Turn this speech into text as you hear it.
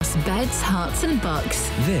beds, hearts and bucks.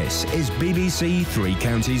 This is BBC Three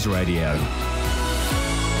Counties Radio.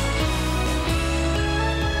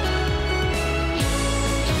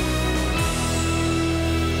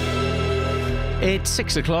 It's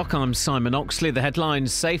 6 o'clock. I'm Simon Oxley. The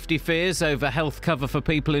headlines: safety fears over health cover for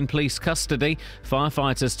people in police custody,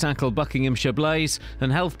 firefighters tackle Buckinghamshire blaze,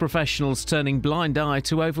 and health professionals turning blind eye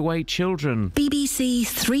to overweight children. BBC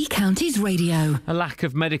Three Counties Radio. A lack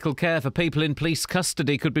of medical care for people in police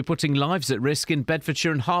custody could be putting lives at risk in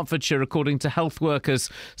Bedfordshire and Hertfordshire, according to health workers.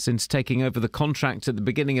 Since taking over the contract at the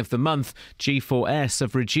beginning of the month, G4S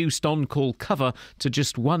have reduced on-call cover to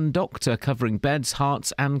just one doctor covering Beds,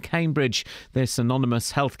 Herts and Cambridge. This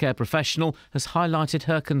anonymous healthcare professional has highlighted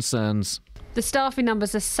her concerns. The staffing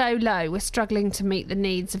numbers are so low, we're struggling to meet the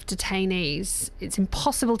needs of detainees. It's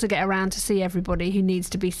impossible to get around to see everybody who needs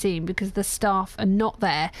to be seen because the staff are not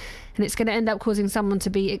there, and it's going to end up causing someone to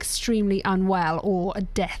be extremely unwell or a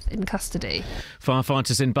death in custody.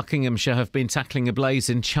 Firefighters in Buckinghamshire have been tackling a blaze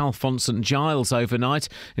in Chalfont St Giles overnight,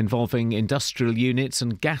 involving industrial units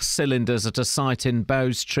and gas cylinders at a site in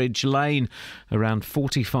Bowstridge Lane. Around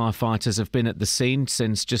 40 firefighters have been at the scene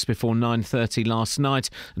since just before 9:30 last night.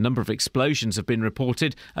 A number of explosions have been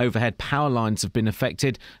reported, overhead power lines have been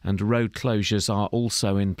affected, and road closures are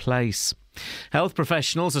also in place. Health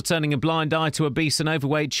professionals are turning a blind eye to obese and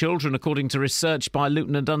overweight children, according to research by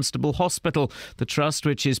Luton and Dunstable Hospital. The trust,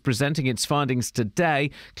 which is presenting its findings today,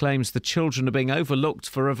 claims the children are being overlooked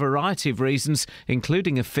for a variety of reasons,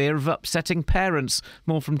 including a fear of upsetting parents.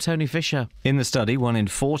 More from Tony Fisher. In the study, 1 in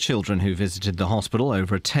 4 children who visited the hospital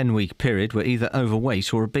over a 10-week period were either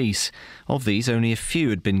overweight or obese. Of these, only a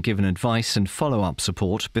few had been given advice and follow-up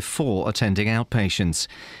support before attending outpatients.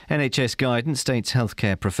 NHS guidance states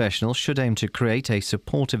healthcare professionals should aim to create a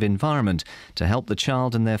supportive environment to help the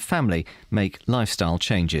child and their family make lifestyle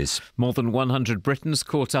changes. More than 100 Britons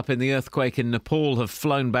caught up in the earthquake in Nepal have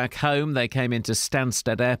flown back home. They came into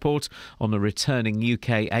Stansted Airport on a returning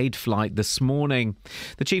UK aid flight this morning.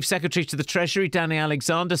 The Chief Secretary to the Treasury, Danny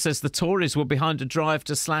Alexander, says the Tories were behind a drive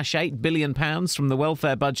to slash £8 billion from the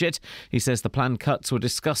welfare budget. He says the planned cuts were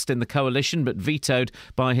discussed in the coalition but vetoed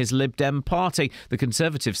by his Lib Dem party. The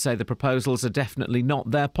Conservatives say the proposals are definitely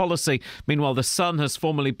not their policy. Meanwhile, The Sun has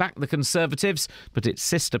formally backed the Conservatives, but its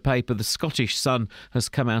sister paper, The Scottish Sun, has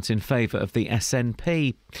come out in favour of the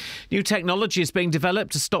SNP. New technology is being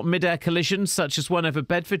developed to stop mid-air collisions, such as one over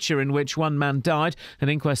Bedfordshire in which one man died. An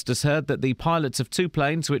inquest has heard that the pilots of 2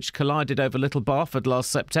 planes which collided over Little Barford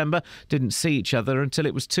last September didn't see each other until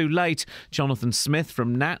it was too late. Jonathan Smith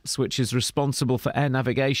from NATS, which is responsible for air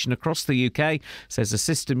navigation across the UK, says a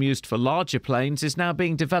system used for larger planes is now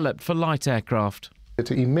being developed for light aircraft. It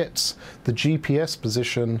emits the GPS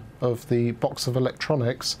position of the box of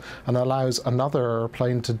electronics and allows another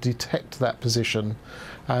aeroplane to detect that position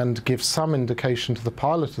and give some indication to the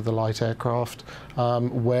pilot of the light aircraft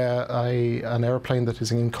where an aeroplane that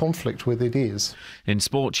is in conflict with it is. In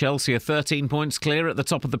sport, Chelsea are 13 points clear at the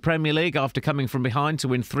top of the Premier League after coming from behind to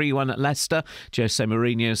win 3-1 at Leicester. Jose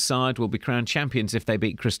Mourinho's side will be crowned champions if they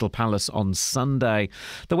beat Crystal Palace on Sunday.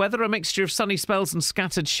 The weather, a mixture of sunny spells and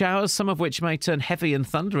scattered showers, some of which may turn heavy and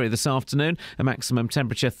thundery this afternoon. A maximum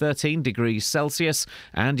temperature 13 degrees Celsius.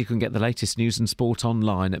 And you can get the latest news and sport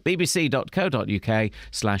online at bbc.co.uk/3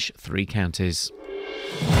 counties.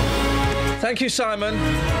 Thank you, Simon.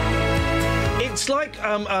 It's like,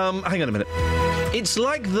 hang on a minute. It's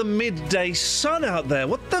like the midday sun out there.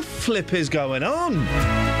 What the flip is going on?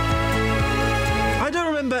 I don't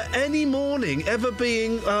remember any morning ever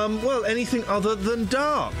being, anything other than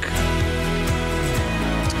dark.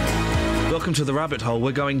 Welcome to the rabbit hole.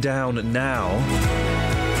 We're going down now.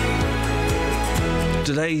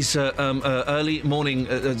 Today's early morning,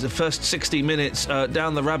 the first 60 minutes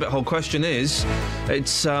down the rabbit hole question is,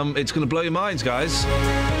 it's going to blow your minds, guys.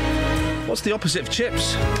 What's the opposite of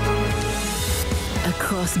chips?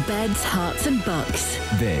 Across beds, hearts and bucks.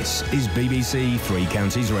 This is BBC Three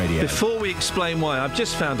Counties Radio. Before we explain why, I've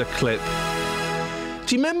just found a clip.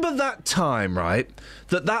 Do you remember that time, right,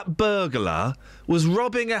 that burglar was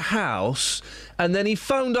robbing a house and then he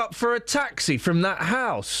phoned up for a taxi from that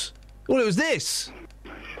house? Well, it was this.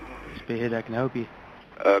 Here, I can help you.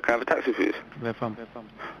 Can I have a taxi, please? Where from?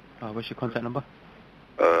 What's your contact number?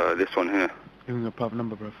 This one here. Give me your private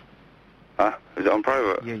number, bruv. Huh? Is it on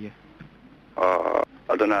private? Yeah. I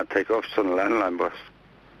don't know how to take off. It's on the landline, boss.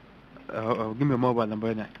 Give me a mobile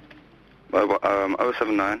number, innit?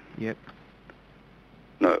 079. Yep.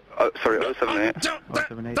 No, 078.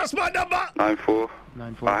 That's my number! 94. Oh,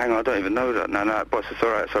 hang on, I don't even know that. No, boss, it's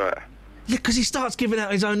alright. Yeah, because he starts giving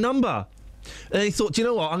out his own number. And he thought, do you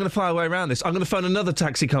know what, I'm going to fly away around this. I'm going to phone another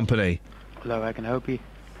taxi company. Hello, I can help you.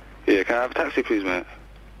 Yeah, can I have a taxi, please, mate?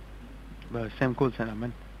 Same call centre,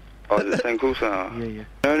 man. Oh, is it the same call centre? Yeah.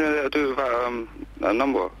 No, that'll do without a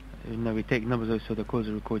number. No, we take numbers so the calls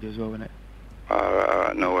are recorded as well, innit?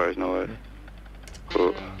 Alright, no worries. Yeah.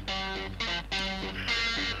 Cool.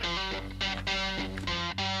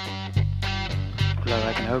 Hello,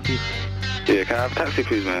 I can help you. Yeah, can I have a taxi,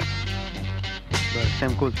 please, mate?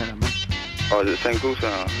 Same call centre, man. Oh, is it the same call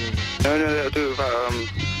centre? Yeah. No, that'll do without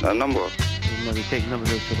a number. No, we take numbers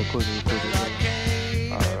so the calls are recorded as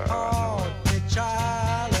well.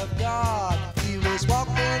 Child of God, he was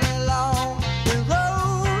walking along the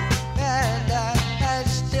road, and I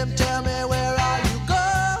asked him, tell me, where are you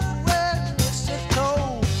going? He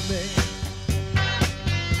told me,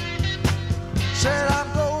 said,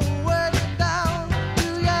 I'm going down to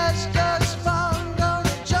Yasker's farm,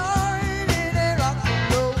 gonna join in a rock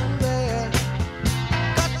and roll band.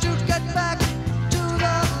 Got to get back to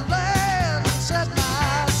the land, set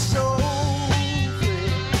my soul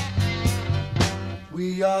free.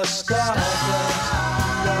 We are stardust, we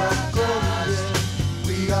are golden,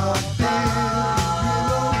 we are billion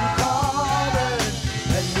carbon,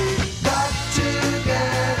 and we got to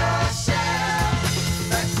get ourselves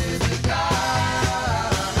back to the garden.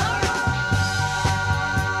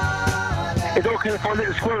 It's okay if I let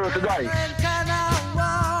the squirrel today. When can I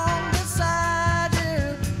wrong beside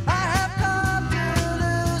you? I have come to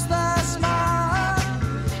lose the smile,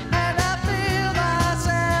 and I feel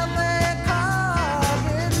myself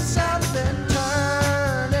causing something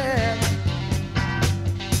turning.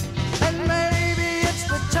 And maybe it's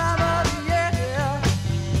the time of year.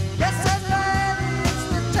 Yes, and maybe it's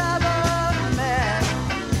the time of man.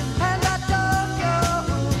 And I don't know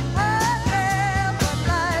who I am, but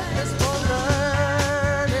life is for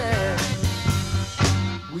learning.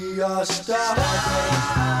 We are stardust,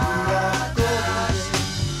 we are golden,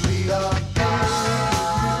 we are billion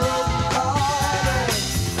carbon,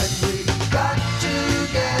 and we got to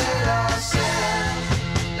get ourselves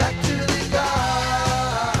back to the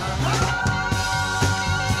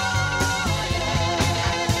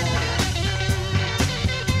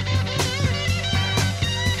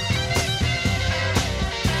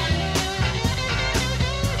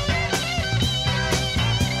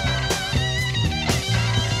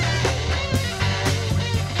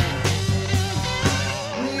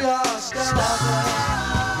We are stardust,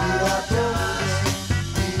 we are golden,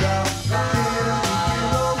 we are billion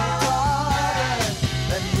carbon,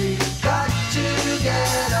 and we got to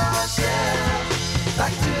get ourselves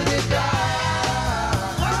back to the garden.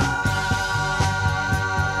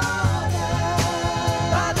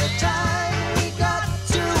 By the time we got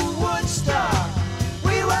to Woodstock,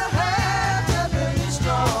 we were heavily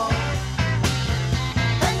strong,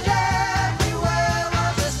 and everywhere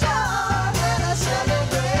was a song and a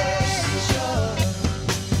celebration.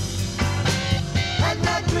 And I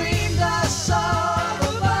dreamed I saw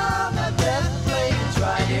the bomber death planes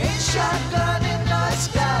riding shotgun in the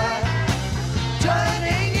sky,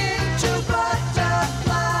 turning into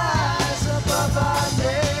butterflies above our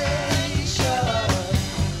nation.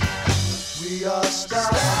 We are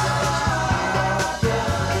stardust, we are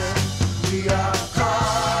golden, we are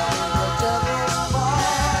caught in the devil's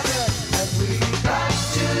bargain, and we got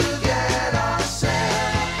to get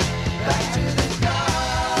ourselves back to the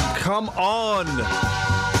garden. Come on!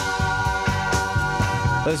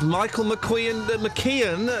 As Michael McKeon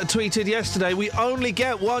tweeted yesterday, we only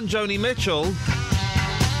get one Joni Mitchell.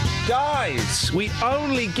 Guys, we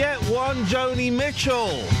only get one Joni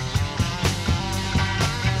Mitchell.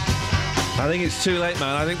 I think it's too late,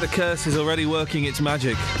 man. I think the curse is already working its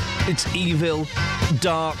magic. It's evil,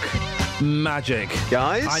 dark magic.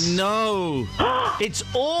 Guys? I know. It's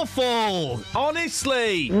awful.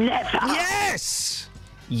 Honestly. Never. Yes.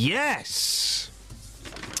 Yes.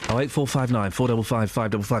 08459 455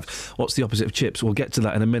 555. What's the opposite of chips? We'll get to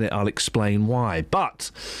that in a minute. I'll explain why.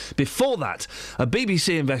 But before that, a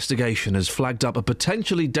BBC investigation has flagged up a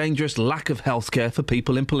potentially dangerous lack of healthcare for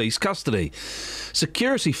people in police custody.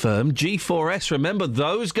 Security firm G4S, remember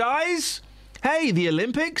those guys? Hey, the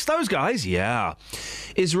Olympics? Those guys? Yeah.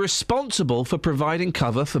 Is responsible for providing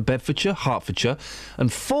cover for Bedfordshire, Hertfordshire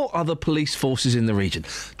and 4 other police forces in the region.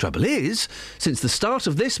 Trouble is, since the start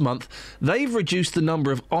of this month, they've reduced the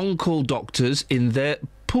number of on-call doctors in their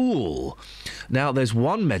pool. Now, there's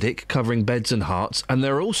one medic covering Beds and Herts, and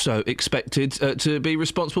they're also expected to be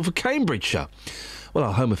responsible for Cambridgeshire. Well,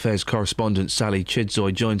 our Home Affairs correspondent Sally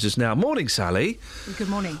Chidzoy joins us now. Morning, Sally. Good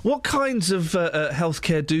morning. What kinds of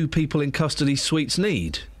healthcare do people in custody suites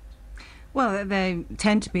need? Well, they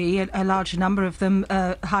tend to be, a large number of them,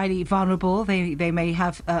 highly vulnerable. They may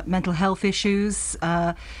have mental health issues.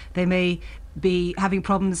 They may be having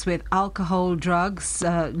problems with alcohol, drugs,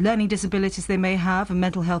 learning disabilities they may have, and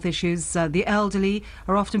mental health issues. The elderly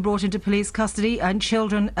are often brought into police custody, and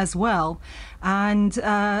children as well. And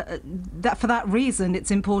that for that reason,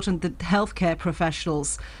 it's important that healthcare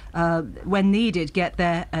professionals, when needed, get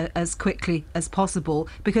there as quickly as possible,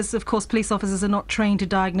 because, of course, police officers are not trained to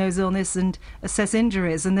diagnose illness and assess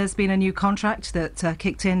injuries. And there's been a new contract that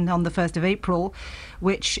kicked in on the 1st of April,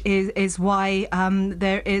 which is why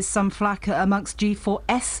there is some flack amongst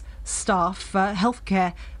G4S staff,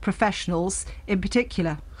 healthcare professionals in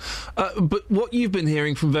particular. But what you've been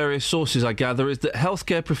hearing from various sources, I gather, is that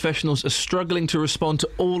healthcare professionals are struggling to respond to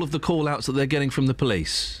all of the call-outs that they're getting from the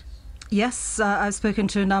police. Yes, I've spoken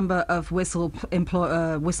to a number of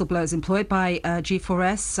whistleblowers employed by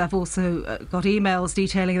G4S. I've also got emails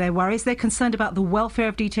detailing their worries. They're concerned about the welfare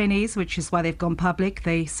of detainees, which is why they've gone public.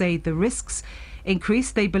 They say the risks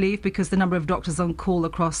increased, they believe, because the number of doctors on call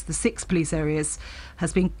across the 6 police areas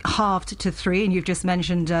has been halved to 3, and you've just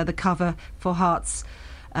mentioned the cover for Herts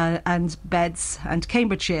and Beds and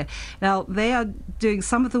Cambridgeshire. Now, they are doing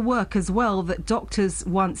some of the work as well that doctors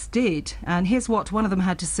once did, and here's what one of them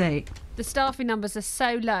had to say. The staffing numbers are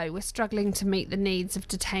so low, we're struggling to meet the needs of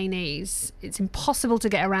detainees. It's impossible to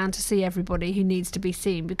get around to see everybody who needs to be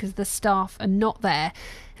seen because the staff are not there,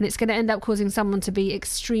 and it's going to end up causing someone to be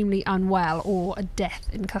extremely unwell or a death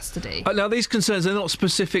in custody. Now, these concerns are not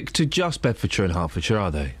specific to just Bedfordshire and Hertfordshire,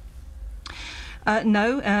 are they?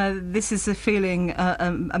 No, this is a feeling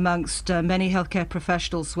amongst many healthcare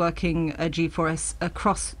professionals working at G4S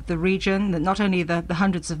across the region, that not only the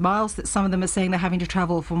hundreds of miles that some of them are saying they're having to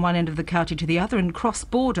travel from one end of the county to the other, and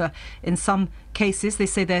cross-border in some cases. They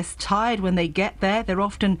say they're tired when they get there. They're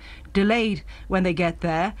often delayed when they get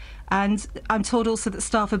there. And I'm told also that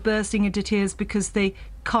staff are bursting into tears because they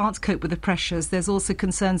can't cope with the pressures. There's also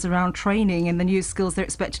concerns around training and the new skills they're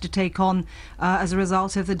expected to take on as a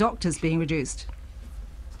result of the doctors being reduced.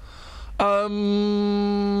 What are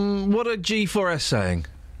G4S saying?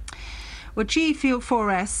 Well,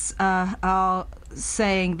 G4S are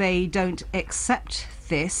saying they don't accept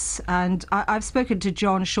this, and I've spoken to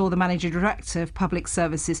John Shaw, the Managing Director of Public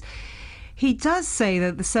Services. He does say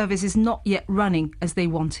that the service is not yet running as they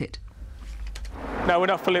want it. No, we're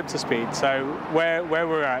not fully up to speed. So where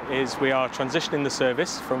we're at is we are transitioning the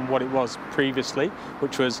service from what it was previously,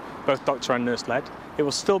 which was both doctor and nurse led. It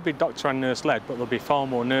will still be doctor and nurse led, but there'll be far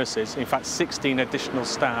more nurses. In fact, 16 additional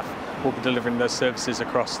staff will be delivering those services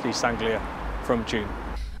across East Anglia from June.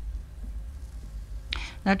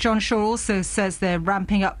 Now, John Shaw also says they're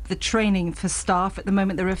ramping up the training for staff. At the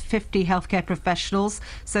moment, there are 50 healthcare professionals,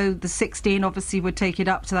 so the 16 obviously would take it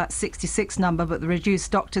up to that 66 number, but the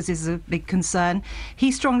reduced doctors is a big concern.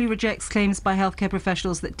 He strongly rejects claims by healthcare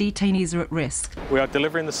professionals that detainees are at risk. We are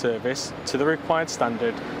delivering the service to the required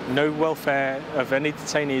standard. No welfare of any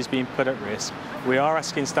detainees being put at risk. We are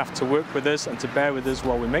asking staff to work with us and to bear with us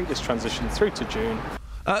while we make this transition through to June.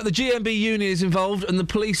 The GMB union is involved and the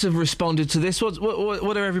police have responded to this.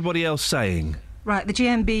 What are everybody else saying? Right, the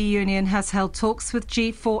GMB union has held talks with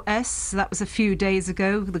G4S. That was a few days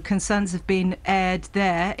ago. The concerns have been aired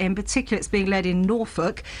there. In particular, it's being led in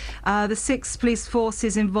Norfolk. The 6 police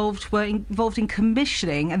forces were involved in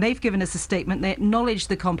commissioning, and they've given us a statement. They acknowledge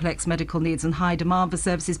the complex medical needs and high demand for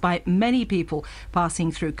services by many people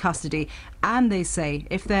passing through custody. And they say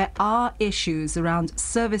if there are issues around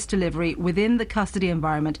service delivery within the custody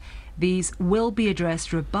environment, these will be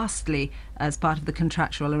addressed robustly as part of the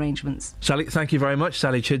contractual arrangements. Sally, thank you very much.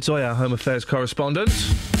 Sally Chidzoy, our Home Affairs correspondent.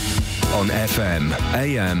 On FM,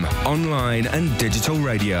 AM, online and digital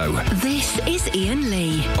radio. This is Iain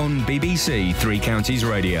Lee. On BBC Three Counties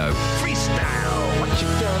Radio. Freestyle, what you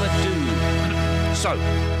gonna do? So,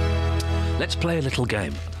 let's play a little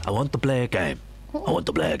game. I want to play a game. I want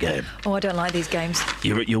to play a game. Oh, I don't like these games.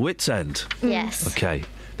 You're at your wit's end? Yes. OK.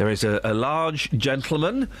 There is a large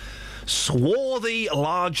gentleman, swarthy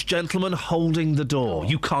large gentleman holding the door.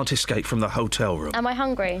 You can't escape from the hotel room. Am I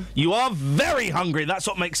hungry? You are very hungry. That's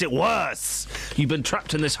what makes it worse. You've been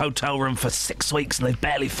trapped in this hotel room for 6 weeks and they've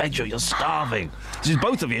barely fed you. You're starving. This is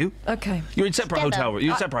both of you. OK. You're in separate hotel rooms.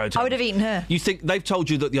 You're in separate hotel. I would have eaten her. You think they've told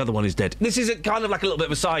you that the other one is dead. This is kind of like a little bit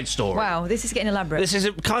of a side story. Wow, this is getting elaborate. This is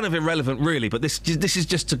kind of irrelevant, really, but this is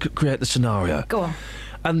just to create the scenario. Go on.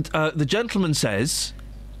 And the gentleman says,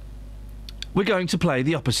 we're going to play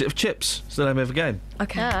the opposite of chips. It's the name of the game.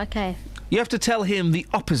 OK. Oh, OK. You have to tell him the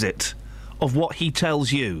opposite of what he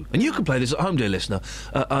tells you. And you can play this at home, dear listener,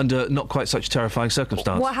 under not quite such terrifying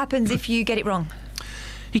circumstances. What happens if you get it wrong?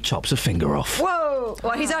 He chops a finger off. Whoa!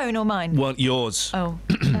 What, his own or mine? Well, yours. Oh.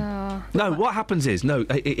 No, what happens is,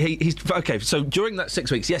 he's... OK, so during that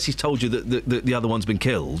 6 weeks, yes, he's told you that the other one's been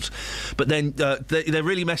killed, but then they're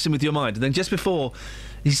really messing with your mind. And then just before...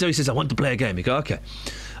 he says, I want to play a game. You go, OK.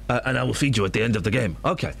 And I will feed you at the end of the game.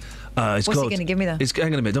 OK. What's he going to give me, though?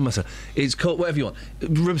 Hang on a minute, don't matter. It's called whatever you want.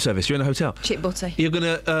 Room service, you're in a hotel. Chip butty. You're going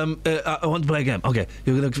to... I want to play a game. OK.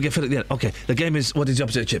 You're going to get fed at the end. OK. The game is... what is the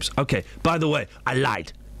opposite of chips? OK. By the way, I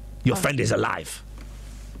lied. Your friend is alive.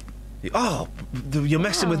 Oh, you're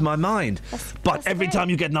messing with my mind. But every time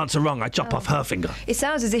you get an answer wrong, I chop off her finger. It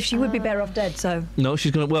sounds as if she would be better off dead, so... No,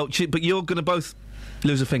 she's going to... Well, but you're going to both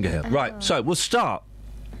lose a finger here. Right, so we'll start.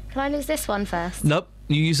 Can I lose this one first? Nope,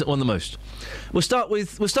 you use that one the most. We'll start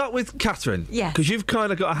with Catherine. Yes. Because you've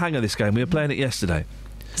kind of got a hang of this game. We were playing it yesterday.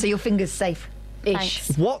 So your finger's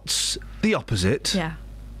safe-ish. What's the opposite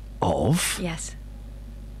of... Yes.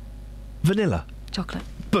 Vanilla? Chocolate.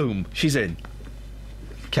 Boom, she's in.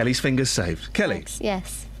 Kelly's finger's saved. Kelly? Thanks.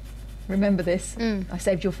 Yes. Remember this. I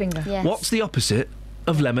saved your finger. Yes. What's the opposite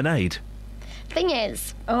of lemonade? Thing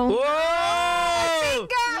is... Oh. Whoa!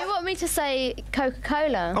 You want me to say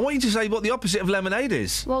Coca-Cola? I want you to say what the opposite of lemonade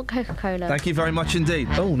is. What Coca-Cola? Thank you very much indeed.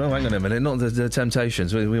 Oh, no, hang on a minute. Not the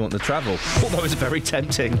Temptations. We want the travel. Although it's very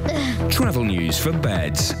tempting. Travel news for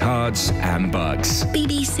beds, cards and bugs.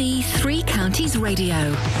 BBC Three Counties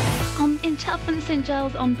Radio. In Cheltenham St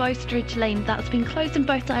Giles on Bowstridge Lane, that's been closed in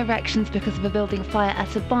both directions because of a building fire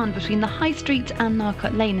at a barn between the High Street and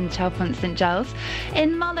Narcott Lane in Cheltenham St Giles.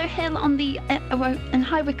 In Marlow Hill in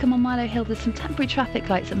High Wycombe on Marlow Hill, there's some temporary traffic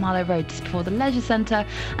lights at Marlow Road just before the leisure centre,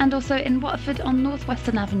 and also in Watford on North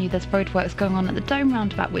Western Avenue there's roadworks going on at the Dome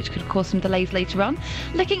roundabout which could cause some delays later on.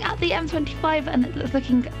 Looking at the M25, and it's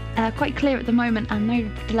looking quite clear at the moment, and no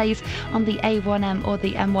delays on the A1M or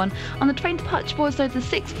the M1. On the train departure boards, though, the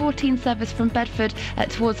 6:14 service from Bedford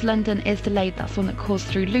towards London is delayed. That's one that calls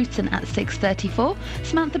through Luton at 6:34.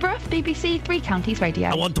 Samantha Bruff, BBC Three Counties Radio.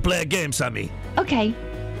 I want to play a game, Sammy. OK.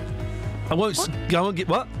 I won't get...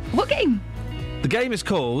 What? What game? The game is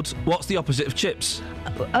called What's the Opposite of Chips?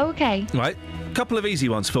 OK. Right. Couple of easy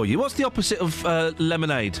ones for you. What's the opposite of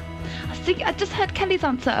lemonade? I just heard Kelly's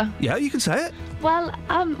answer. Yeah, you can say it. Well,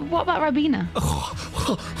 what about Ribena?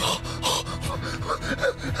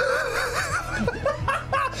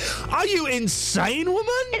 Are you insane, woman?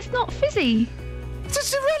 It's not fizzy.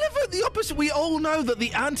 It's irrelevant. The opposite. We all know that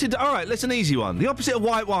the antidote... All right, let's an easy one. The opposite of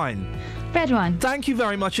white wine. Red wine. Thank you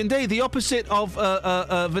very much indeed. The opposite of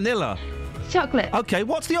vanilla. Chocolate. OK,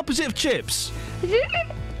 what's the opposite of chips?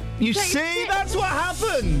 You see? That's what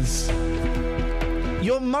happens.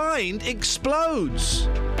 Your mind explodes.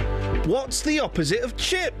 What's the opposite of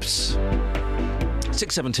chips?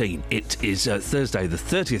 6:17. It is Thursday, the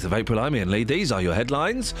 30th of April. I'm Iain Lee. These are your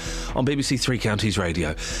headlines on BBC Three Counties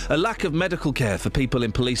Radio. A lack of medical care for people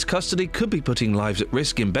in police custody could be putting lives at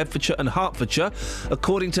risk in Bedfordshire and Hertfordshire,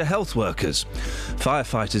 according to health workers.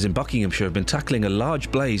 Firefighters in Buckinghamshire have been tackling a large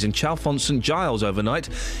blaze in Chalfont St Giles overnight,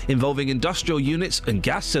 involving industrial units and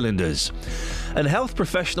gas cylinders. And health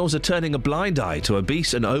professionals are turning a blind eye to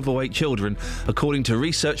obese and overweight children, according to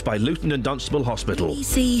research by Luton and Dunstable Hospital.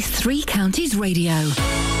 BBC Three Counties Radio.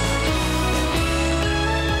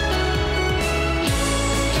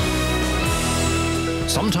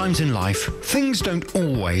 Sometimes in life, things don't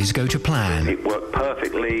always go to plan. It worked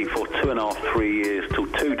perfectly for 2.5, 3 years till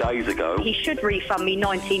 2 days ago. He should refund me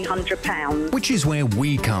 £1,900. Which is where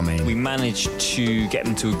we come in. We managed to get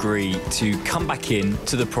them to agree to come back in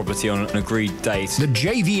to the property on an agreed date. The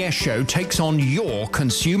JVS show takes on your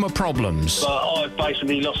consumer problems. I've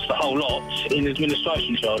basically lost the whole lot in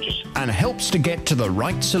administration charges. And helps to get to the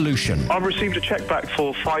right solution. I've received a cheque back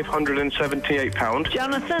for £578.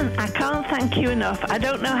 Jonathan, I can't thank you enough. I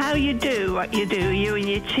don't know how you do what you do, you and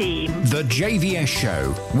your team. The JVS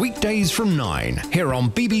show, weekdays from 9, here on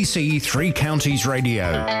BBC Three Counties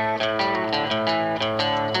Radio.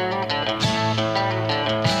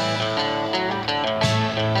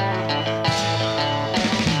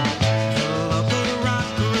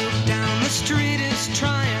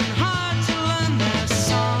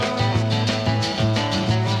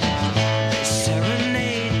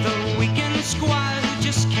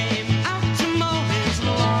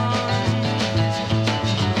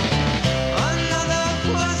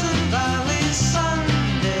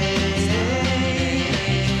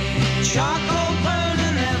 Chocolate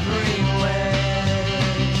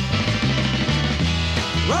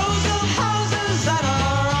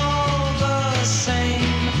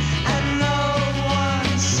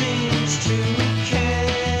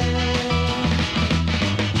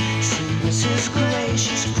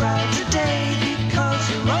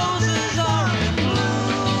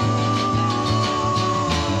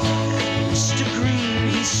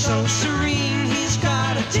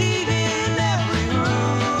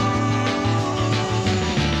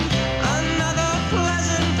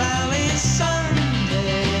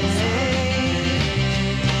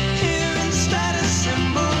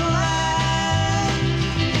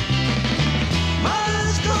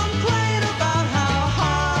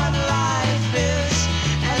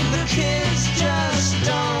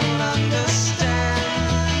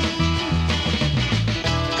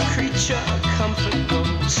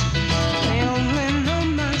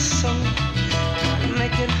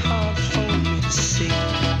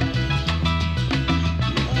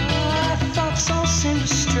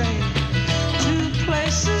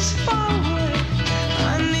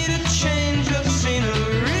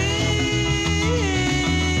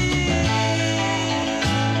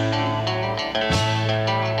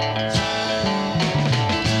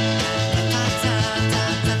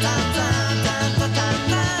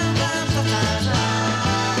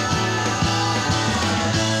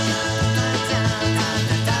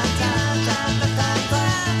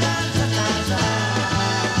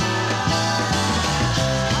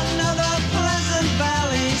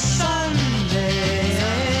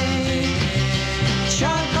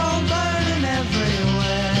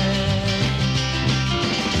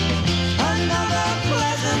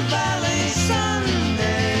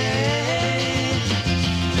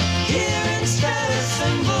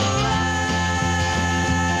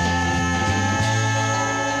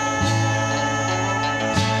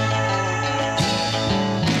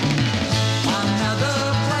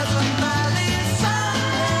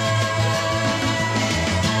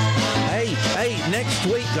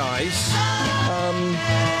apologise.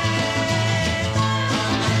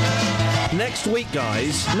 Next week,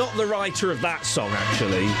 guys, not the writer of that song,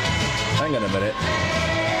 actually. Hang on a minute.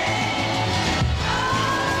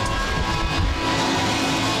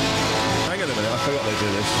 Hang on a minute, I forgot they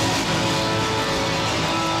do this.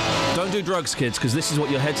 Don't do drugs, kids, because this is what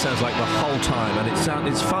your head sounds like the whole time, and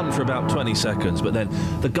it's fun for about 20 seconds, but then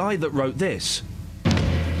the guy that wrote this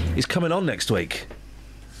is coming on next week.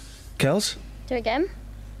 Kels? Do it again.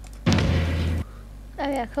 Oh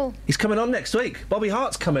yeah, cool. He's coming on next week. Bobby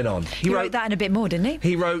Hart's coming on. He wrote that and a bit more, didn't he?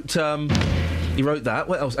 He wrote that.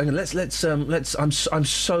 What else? Hang on, let's. I'm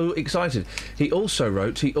so excited. He also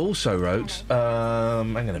wrote. Hang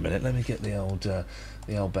on a minute. Let me get the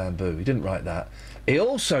old bamboo. He didn't write that. He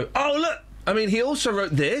also. Oh look. I mean, he also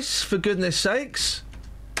wrote this. For goodness sakes.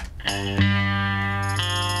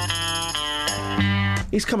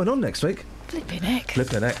 He's coming on next week. Flipping heck.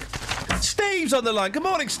 Steve's on the line. Good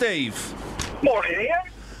morning, Steve. Morning, Ian.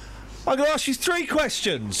 I'm going to ask you 3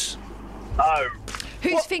 questions. Oh.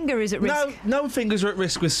 Whose finger is at risk? No fingers are at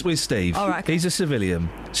risk with Steve. All right. Okay. He's a civilian.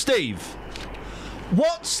 Steve,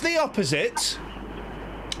 what's the opposite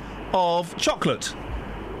of chocolate?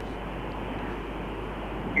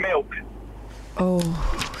 Milk.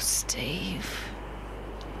 Oh, Steve.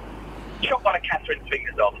 Chop one of Catherine's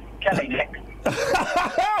fingers off. Kelly next.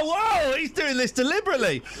 Whoa, he's doing this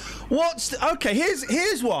deliberately. Okay,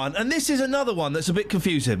 here's one, and this is another one that's a bit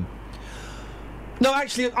confusing. No,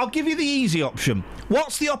 actually, I'll give you the easy option.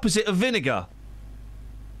 What's the opposite of vinegar?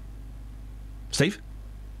 Steve?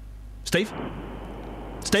 Steve?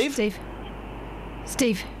 Steve? Steve.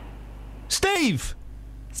 Steve. Steve!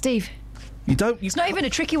 Steve. It's not even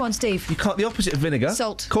a tricky one, Steve. You can't. The opposite of vinegar?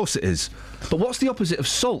 Salt. Of course it is. But what's the opposite of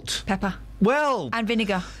salt? Pepper. Well... And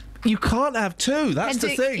vinegar. You can't have two, that's the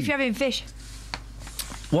thing. If you're having fish.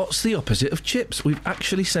 What's the opposite of chips? We've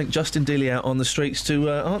actually sent Justin Dealey out on the streets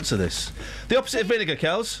to answer this. The opposite of vinegar,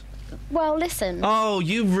 Kels? Well, listen. Oh,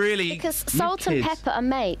 you really... Because salt and pepper are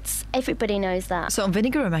mates. Everybody knows that. Salt and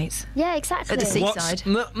vinegar are mates? Yeah, exactly. At the seaside.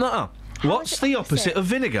 What's the opposite of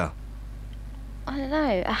vinegar? I don't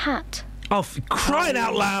know. A hat. Oh, crying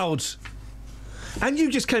out loud! And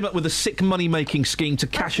you just came up with a sick money-making scheme to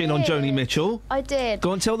cash in on Joni Mitchell. I did.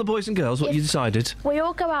 Go and tell the boys and girls what you decided. We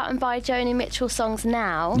all go out and buy Joni Mitchell songs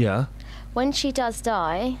now. Yeah. When she does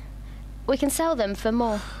die, we can sell them for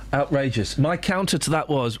more. Outrageous. My counter to that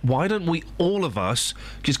was, why don't we, all of us,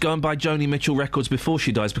 just go and buy Joni Mitchell records before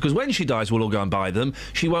she dies? Because when she dies, we'll all go and buy them.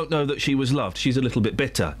 She won't know that she was loved. She's a little bit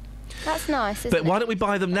bitter. That's nice, isn't it? But why don't we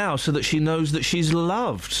buy them now so that she knows that she's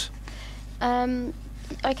loved?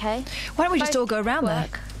 Okay. Why don't we just all go around there?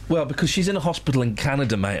 Well, because she's in a hospital in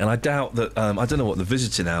Canada, mate, and I doubt that... I don't know what the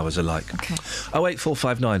visiting hours are like. Okay.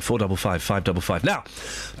 08459 455 555. Now,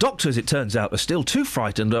 doctors, it turns out, are still too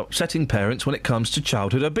frightened of upsetting parents when it comes to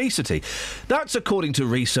childhood obesity. That's according to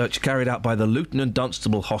research carried out by the Luton and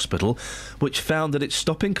Dunstable Hospital, which found that it's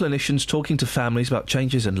stopping clinicians talking to families about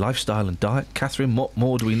changes in lifestyle and diet. Catherine, what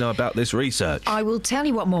more do we know about this research? I will tell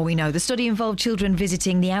you what more we know. The study involved children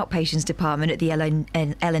visiting the outpatients department at the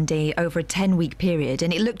L&D over a 10-week period,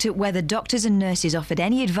 and it looked at whether doctors and nurses offered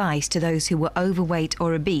any advice to those who were overweight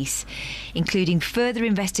or obese, including further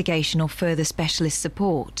investigation or further specialist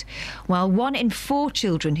support. While 1 in 4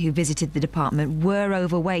 children who visited the department were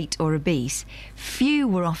overweight or obese, few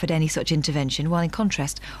were offered any such intervention, while in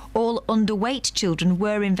contrast, all underweight children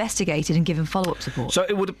were investigated and given follow-up support. So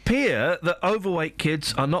it would appear that overweight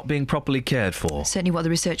kids are not being properly cared for. Certainly what the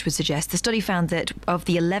research would suggest. The study found that of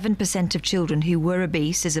the 11% of children who were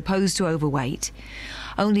obese as opposed to overweight,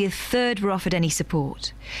 only a third were offered any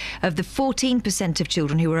support. Of the 14% of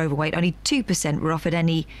children who were overweight, only 2% were offered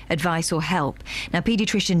any advice or help. Now,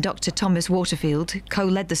 paediatrician Dr. Thomas Waterfield,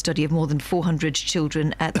 co-led the study of more than 400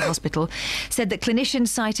 children at the hospital, said that clinicians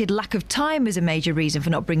cited lack of time as a major reason for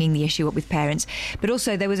not bringing the issue up with parents, but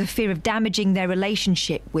also there was a fear of damaging their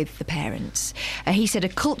relationship with the parents. He said a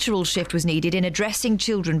cultural shift was needed in addressing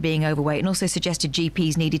children being overweight, and also suggested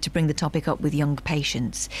GPs needed to bring the topic up with young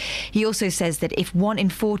patients. He also says that if 1 in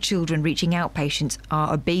 4 children reaching outpatients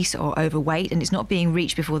are obese or overweight and it's not being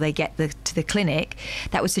reached before they get to the clinic,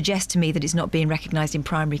 that would suggest to me that it's not being recognised in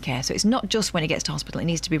primary care. So it's not just when it gets to hospital, it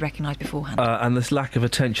needs to be recognised beforehand. And this lack of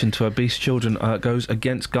attention to obese children goes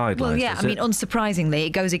against guidelines. Well, yeah, I mean, unsurprisingly, it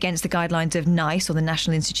goes against the guidelines of NICE, or the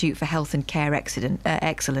National Institute for Health and Care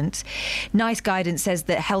Excellence. NICE guidance says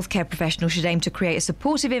that healthcare professionals should aim to create a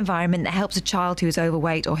supportive environment that helps a child who is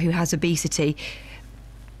overweight or who has obesity.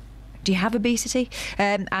 Do you have obesity?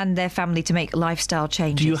 And their family to make lifestyle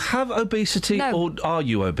changes. Do you have obesity, or are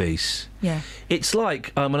you obese? Yeah. It's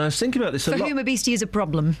like, and I was thinking about this a lot. For whom obesity is a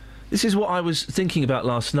problem. This is what I was thinking about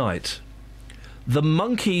last night. The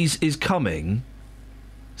Monkees is coming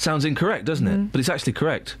sounds incorrect, doesn't it? But it's actually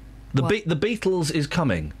correct. The Beatles is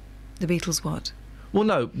coming. The Beatles what? Well,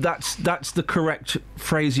 no, that's the correct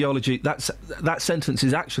phraseology. That sentence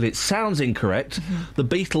is actually, it sounds incorrect. The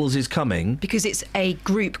Beatles is coming. Because it's a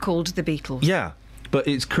group called the Beatles. Yeah, but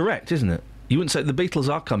it's correct, isn't it? You wouldn't say the Beatles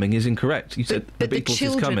are coming is incorrect. You said the Beatles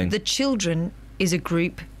is coming. The Children is a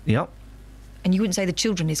group. Yep. And you wouldn't say the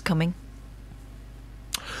Children is coming.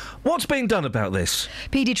 What's being done about this?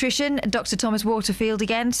 Paediatrician Dr Thomas Waterfield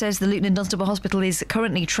again says the Luton and Dunstable Hospital is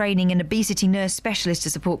currently training an obesity nurse specialist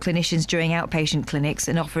to support clinicians during outpatient clinics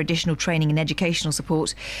and offer additional training and educational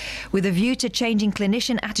support with a view to changing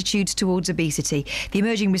clinician attitudes towards obesity. The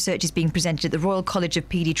emerging research is being presented at the Royal College of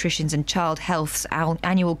Paediatricians and Child Health's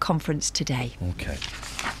annual conference today. OK.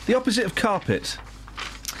 The opposite of carpet?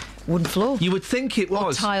 Wooden floor. You would think it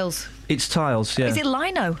was. Or tiles. It's tiles, yeah. Is it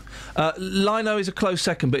lino? Lino is a close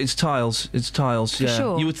second, but it's tiles. It's tiles, yeah.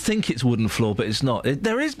 Sure. You would think it's wooden floor, but it's not.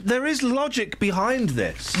 There is logic behind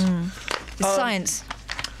this. There's science.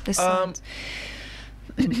 There's science.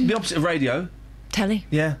 The opposite of radio. Telly.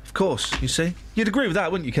 Yeah, of course, you see. You'd agree with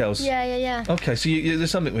that, wouldn't you, Kels? Yeah. OK, so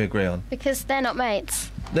there's something we agree on. Because they're not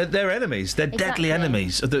mates. They're enemies. They're deadly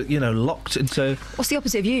enemies. They're, locked into... What's the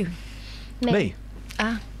opposite of you? Me.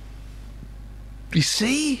 Ah. You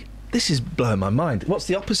see? This is blowing my mind. What's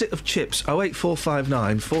the opposite of chips?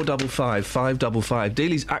 08459 455 555.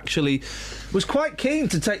 Dealey's actually was quite keen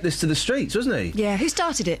to take this to the streets, wasn't he? Yeah. Who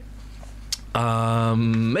started it?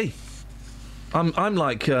 Me. I'm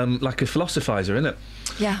like a philosophiser, innit?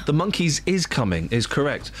 Yeah. The Monkees is coming is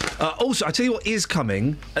correct. Also, I tell you what is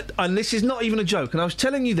coming, and this is not even a joke, and I was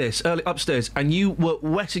telling you this early upstairs, and you were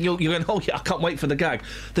wetting you're going, oh yeah, I can't wait for the gag.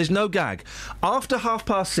 There's no gag. After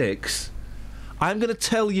 6:30, I'm going to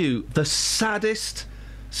tell you the saddest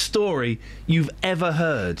story you've ever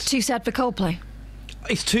heard. Too sad for Coldplay.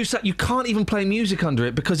 It's too sad. You can't even play music under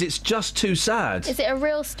it because it's just too sad. Is it a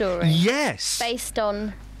real story? Yes. Based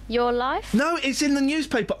on your life? No, it's in the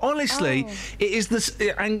newspaper. Honestly, it is this.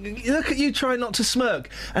 And look at you trying not to smirk.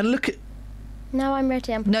 And look at. No, I'm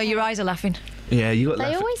ready. No, your eyes are laughing. Yeah, you got.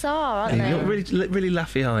 They always are, aren't they? You got really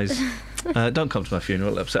laughy eyes. Don't come to my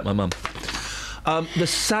funeral. It'll upset my mum. The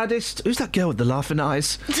saddest... Who's that girl with the laughing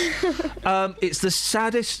eyes? It's the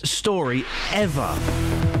saddest story ever.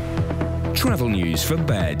 Travel news for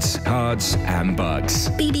beds, cards and bugs.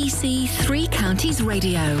 BBC Three Counties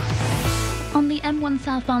Radio. On the M1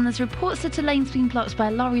 southbound, there's reports that a lane's been blocked by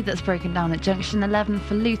a lorry that's broken down at junction 11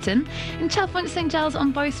 for Luton. In Chalfont St Giles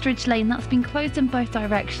on Bowstridge Lane, that's been closed in both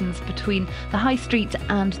directions between the High Street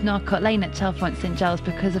and Narcott Lane at Chalfont St Giles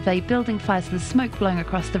because of a building fire, so there's smoke blowing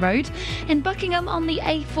across the road. In Buckingham on the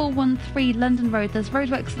A413 London Road, there's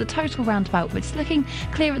roadworks at the total roundabout, which is looking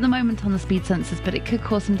clear at the moment on the speed sensors, but it could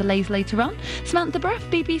cause some delays later on. Samantha Bruff,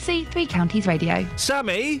 BBC Three Counties Radio.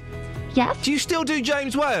 Sammy? Yes? Do you still do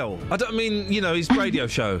James Whale? I don't mean, his radio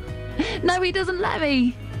show. No, he doesn't let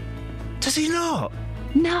me. Does he not?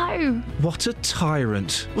 No. What a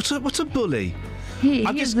tyrant. What a bully. He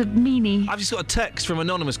is a meanie. I've just got a text from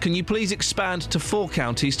Anonymous. Can you please expand to 4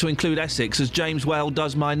 counties to include Essex, as James Whale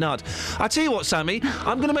does my nut? I tell you what, Sammy,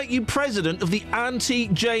 I'm going to make you president of the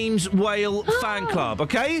anti-James Whale fan club,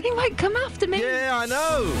 OK? He might come after me. Yeah, I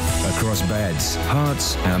know. Across beds,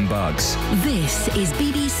 hearts and bugs. This is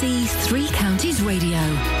BBC Three Counties Radio.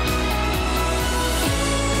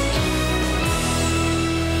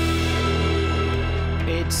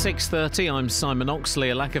 It's 6:30. I'm Simon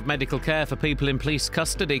Oxley. A lack of medical care for people in police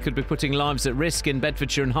custody could be putting lives at risk in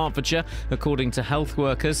Bedfordshire and Hertfordshire, according to health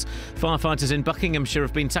workers. Firefighters in Buckinghamshire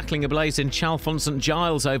have been tackling a blaze in Chalfont St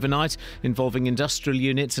Giles overnight, involving industrial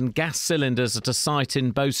units and gas cylinders at a site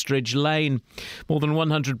in Bowstridge Lane. More than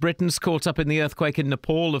 100 Britons caught up in the earthquake in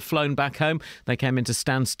Nepal have flown back home. They came into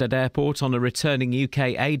Stansted Airport on a returning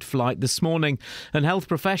UK aid flight this morning. And health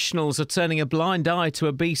professionals are turning a blind eye to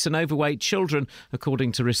obese and overweight children,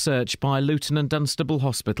 according to research by Luton and Dunstable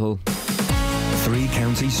Hospital. Three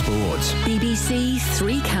Counties Sports. BBC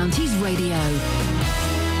Three Counties Radio.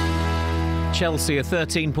 Chelsea are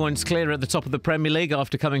 13 points clear at the top of the Premier League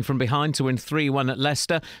after coming from behind to win 3-1 at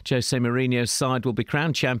Leicester. Jose Mourinho's side will be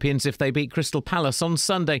crowned champions if they beat Crystal Palace on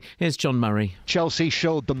Sunday. Here's John Murray. Chelsea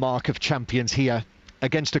showed the mark of champions here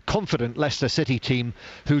against a confident Leicester City team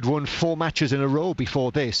who'd won 4 matches in a row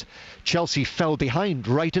before this. Chelsea fell behind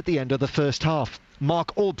right at the end of the first half.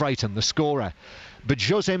 Mark Albrighton, the scorer. But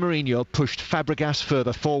Jose Mourinho pushed Fabregas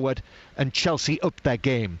further forward and Chelsea upped their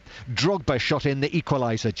game. Drogba shot in the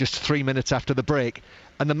equaliser just 3 minutes after the break,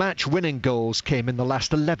 and the match-winning goals came in the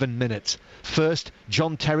last 11 minutes. First,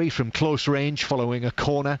 John Terry from close range following a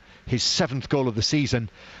corner, his 7th goal of the season,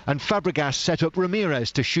 and Fabregas set up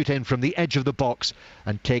Ramirez to shoot in from the edge of the box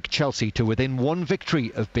and take Chelsea to within one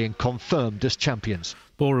victory of being confirmed as champions.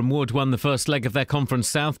 Boreham Wood won the first leg of their Conference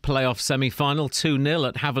South playoff semi-final 2-0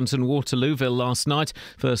 at Haventon Waterlooville last night.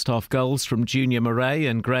 First half goals from Junior Murray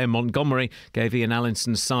and Graham Montgomery gave Ian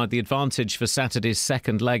Allinson's side the advantage for Saturday's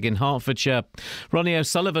second leg in Hertfordshire. Ronnie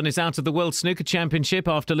O'Sullivan is out of the World Snooker Championship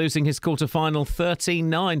after losing his quarter-final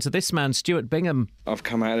 13-9 to this man, Stuart Bingham. I've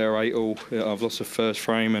come out there 8-all. I've lost the first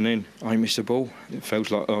frame and then I missed the ball. It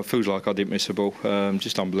feels like I didn't miss the ball.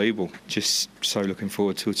 Just unbelievable. Just so looking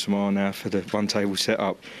forward to tomorrow now for the one-table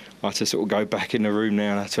set-up. I had to sort of go back in the room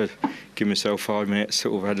now and I had to give myself 5 minutes,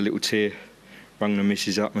 sort of had a little tear, rung the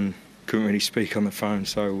missus up and couldn't really speak on the phone,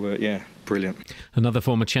 so yeah, brilliant. Another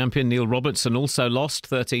former champion, Neil Robertson, also lost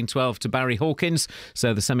 13-12 to Barry Hawkins,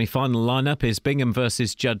 so the semi-final lineup is Bingham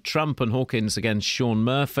versus Judd Trump and Hawkins against Sean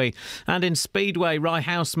Murphy. And in Speedway, Rye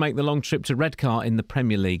House make the long trip to Redcar in the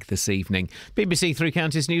Premier League this evening. BBC Three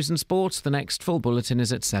Counties News and Sports, the next full bulletin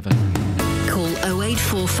is at 7. Call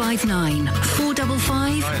 08459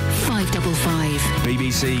 455 555.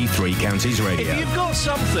 BBC Three Counties Radio. If you've got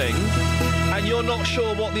something and you're not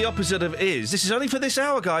sure what the opposite of is, this is only for this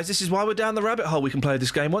hour, guys. This is why we're down the rabbit hole. We can play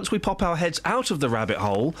this game. Once we pop our heads out of the rabbit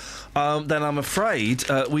hole, then I'm afraid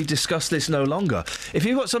we discuss this no longer. If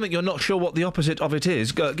you've got something you're not sure what the opposite of it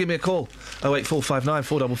is, give me a call. 08459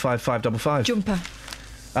 455 555. Jumper.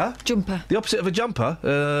 Huh? Jumper. The opposite of a jumper?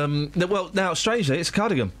 Well, now, strangely, it's a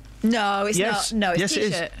cardigan. No, it's not. No, it's yes,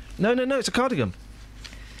 T-shirt. it is. No, it's a cardigan.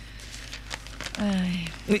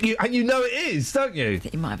 You know it is, don't you? I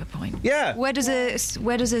think you might have a point. Yeah. Where does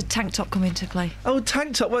a tank top come into play? Oh,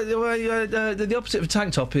 tank top. Well, the opposite of a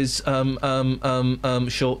tank top is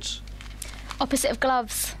shorts. Opposite of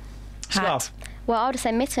gloves. Scarf. Well, I would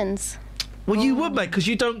say mittens. Well, you would, mate, because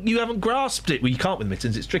you haven't grasped it. Well, you can't with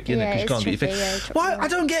mittens. It's tricky, isn't it? Because you can't get your feet. Why? I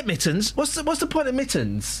don't get mittens. What's the point of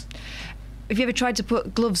mittens? Have you ever tried to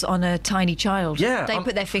put gloves on a tiny child? Yeah. They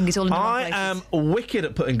put their fingers all in the wrong places. I am wicked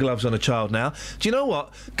at putting gloves on a child now. Do you know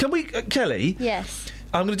what? Can we, Kelly? Yes.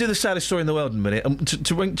 I'm going to do the saddest story in the world in a minute.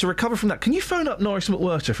 To recover from that, can you phone up Norris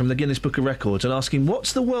McWhirter from the Guinness Book of Records and ask him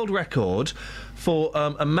what's the world record for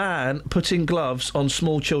a man putting gloves on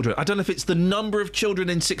small children? I don't know if it's the number of children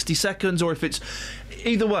in 60 seconds or if it's...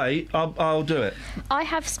 Either way, I'll do it. I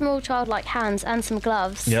have small childlike hands and some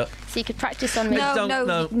gloves. Yep. So you could practice on me.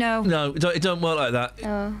 No, it don't work like that.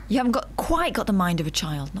 Oh. You haven't quite got the mind of a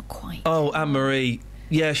child, not quite. Oh, Anne-Marie.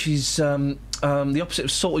 Yeah, she's the opposite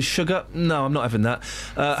of salt is sugar. No, I'm not having that.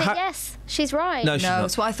 Yes, she's right. No, she's not.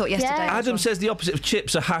 That's what I thought yesterday. Yeah. Adam says the opposite of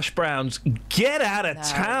chips are hash browns. Get out of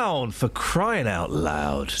town, for crying out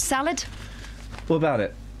loud. Salad? What about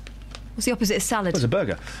it? What's the opposite of salad? It's a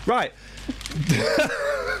burger. Right.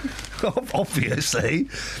 Obviously.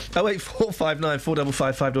 08459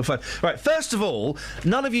 455 555. Right, first of all,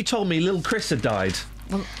 none of you told me little Chris had died.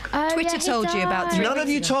 Well, Twitter told you about 3 None of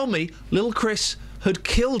you told me little Chris had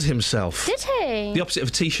killed himself. Did he? The opposite of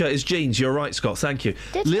a T-shirt is jeans. You're right, Scott. Thank you.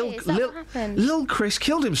 Did he? Is that what happened? Little Chris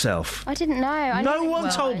killed himself. I didn't know. No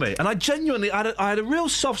one told me. And I genuinely, I had a real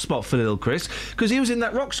soft spot for little Chris because he was in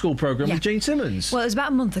that rock school programme with Gene Simmons. Well, it was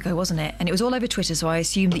about a month ago, wasn't it? And it was all over Twitter, so I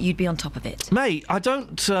assumed that you'd be on top of it. Mate, I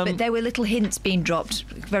don't... But there were little hints being dropped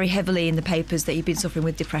very heavily in the papers that he'd been suffering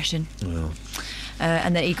with depression. Well...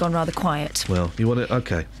 and that he'd gone rather quiet. Well, you want to...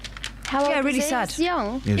 OK. How old really was he? sad. He was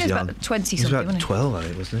young. He was young. About 20-something, He was about wasn't he? 12, I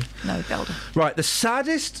think, wasn't he? No, older. Right, the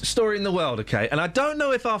saddest story in the world, OK? And I don't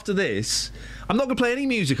know if after this... I'm not going to play any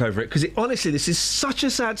music over it, because honestly, this is such a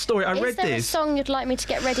sad story. I read Is there a this... song you'd like me to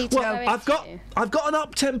get ready to go into? I've got an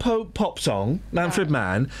up-tempo pop song, Manfred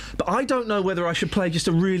Mann, but I don't know whether I should play just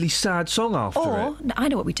a really sad song after it. Or, I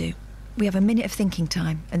know what we do. We have a minute of thinking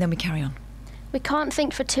time, and then we carry on. We can't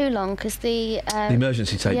think for too long because the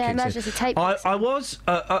emergency tape. Yeah, kicks emergency in. tape. I was.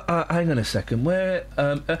 Hang on a second. We're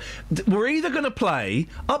either going to play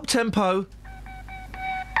up tempo.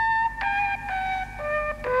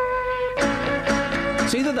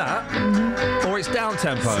 It's either that or it's down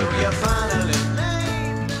tempo.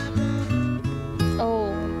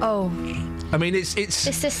 Oh. I mean, it's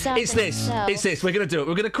this. We're going to do it.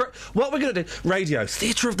 We're going to what we're going to do. Radio,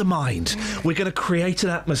 theatre of the mind. We're going to create an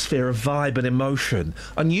atmosphere of vibe and emotion.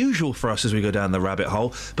 Unusual for us as we go down the rabbit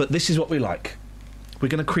hole, but this is what we like. We're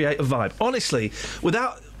going to create a vibe. Honestly,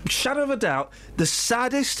 without shadow of a doubt, the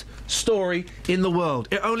saddest story in the world.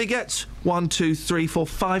 It only gets 1, 2, 3, 4,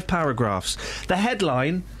 5 paragraphs. The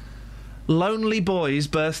headline: Lonely Boys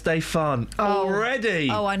Birthday Fun. Already.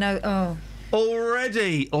 Oh, I know. Oh.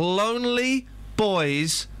 Already. Lonely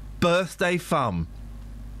Boys Birthday Fun.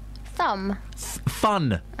 Thumb.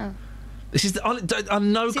 Fun. Oh. This is no See,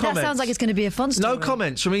 comments. that sounds like it's going to be a fun story. No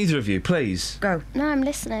comments from either of you, please. Go. No, I'm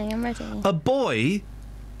listening. I'm ready. A boy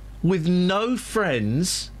with no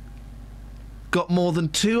friends got more than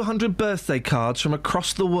 200 birthday cards from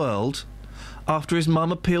across the world after his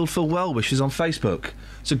mum appealed for well wishes on Facebook.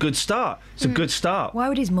 It's a good start. It's a good start. Why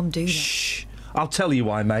would his mum do that? Shh. I'll tell you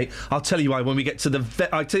why, mate. I'll tell you why when we get to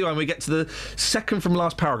I'll tell you why when we get to the second from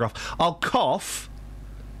last paragraph. I'll cough,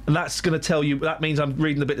 and that's going to tell you. That means I'm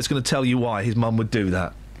reading the bit that's going to tell you why his mum would do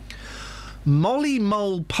that. Molly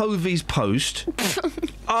Mole Povey's post.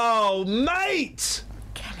 Oh, mate!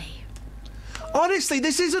 Kelly. Honestly,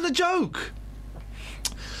 this isn't a joke.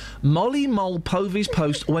 Molly Mole Povey's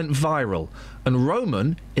post went viral, and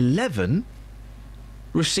Roman, 11,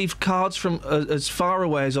 received cards from as far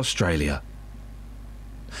away as Australia.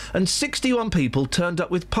 And 61 people turned up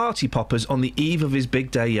with party poppers on the eve of his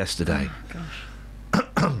big day yesterday. Oh, gosh.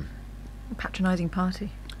 Patronising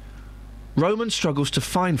party. Roman struggles to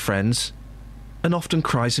find friends and often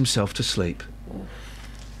cries himself to sleep.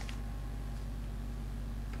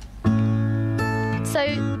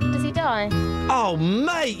 So, does he die? Oh,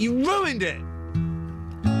 mate, you ruined it!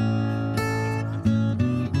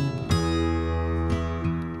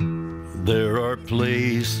 There are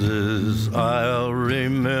places I'll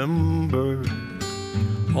remember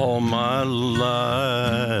all my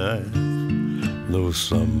life, though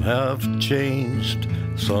some have changed,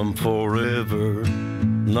 some forever,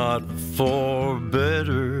 not for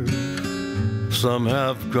better. Some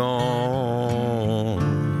have gone,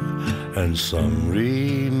 and some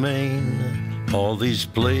remain. All these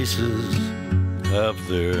places have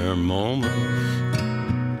their moments.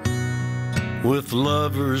 With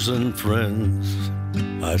lovers and friends,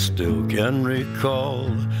 I still can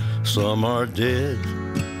recall. Some are dead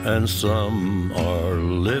and some are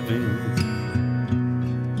living.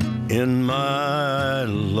 In my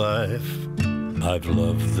life, I've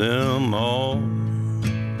loved them all.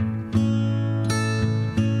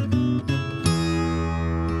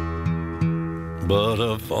 But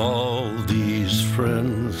of all these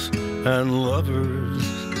friends and lovers,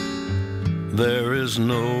 there is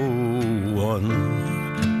no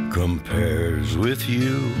one compares with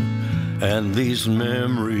you, and these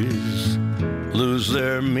memories lose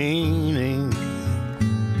their meaning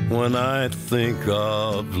when I think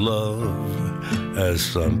of love as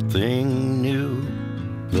something new.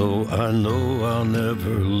 Though I know I'll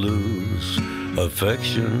never lose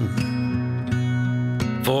affection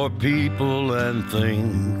for people and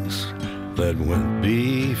things that went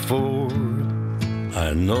before.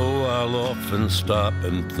 I know I'll often stop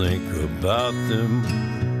and think about them.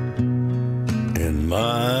 In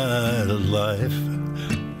my life,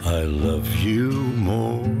 I love you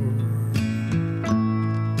more.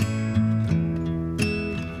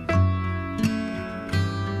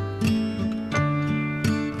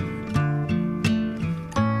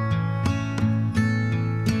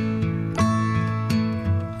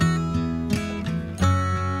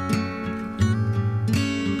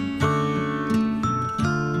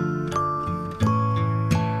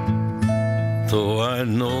 Though I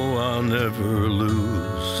know I'll never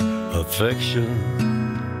lose affection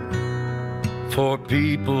for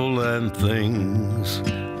people and things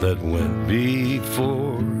that went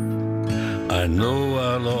before. I know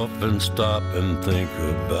I'll often stop and think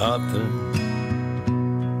about them.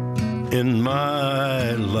 In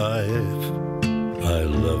my life, I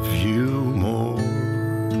love you more.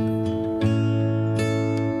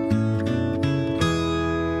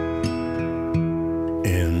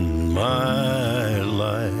 In my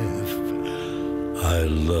life, I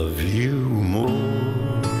love you more.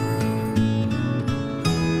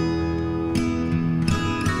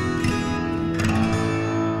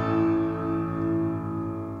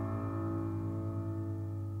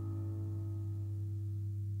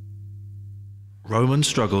 Roman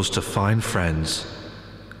struggles to find friends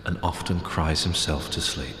and often cries himself to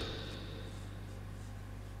sleep.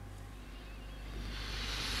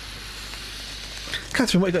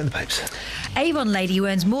 Catherine, what have you got in the papers? Avon lady who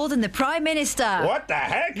earns more than the Prime Minister. What the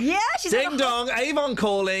heck? Yeah, she's Ding dong, Avon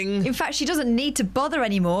calling. In fact, she doesn't need to bother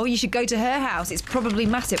anymore. You should go to her house. It's probably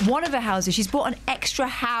massive. One of her houses, she's bought an extra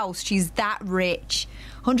house. She's that rich.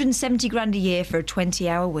 170 grand a year for a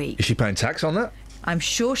 20-hour week. Is she paying tax on that? I'm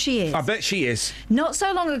sure she is. I bet she is. Not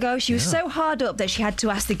so long ago, she was so hard up that she had to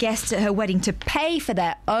ask the guests at her wedding to pay for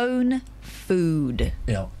their own food.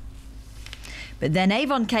 Yeah. But then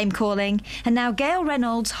Avon came calling, and now Gail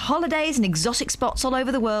Reynolds holidays in exotic spots all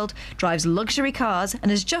over the world, drives luxury cars, and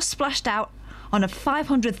has just splashed out on a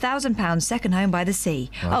 £500,000 second home by the sea.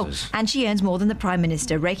 Wowzers. Oh, and she earns more than the Prime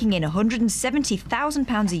Minister, raking in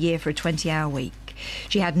 £170,000 a year for a 20-hour week.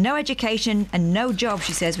 She had no education and no job,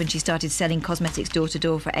 she says, when she started selling cosmetics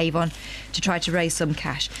door-to-door for Avon to try to raise some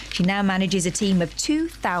cash. She now manages a team of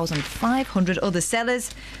 2,500 other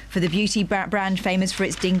sellers for the beauty brand famous for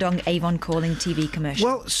its ding-dong Avon calling TV commercial.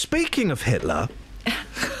 Well, speaking of Hitler...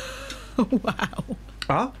 Wow.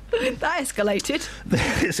 Huh? That escalated.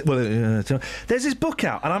 There's this book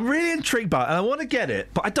out, and I'm really intrigued by it, and I want to get it,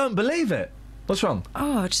 but I don't believe it. What's wrong?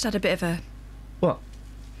 Oh, I just had a bit of a... What?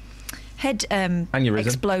 Head aneurysm.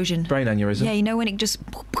 Explosion. Brain aneurysm. Yeah, you know when it just...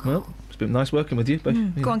 Well, it's been nice working with you. But,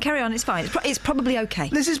 Go on, carry on, it's fine. It's probably okay.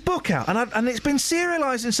 There's this book out, and it's been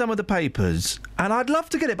serialised in some of the papers, and I'd love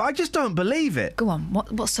to get it, but I just don't believe it. Go on,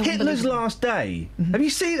 what's so Hitler's unbelievable? Last Day.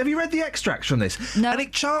 Have you read the extracts from this? No. And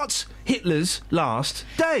it charts Hitler's last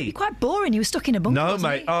day. Quite boring, you were stuck in a bunker, No, wasn't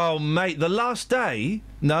mate. he? Oh, mate, the last day...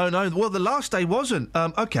 No, well, the last day wasn't.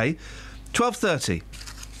 OK, 12:30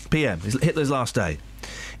 p.m. is Hitler's last day.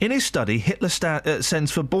 In his study, Hitler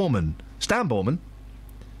sends for Bormann, Stan Bormann...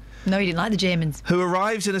 No, he didn't like the Germans. ...who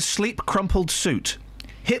arrives in a sleep-crumpled suit.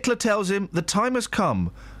 Hitler tells him, the time has come.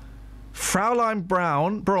 Fraulein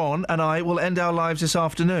Braun and I will end our lives this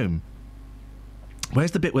afternoon. Where's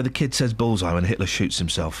the bit where the kid says bullseye when Hitler shoots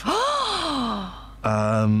himself?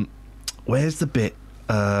 Where's the bit...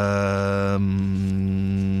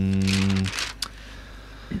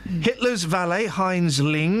 Hitler's valet, Heinz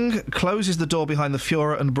Ling, closes the door behind the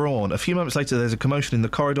Führer and Braun. A few moments later, there's a commotion in the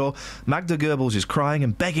corridor. Magda Goebbels is crying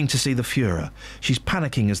and begging to see the Führer. She's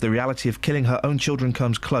panicking as the reality of killing her own children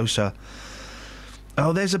comes closer.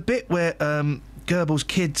 Oh, there's a bit where Goebbels'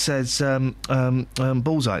 kid says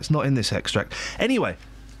bullseye. It's not in this extract. Anyway,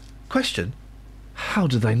 question, how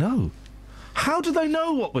do they know? How do they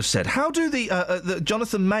know what was said? How do the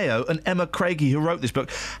Jonathan Mayo and Emma Craigie, who wrote this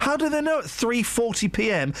book, how do they know at 3:40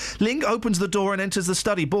 p.m. Ling opens the door and enters the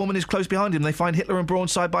study. Bormann is close behind him. They find Hitler and Braun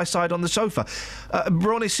side by side on the sofa.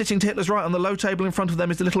 Braun is sitting to Hitler's right. On the low table in front of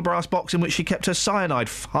them is the little brass box in which she kept her cyanide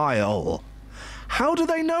file. How do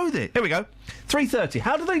they know this? Here we go. 3:30.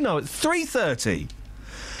 How do they know at 3:30?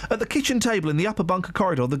 At the kitchen table in the upper bunker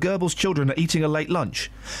corridor, the Goebbels children are eating a late lunch.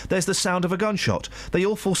 There's the sound of a gunshot. They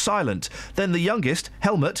all fall silent. Then the youngest,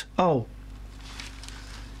 Helmut,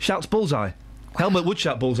 shouts bullseye. Wow. Helmut would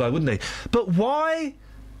shout bullseye, wouldn't he? But why?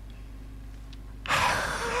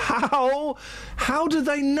 How do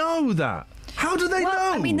they know that? How do they know?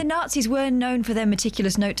 I mean, the Nazis were known for their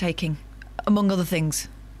meticulous note-taking, among other things.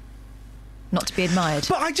 Not to be admired.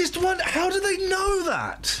 But I just wonder, how do they know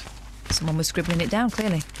that? Someone was scribbling it down,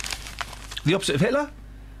 clearly. The opposite of Hitler?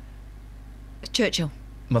 Churchill.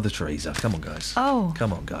 Mother Teresa. Come on, guys. Oh.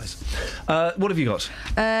 Come on, guys. What have you got?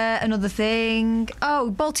 Another thing. Oh,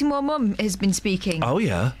 Baltimore Mum has been speaking. Oh,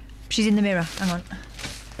 yeah? She's in the mirror. Hang on.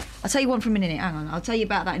 I'll tell you one from a minute. Hang on. I'll tell you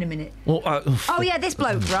about that in a minute. Well, oh, yeah, this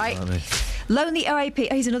bloke, right? Lonely OAP.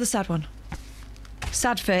 Oh, here's another sad one.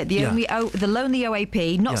 Sad for the lonely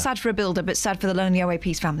OAP, not sad for a builder, but sad for the lonely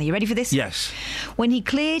OAP's family. You ready for this? Yes. When he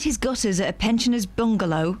cleared his gutters at a pensioner's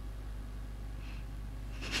bungalow...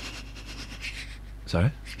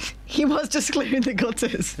 Sorry? He was just clearing the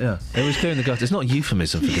gutters. Yeah, it was clearing the gutters. It's not a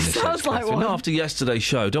euphemism, for goodness sake. Sounds like one. Not after yesterday's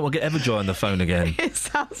show. Don't want to get ever joy on the phone again. It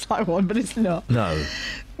sounds like one, but it's not. No.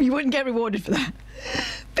 You wouldn't get rewarded for that.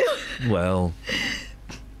 Well...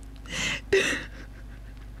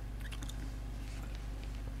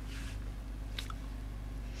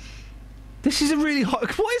 This is a really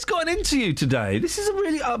hot... What has gotten into you today? This is a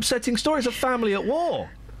really upsetting story. It's a family at war.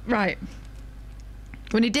 Right.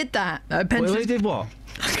 When he did that... When he did what?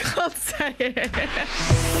 I can't say it.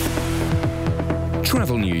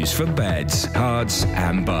 Travel news for beds, cards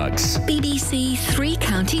and bugs. BBC Three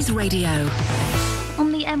Counties Radio. On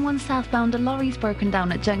the M1 southbound, a lorry's broken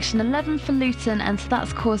down at junction 11 for Luton, and so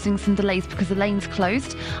that's causing some delays because the lane's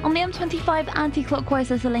closed. On the M25 anti-clockwise,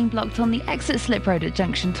 there's a lane blocked on the exit slip road at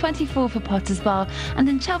junction 24 for Potters Bar, and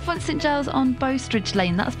in Chalfont St Giles on Bowstridge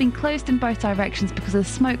Lane, that's been closed in both directions because of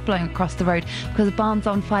smoke blowing across the road because the barn's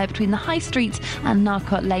on fire between the High Street and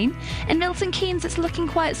Narcott Lane. In Milton Keynes, it's looking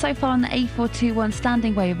quiet so far on the A421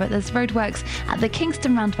 Standing Way, but there's roadworks at the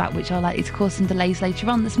Kingston roundabout which are likely to cause some delays later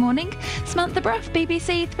on this morning. Samantha Bruff,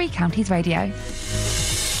 BBC Three Counties Radio.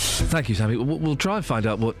 Thank you, Sammy. We'll try and find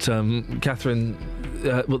out what Catherine,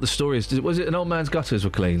 what the story is. Was it an old man's gutters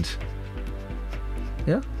were cleaned?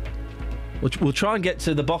 Yeah? We'll try and get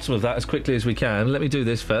to the bottom of that as quickly as we can. Let me do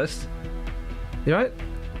this first. You all right?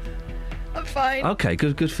 I'm fine. OK,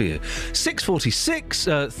 good for you.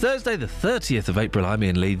 6:46, Thursday the 30th of April. I'm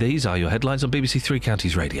Iain Lee. These are your headlines on BBC Three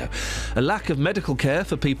Counties Radio. A lack of medical care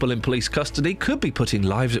for people in police custody could be putting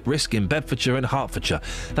lives at risk in Bedfordshire and Hertfordshire.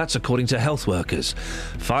 That's according to health workers.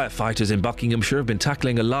 Firefighters in Buckinghamshire have been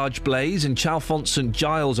tackling a large blaze in Chalfont St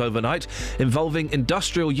Giles overnight, involving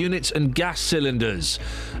industrial units and gas cylinders.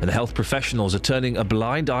 And health professionals are turning a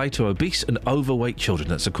blind eye to obese and overweight children.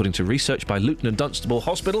 That's according to research by Luton and Dunstable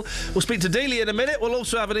Hospital. We'll speak to Dealey in a minute. We'll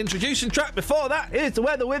also have an introduction track. Before that, here's the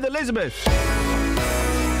weather with Elizabeth.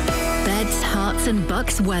 Beds, Herts and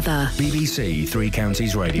Bucks weather. BBC Three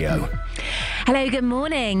Counties Radio. Hello, good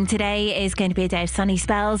morning. Today is going to be a day of sunny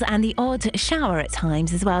spells and the odd shower at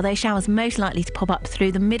times as well. Those showers most likely to pop up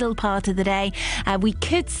through the middle part of the day. We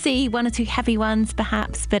could see one or two heavy ones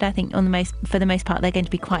perhaps, but I think for the most part they're going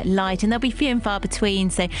to be quite light, and they'll be few and far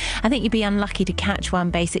between, so I think you'd be unlucky to catch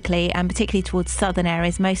one basically, and particularly towards southern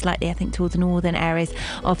areas, most likely I think towards the northern areas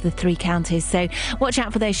of the three counties. So watch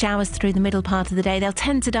out for those showers through the middle part of the day. They'll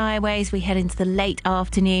tend to die away as we head into the late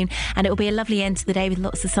afternoon, and it will be a lovely end to the day with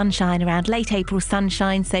lots of sunshine around. Late April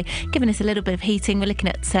sunshine, so giving us a little bit of heating. We're looking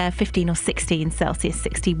at 15 or 16 Celsius,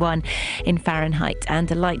 61 in Fahrenheit,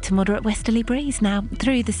 and a light to moderate westerly breeze. Now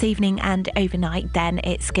through this evening and overnight then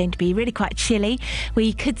it's going to be really quite chilly.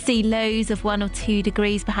 We could see lows of 1 or 2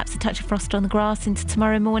 degrees, perhaps a touch of frost on the grass into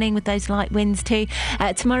tomorrow morning with those light winds too.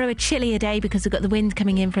 Tomorrow a chillier day because we've got the wind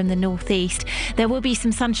coming in from the northeast. There will be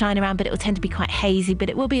some sunshine around, but it will tend to be quite hazy, but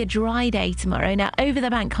it will be a dry day tomorrow. Now over the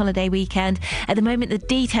bank holiday weekend, at the moment the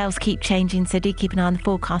details keep changing, so do keep an eye on the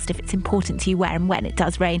forecast if it's important to you where and when it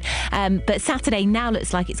does rain. But Saturday now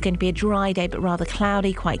looks like it's going to be a dry day, but rather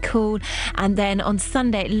cloudy, quite cool. And then on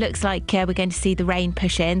Sunday it looks like we're going to see the rain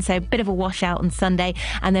push in, so a bit of a washout on Sunday,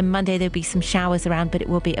 and then Monday there'll be some showers around, but it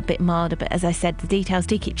will be a bit milder. But as I said, the details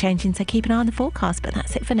do keep changing, so keep an eye on the forecast. But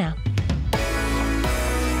that's it for now.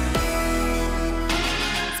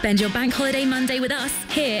 Spend your bank holiday Monday with us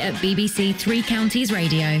here at BBC Three Counties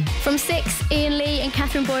Radio. From 6, Iain Lee and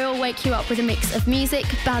Catherine Boyle wake you up with a mix of music,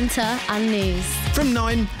 banter and news. From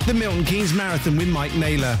 9, the Milton Keynes Marathon with Mike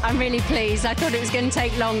Naylor. I'm really pleased. I thought it was going to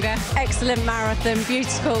take longer. Excellent marathon,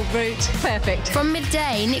 beautiful route, perfect. From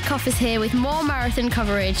midday, Nick Hoff is here with more marathon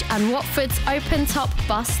coverage and Watford's open top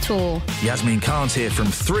bus tour. Yasmin Khan's here from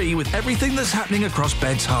 3 with everything that's happening across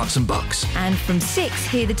Beds, Herts and Bucks. And from 6,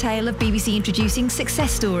 hear the tale of BBC introducing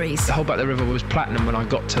success stories. The Hold Back the River was platinum when I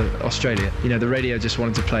got to Australia. You know, the radio just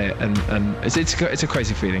wanted to play it, and it's a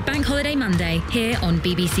crazy feeling. Bank holiday Monday here on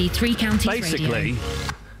BBC Three Counties Basically, Radio.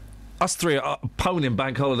 us three are poning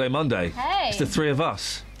Bank Holiday Monday. Hey. It's the three of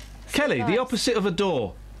us. Kelly, the opposite of a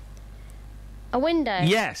door. A window?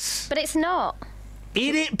 Yes. But it's not.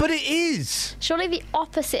 But it is. Surely the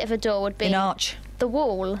opposite of a door would be... An arch. The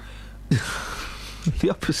wall. The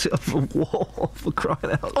opposite of a wall, for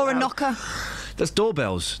crying out loud. Or a knocker. That's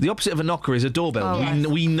doorbells. The opposite of a knocker is a doorbell. Oh, yes.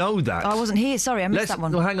 We know that. I wasn't here, sorry, I missed that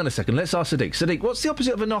one. Well, hang on a second. Let's ask Sadiq. Sadiq, what's the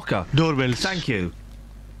opposite of a knocker? Doorbells. Thank you.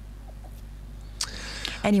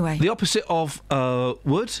 Anyway. The opposite of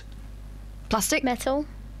wood? Plastic. Metal.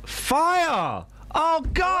 Fire! Oh,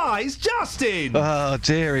 guys, Justin! Oh,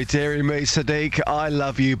 dearie me, Sadiq. I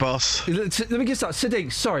love you, boss. Let me get started.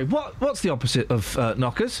 Sadiq, sorry, what's the opposite of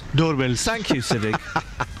knockers? Doorbells. Thank you, Sadiq.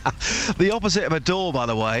 The opposite of a door, by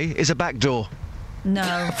the way, is a back door.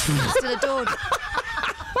 No. Still a door.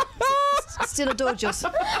 Still a door, Joss.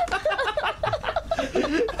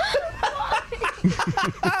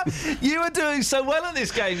 You were doing so well at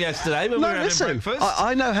this game yesterday when we were having breakfast.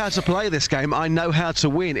 I know how to play this game. I know how to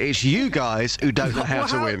win. It's you guys who don't know how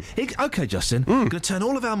to win. OK, Justin, I'm going to turn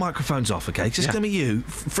all of our microphones off, OK? It's just going to be you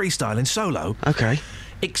freestyling solo. OK.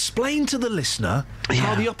 Explain to the listener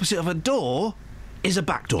how the opposite of a door is a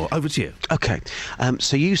back door. Over to you. OK.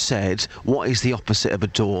 So you said, what is the opposite of a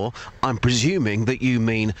door? I'm presuming that you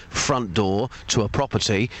mean front door to a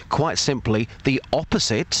property. Quite simply, the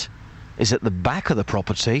opposite is at the back of the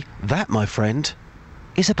property. That, my friend,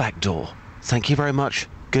 is a back door. Thank you very much.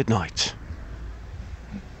 Good night.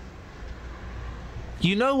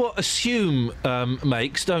 You know what assume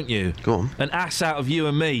makes, don't you? Go on. An ass out of you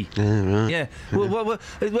and me. Right. Yeah. Well,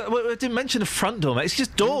 I didn't mention a front door, mate. It's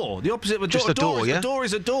just door. The opposite of a door. Just a door, yeah? A door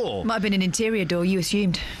is a door. Might have been an interior door, you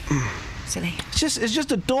assumed. Silly. It's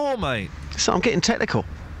just a door, mate. So I'm getting technical.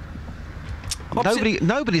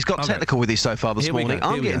 Nobody's got technical with you so far this morning.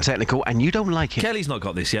 I'm getting technical, and you don't like it. Kelly's not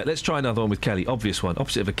got this yet. Let's try another one with Kelly. Obvious one.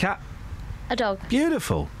 Opposite of a cat. A dog.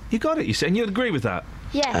 Beautiful. You got it, you said. And you agree with that?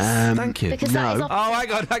 Yes. Thank you. Because that is hang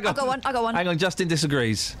on. I got one. Hang on, Justin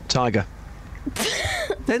disagrees. Tiger.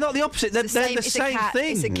 They're not the opposite. They're the same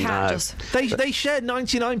thing. It's a cat. Just. They share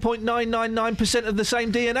 99.999% of the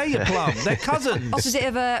same DNA. You plum. They're cousins. Opposite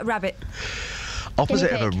of a rabbit.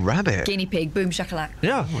 Opposite of a rabbit. Guinea pig. Boom shakalak.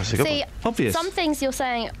 Yeah. See, obvious. Some things you're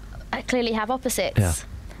saying clearly have opposites. Yeah.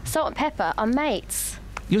 Salt and pepper are mates.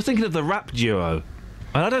 You're thinking of the rap duo.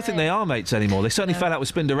 And I don't think they are mates anymore. They certainly fell out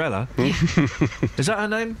with Spinderella. Is that her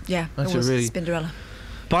name? Yeah, That's it was really... Spinderella.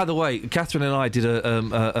 By the way, Catherine and I did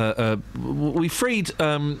we freed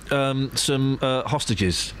some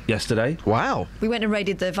hostages yesterday. Wow. We went and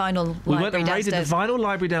raided the vinyl library downstairs. The vinyl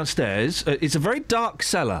library downstairs. It's a very dark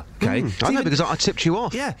cellar, okay? I know because I tipped you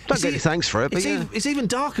off. Yeah. Don't get any thanks for it, but it's even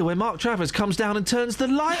darker when Mark Travers comes down and turns the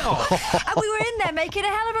light off. And we were in there making a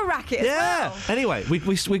hell of a racket as well. Anyway,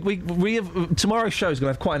 we have, tomorrow's show is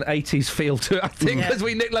going to have quite an 80s feel to it, I think, because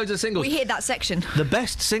we nicked loads of singles. We hit that section. The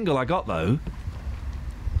best single I got, though,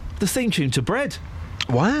 the theme tune to Bread.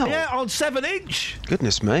 Wow. Yeah, on 7-inch.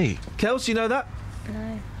 Goodness me. Kels, you know that?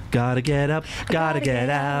 No. Gotta get up, gotta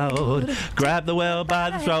get out, grab the well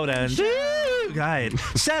by the throat and right.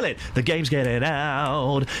 Sell it. The game's getting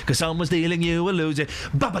out, because someone's stealing, you will lose it.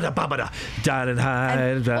 Ba-ba-da, down and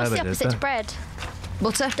high. What's the opposite to bread?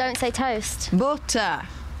 Butter. Don't say toast. Butter.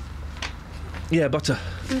 Yeah, butter.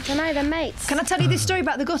 I don't know, they're mates. Can I tell you this story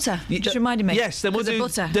about the gutter? You just reminded me. Yes, then we'll do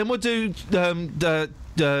butter. Then we'll do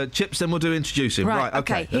chips, then we'll do introducing. Right,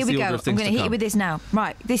 okay. Here we go. I'm going to hit you with this now.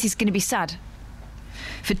 Right, this is going to be sad.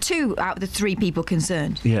 For 2 out of the 3 people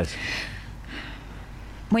concerned. Yes.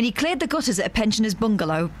 When he cleared the gutters at a pensioner's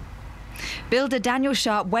bungalow, builder Daniel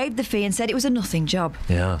Sharp waived the fee and said it was a nothing job.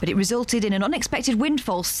 Yeah. But it resulted in an unexpected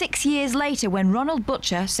windfall 6 years later when Ronald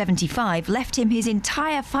Butcher, 75, left him his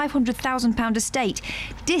entire £500,000 estate,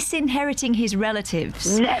 disinheriting his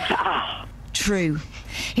relatives. Never! True.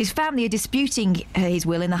 His family are disputing his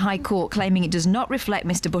will in the High Court, claiming it does not reflect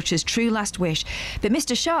Mr. Butcher's true last wish. But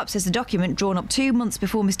Mr. Sharp says the document drawn up 2 months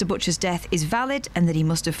before Mr. Butcher's death is valid and that he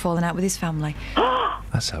must have fallen out with his family.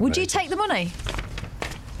 That's Would you take the money?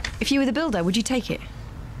 If you were the builder, would you take it?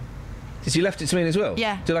 Did you left it to me as well?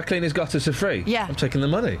 Yeah. Did I clean his gutters for free? Yeah. I'm taking the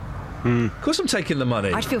money. Of course I'm taking the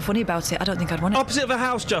money. I'd feel funny about it. I don't think I'd want it. Opposite of a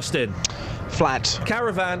house, Justin. Flat.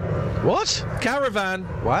 Caravan. What? Caravan.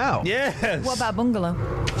 Wow. Yes. What about a bungalow?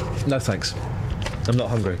 No, thanks. I'm not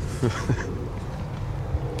hungry.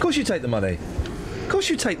 Of course you take the money. Of course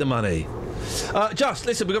you take the money. Just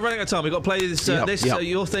listen, we've got running out of time. We've got to play this,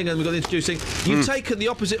 your thing, and we've got introducing. You've taken the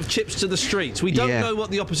opposite of chips to the streets. We don't know what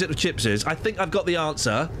the opposite of chips is. I think I've got the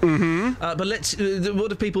answer. But let's.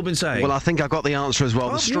 What have people been saying? Well, I think I've got the answer as well.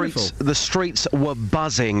 Oh, The streets were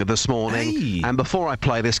buzzing this morning. Hey. And before I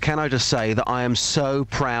play this, can I just say that I am so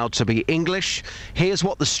proud to be English? Here's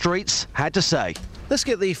what the streets had to say. Let's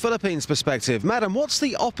get the Philippines perspective. Madam, what's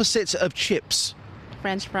the opposite of chips?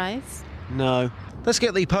 French fries. No. Let's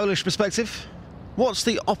get the Polish perspective. What's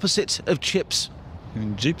the opposite of chips? You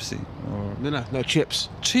mean gypsy? Or No, chips.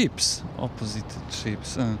 chips. Opposite to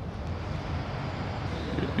chips.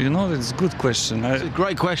 You know, it's a good question. It's a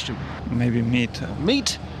great question. Maybe meat.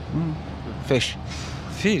 Meat? Fish.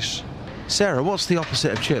 Fish. Sarah, what's the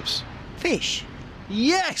opposite of chips? Fish.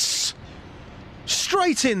 Yes!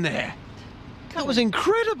 Straight in there. That was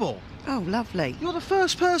incredible. Oh, lovely. You're the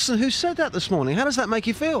first person who said that this morning. How does that make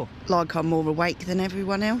you feel? Like I'm more awake than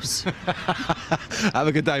everyone else. Have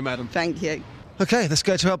a good day, madam. Thank you. OK, let's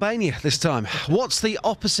go to Albania this time. What's the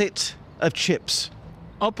opposite of chips?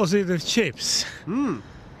 Opposite of chips?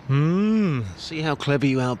 See how clever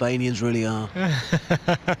you Albanians really are.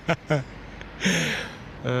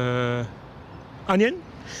 Onion?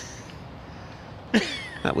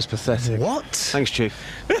 That was pathetic. What? Thanks, Chief.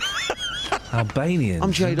 Albanian.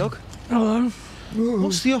 I'm J-Dog. Hello.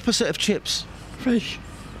 What's the opposite of chips? Fish.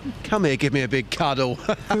 Come here, give me a big cuddle.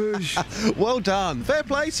 Fish. Well done. Fair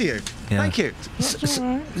play to you. Yeah. Thank you.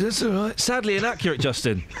 That's all right. Sadly inaccurate,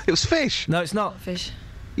 Justin. It was fish. No, it's not. Fish.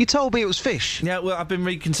 You told me it was fish. Yeah, well, I've been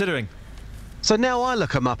reconsidering. So now I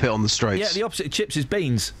look a muppet on the streets. Yeah, the opposite of chips is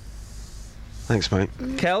beans. Thanks, mate.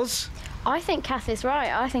 Kels? I think Kath is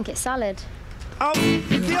right. I think it's salad. Oh,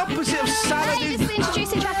 the opposite of salad Hey, is... this is the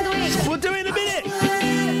introducing track of the week. We'll do it in a minute.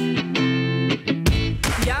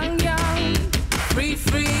 Young, young, free,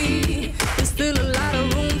 free. There's still a lot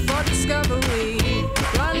of room for discovery.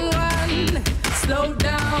 Run, run, slow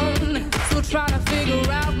down. Still trying to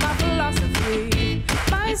figure out my philosophy.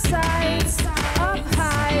 My sights up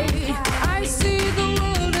high. I see the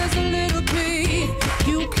world as a little pea.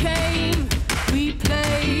 You came, we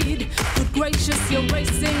played. Good gracious, you're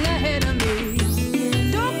racing ahead of me.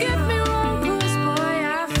 Don't get me wrong, 'cause boy,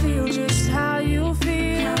 I feel just how you feel.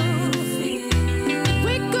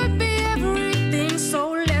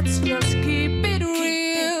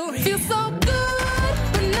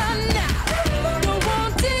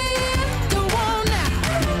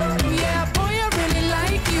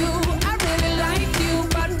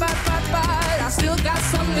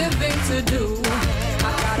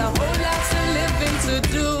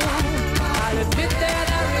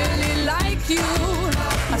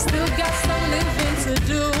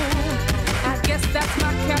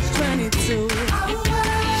 catch-22.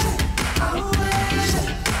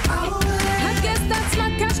 I guess that's my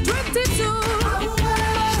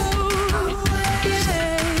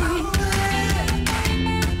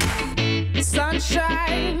catch-22. Yeah.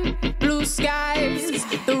 Sunshine, blue skies,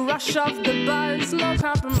 the rush of the buzz, no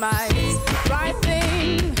compromise. Right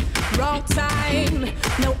thing, wrong time,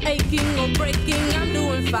 no aching or breaking, I'm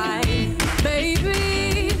doing fine.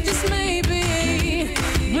 Baby, just maybe,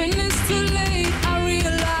 when it's too late, I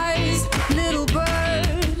realize little bird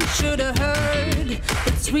should have heard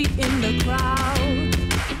it's sweet in the crowd.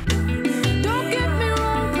 Don't get me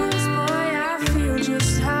wrong, 'cause boy, I feel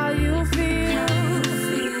just how you feel.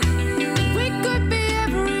 We could be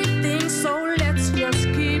everything, so let's just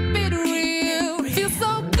keep it real. Feel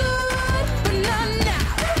so good, but not now.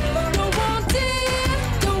 Don't want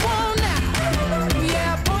it, don't want now.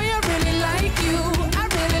 Yeah, boy, I really like you. I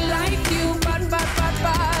really like you, but I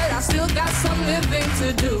still got some living to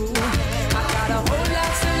do. I got a whole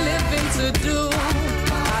lot of living to do.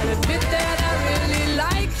 I'll admit that I really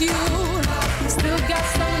like you. Still got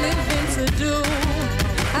some living to do.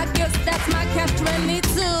 I guess that's my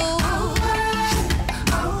catch-22.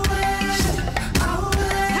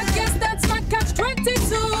 I guess that's my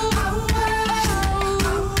catch-22.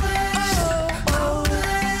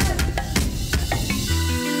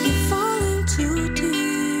 You're falling too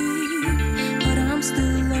deep, but I'm still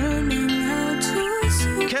learning how to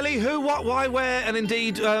swim. Kelly, who, what, why, where, and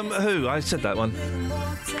indeed who? I said that one.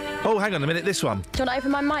 Oh, hang on a minute, this one. Do you want to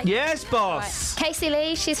open my mic? Yes, boss. Right. Casey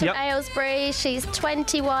Lee, she's from Yep. Aylesbury. She's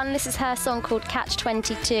 21. This is her song called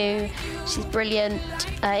Catch-22. She's brilliant.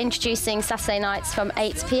 Introducing Saturday nights from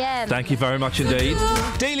 8 p.m. Thank you very much indeed.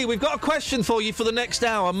 Dealey, we've got a question for you for the next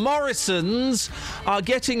hour. Morrison's are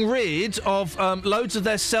getting rid of loads of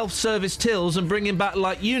their self-service tills and bringing back,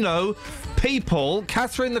 like, you know, people.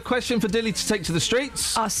 Catherine, the question for Dealey to take to the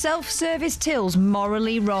streets. Are self-service tills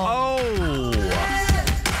morally wrong? Oh.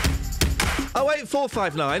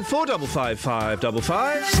 08459 455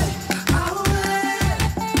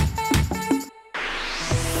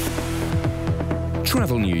 555.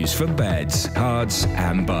 Travel news for beds, cards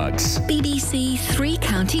and bugs. BBC Three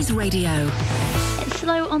Counties Radio. It's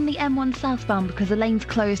slow on the M1 southbound because the lane's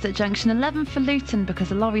closed at junction 11 for Luton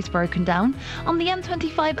because a lorry's broken down. On the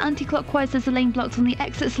M25 anti-clockwise, there's a lane blocked on the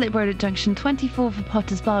exit slip road at junction 24 for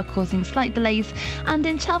Potter's Bar, causing slight delays. And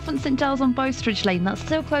in Chalfont St Giles on Bowstridge Lane, that's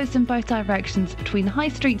still closed in both directions between High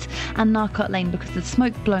Street and Narcott Lane because there's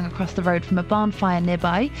smoke blowing across the road from a barn fire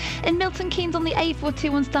nearby. In Milton Keynes on the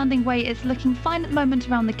A421 Standing Way, it's looking fine at the moment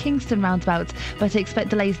around the Kingston roundabout, but expect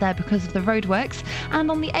delays there because of the roadworks. And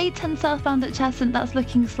on the A10 southbound at Chasson, that's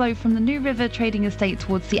looking slow from the New River Trading Estate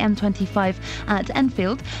towards the M25 at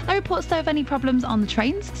Enfield. No reports though of any problems on the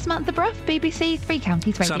trains. Samantha Bruff, BBC Three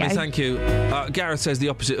Counties Radio. Sammy, thank you. Gareth says the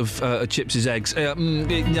opposite of chips is eggs.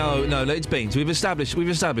 No, it's beans. We've established,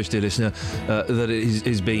 dear listener, that it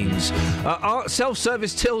is beans. Are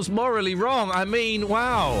self-service tills morally wrong? I mean,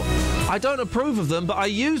 wow. I don't approve of them, but I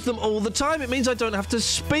use them all the time. It means I don't have to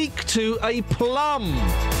speak to a plum.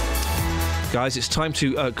 Guys, it's time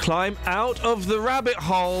to climb out of the rabbit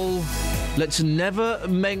hole. Let's never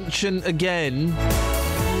mention again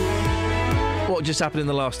what just happened in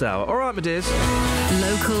the last hour. All right, my dears.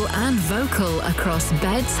 Local and vocal across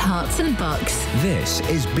beds, hearts and bucks. This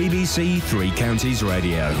is BBC Three Counties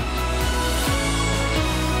Radio.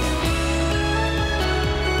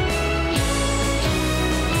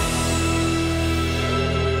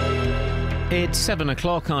 It's 7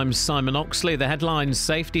 o'clock. I'm Simon Oxley. The headlines: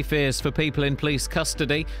 safety fears for people in police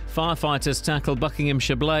custody, firefighters tackle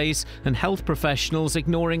Buckinghamshire blaze, and health professionals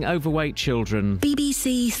ignoring overweight children.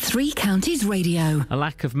 BBC Three Counties Radio. A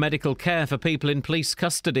lack of medical care for people in police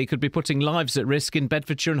custody could be putting lives at risk in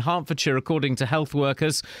Bedfordshire and Hertfordshire, according to health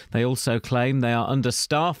workers. They also claim they are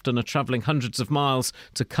understaffed and are travelling hundreds of miles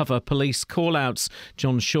to cover police call-outs.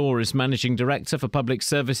 John Shaw is Managing Director for Public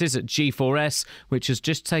Services at G4S, which has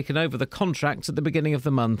just taken over the contract at the beginning of the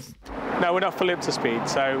month. No, we're not fully up to speed.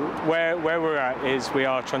 So where we're at is we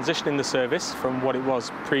are transitioning the service from what it was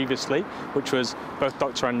previously, which was both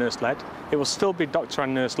doctor and nurse led. It will still be doctor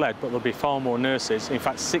and nurse led, but there'll be far more nurses. In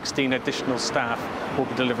fact, 16 additional staff will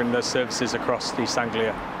be delivering those services across East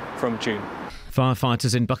Anglia from June.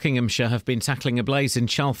 Firefighters in Buckinghamshire have been tackling a blaze in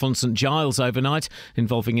Chalfont St Giles overnight,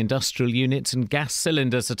 involving industrial units and gas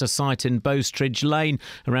cylinders at a site in Bowstridge Lane.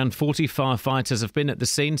 Around 40 firefighters have been at the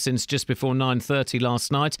scene since just before 9:30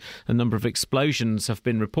 last night. A number of explosions have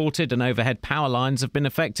been reported and overhead power lines have been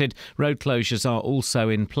affected. Road closures are also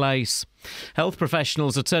in place. Health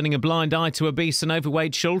professionals are turning a blind eye to obese and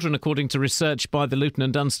overweight children, according to research by the Luton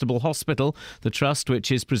and Dunstable Hospital. The trust,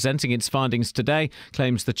 which is presenting its findings today,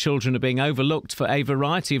 claims the children are being overlooked for a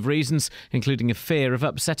variety of reasons, including a fear of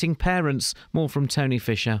upsetting parents. More from Tony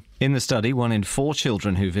Fisher. In the study, 1 in 4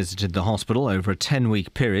 children who visited the hospital over a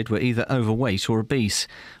 10-week period were either overweight or obese.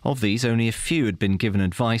 Of these, only a few had been given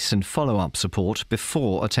advice and follow-up support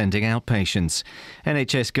before attending outpatients.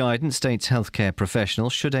 NHS guidance states healthcare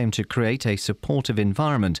professionals should aim to create a supportive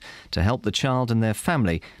environment to help the child and their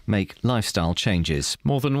family make lifestyle changes.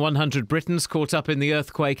 More than 100 Britons caught up in the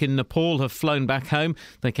earthquake in Nepal have flown back home.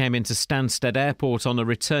 They came into Stansted Airport on a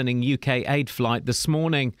returning UK aid flight this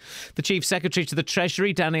morning. The Chief Secretary to the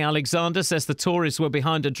Treasury, Danny Alexander, says the Tories were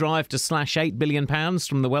behind a drive to slash £8 billion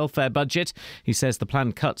from the welfare budget. He says the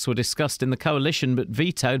planned cuts were discussed in the coalition but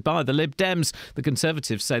vetoed by the Lib Dems. The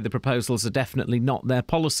Conservatives say the proposals are definitely not their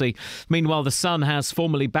policy. Meanwhile, The Sun has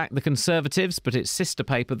formally backed the Conservatives, but its sister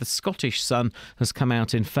paper, The Scottish Sun, has come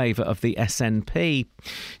out in favour of the SNP.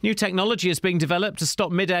 New technology is being developed to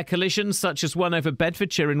stop mid-air collisions, such as one over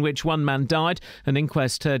Bedfordshire in which one man died. An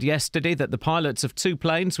inquest heard yesterday that the pilots of 2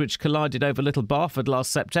 planes which collided over Little Barford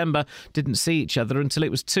last September didn't see each other until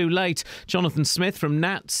it was too late. Jonathan Smith from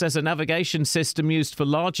NAT says a navigation system used for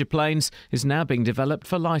larger planes is now being developed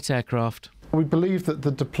for light aircraft. We believe that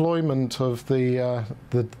the deployment of the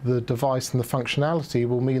device and the functionality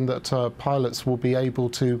will mean that pilots will be able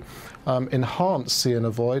to enhance see and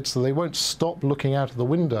avoid, so they won't stop looking out of the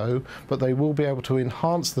window, but they will be able to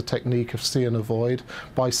enhance the technique of see and avoid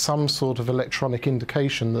by some sort of electronic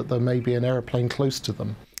indication that there may be an aeroplane close to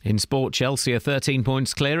them. In sport, Chelsea are 13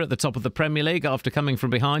 points clear at the top of the Premier League after coming from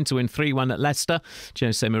behind to win 3-1 at Leicester.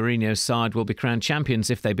 Jose Mourinho's side will be crowned champions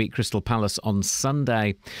if they beat Crystal Palace on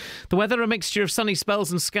Sunday. The weather, a mixture of sunny spells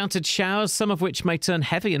and scattered showers, some of which may turn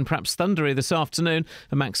heavy and perhaps thundery this afternoon.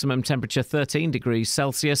 A maximum temperature 13 degrees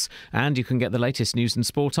Celsius. And you can get the latest news and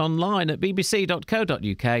sport online at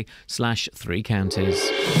bbc.co.uk/3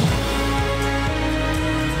 counties.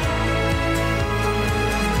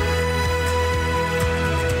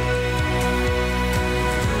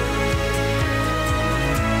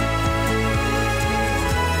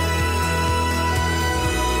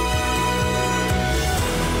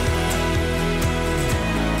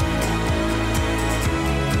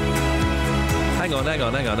 Hang on.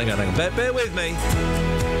 Bear with me.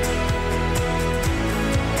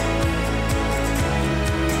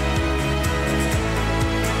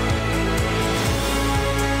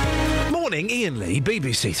 Morning, Iain Lee,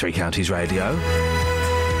 BBC Three Counties Radio.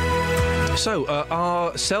 So,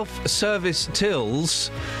 are self-service tills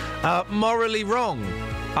morally wrong?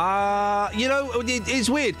 It's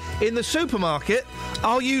weird. In the supermarket,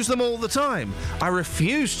 I'll use them all the time. I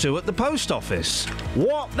refuse to at the post office.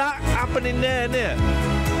 What that happening there?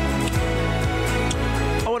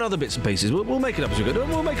 Oh, and other bits and pieces. We'll make it up as we go.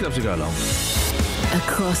 We'll make it up as we go along.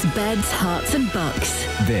 Across beds, hearts and bucks.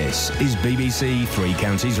 This is BBC Three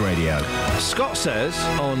Counties Radio. Scott says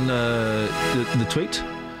on the tweet,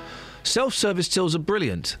 self-service tills are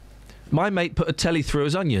brilliant. My mate put a telly through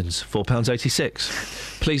his onions,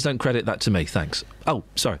 £4.86. Please don't credit that to me, thanks. Oh,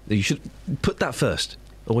 sorry, you should put that first.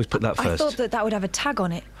 Always put that first. I thought that would have a tag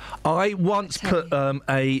on it. I once put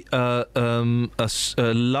a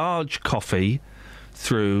large coffee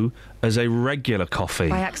through as a regular coffee.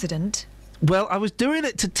 By accident? Well, I was doing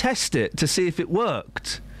it to test it, to see if it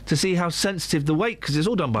worked, to see how sensitive the weight, because it's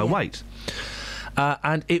all done by weight.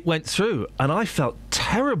 And it went through, and I felt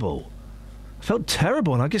terrible.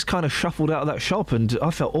 And I just kind of shuffled out of that shop, and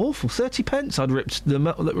I felt awful. 30 pence I'd ripped them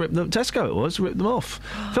Tesco it was, ripped them off.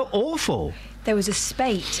 Felt awful. There was a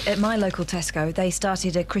spate at my local Tesco. They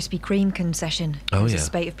started a Krispy Kreme concession. There was a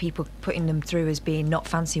spate of people putting them through as being not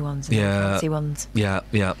fancy ones and fancy ones. Yeah,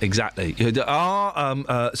 exactly.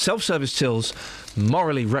 Are self-service tills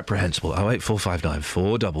morally reprehensible? 08459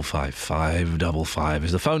 455 555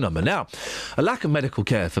 is the phone number. Now, a lack of medical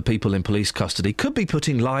care for people in police custody could be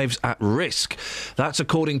putting lives at risk. That's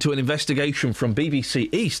according to an investigation from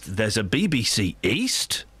BBC East. There's a BBC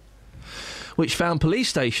East which found police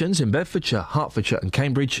stations in Bedfordshire, Hertfordshire and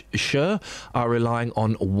Cambridgeshire are relying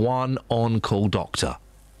on one on-call doctor.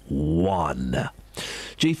 One.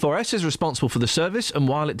 G4S is responsible for the service, and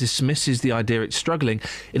while it dismisses the idea it's struggling,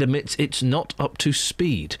 it admits it's not up to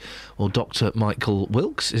speed. Well, Dr. Michael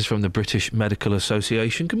Wilkes is from the British Medical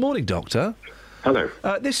Association. Good morning, Doctor. Hello.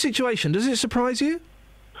 This situation, does it surprise you?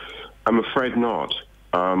 I'm afraid not.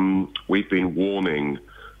 We've been warning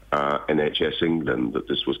NHS England that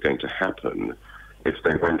this was going to happen if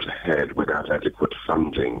they went ahead without adequate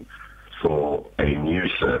funding for a new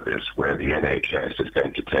service where the NHS is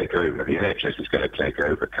going to take over. The NHS is going to take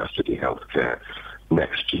over custody healthcare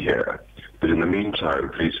next year. But in the meantime,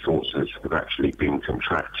 police forces have actually been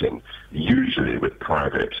contracting, usually with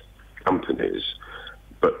private companies.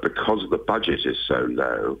 But because the budget is so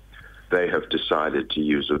low, they have decided to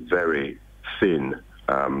use a very thin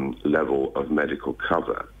level of medical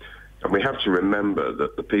cover. And we have to remember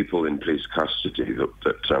that the people in police custody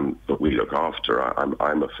that we look after,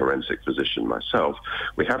 I'm a forensic physician myself,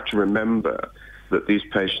 we have to remember that these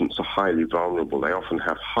patients are highly vulnerable. They often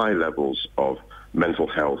have high levels of mental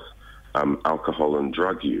health, alcohol and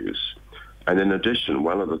drug use. And in addition,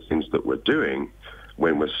 one of the things that we're doing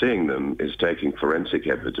when we're seeing them is taking forensic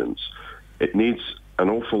evidence. It needs an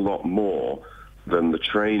awful lot more than the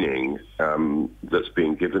training that's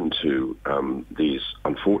being given to these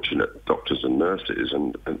unfortunate doctors and nurses,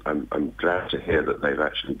 and I'm glad to hear that they've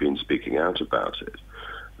actually been speaking out about it.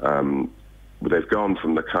 They've gone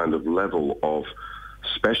from the kind of level of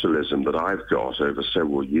specialism that I've got over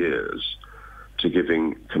several years to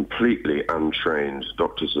giving completely untrained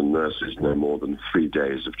doctors and nurses no more than 3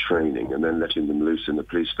 days of training and then letting them loose in the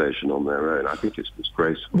police station on their own. I think it's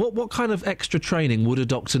disgraceful. What kind of extra training would a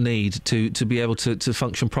doctor need to be able to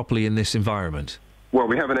function properly in this environment? Well,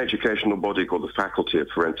 we have an educational body called the Faculty of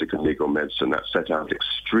Forensic and Legal Medicine that set out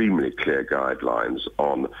extremely clear guidelines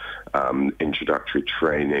on introductory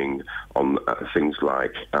training, on things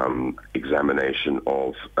like examination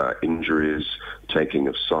of injuries, taking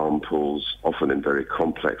of samples, often in very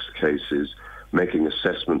complex cases, making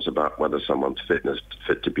assessments about whether someone's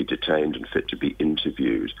fit to be detained and fit to be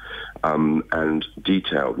interviewed, and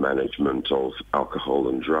detailed management of alcohol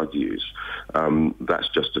and drug use. That's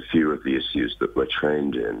just a few of the issues that we're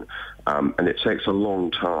trained in. And it takes a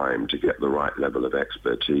long time to get the right level of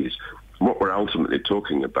expertise. What we're ultimately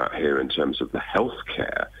talking about here in terms of the health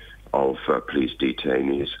care of police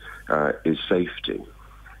detainees is safety.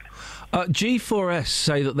 G4S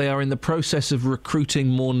say that they are in the process of recruiting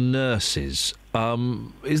more nurses.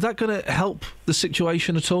 Is that going to help the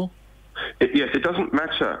situation at all? Yes, it doesn't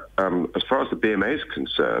matter. As far as the BMA is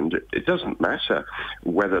concerned, it doesn't matter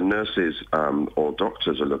whether nurses or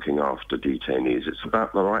doctors are looking after detainees. It's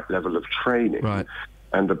about the right level of training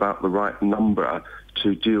and about the right number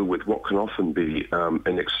to deal with what can often be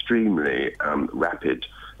an extremely rapid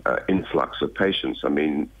influx of patients. I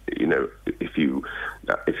mean, you know, if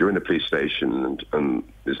you're in a police station and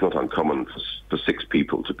it's not uncommon for 6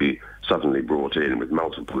 people to be suddenly brought in with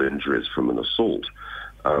multiple injuries from an assault.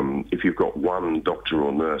 If you've got one doctor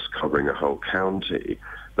or nurse covering a whole county,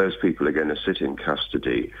 those people are going to sit in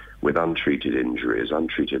custody with untreated injuries,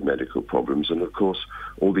 untreated medical problems, and of course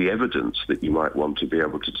all the evidence that you might want to be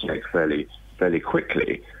able to take fairly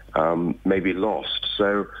quickly may be lost.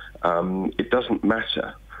 So it doesn't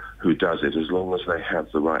matter who does it, as long as they have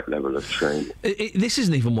the right level of training. This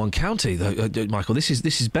isn't even one county, though, Michael. This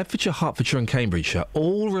is Bedfordshire, Hertfordshire and Cambridgeshire,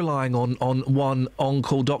 all relying on one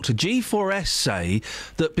on-call doctor. G4S say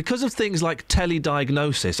that because of things like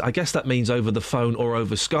telediagnosis, I guess that means over the phone or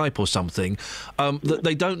over Skype or something, that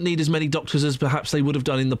they don't need as many doctors as perhaps they would have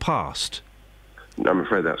done in the past. I'm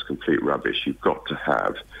afraid that's complete rubbish. You've got to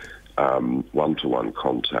have one-to-one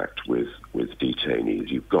contact with detainees.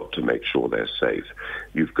 You've got to make sure they're safe.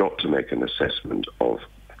 You've got to make an assessment of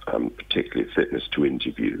particularly fitness to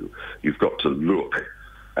interview. You've got to look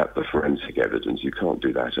at the forensic evidence. You can't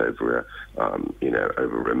do that over a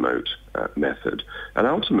remote method. And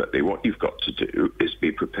ultimately, what you've got to do is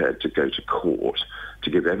be prepared to go to court to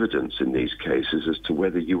give evidence in these cases as to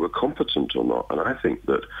whether you were competent or not. And I think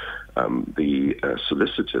that the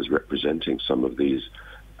solicitors representing some of these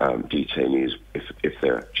detainees, if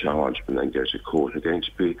they're charged and then go to court, are going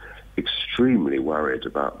to be extremely worried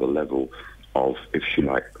about the level of, if you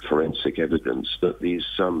like, forensic evidence that these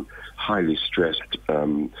highly stressed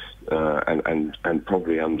and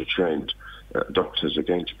probably undertrained doctors are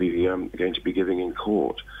going to be giving in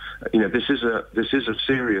court. This is a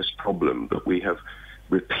serious problem that we have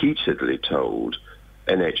repeatedly told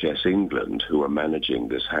NHS England, who are managing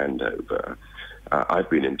this handover. I've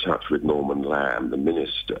been in touch with Norman Lamb, the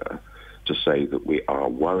Minister, to say that we are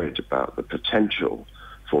worried about the potential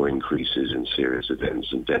for increases in serious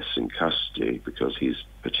events and deaths in custody, because he's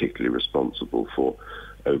particularly responsible for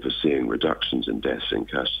overseeing reductions in deaths in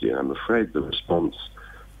custody. And I'm afraid the response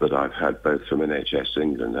that I've had both from NHS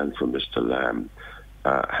England and from Mr. Lamb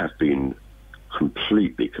have been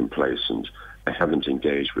completely complacent. They haven't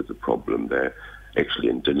engaged with the problem. They're actually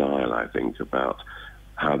in denial, I think, about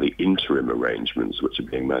how the interim arrangements, which are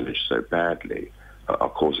being managed so badly, are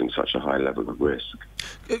causing such a high level of risk.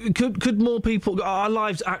 Could more people... Are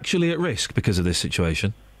lives actually at risk because of this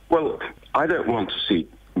situation? Well, I don't want to see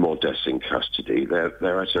more deaths in custody.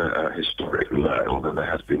 They're at a historic low, although there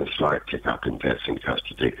has been a slight tick up in deaths in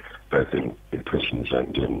custody, both in prisons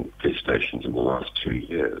and in police stations in the last 2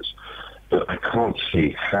 years. But I can't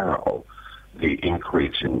see how the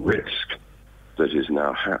increase in risk that is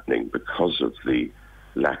now happening because of the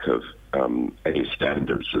lack of any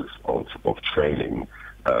standards of training,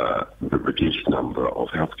 the reduced number of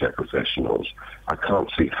healthcare professionals, I can't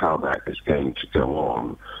see how that is going to go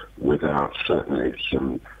on without certainly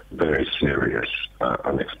some very serious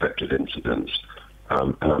unexpected incidents.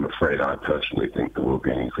 And I'm afraid I personally think there will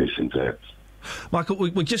be an increase in deaths. Michael,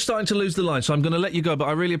 we're just starting to lose the line, so I'm going to let you go, but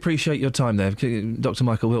I really appreciate your time there. Dr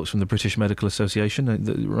Michael Wilkes from the British Medical Association,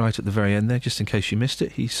 right at the very end there, just in case you missed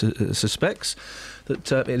it, he suspects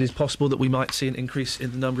that it is possible that we might see an increase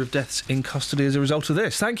in the number of deaths in custody as a result of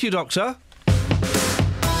this. Thank you, Doctor.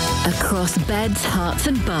 Across beds, hearts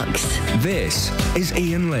and bucks. This is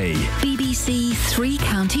Iain Lee. BBC Three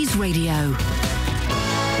Counties Radio.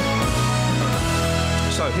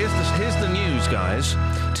 So here's the news, guys.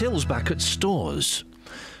 Tills back at stores.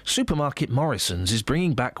 Supermarket Morrison's is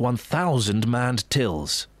bringing back 1,000 manned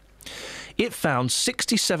tills. It found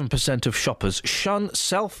 67% of shoppers shun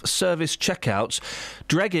self-service checkouts,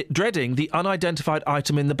 dreading the unidentified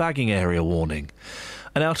item in the bagging area warning.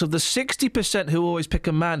 And out of the 60% who always pick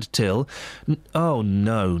a manned till,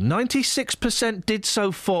 96% did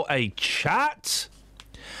so for a chat.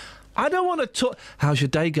 I don't want to talk. How's your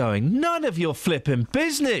day going? None of your flipping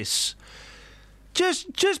business.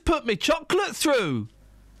 Just put me chocolate through.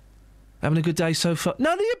 Having a good day so far?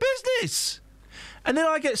 None of your business. And then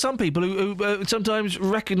I get some people who sometimes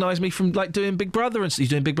recognise me from, like, doing Big Brother and... You're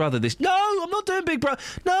doing Big Brother this... No, I'm not doing Big Brother.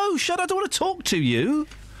 No, I don't want to talk to you.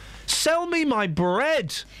 Sell me my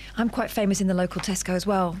bread. I'm quite famous in the local Tesco as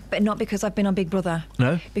well, but not because I've been on Big Brother.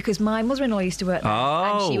 No? Because my mother-in-law used to work there,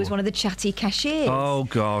 and she was one of the chatty cashiers. Oh,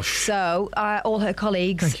 gosh. So all her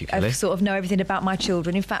colleagues sort of know everything about my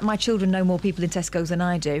children. In fact, my children know more people in Tesco's than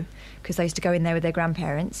I do, because they used to go in there with their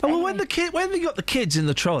grandparents. Oh, well, when they got the kids in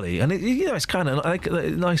the trolley, and it's kind of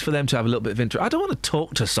nice for them to have a little bit of interest. I don't want to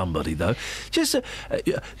talk to somebody, though. Just,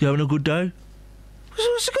 you having a good day?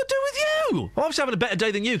 What's it got to do with you? I'm obviously having a better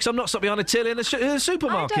day than you because I'm not stuck behind a till in a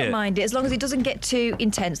supermarket. I don't mind it as long as it doesn't get too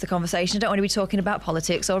intense, the conversation. I don't want to be talking about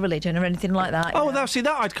politics or religion or anything like that. Oh, now see,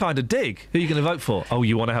 that I'd kind of dig. Who are you going to vote for? Oh,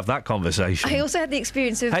 you want to have that conversation? I also had the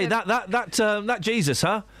experience of... Hey, that Jesus,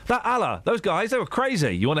 huh? That Allah, those guys, they were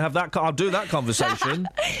crazy. You want to have that... I'll do that conversation.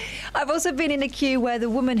 I've also been in a queue where the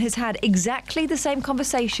woman has had exactly the same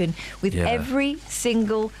conversation with every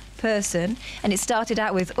single person, and it started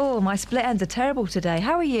out with, "Oh, my split ends are terrible today.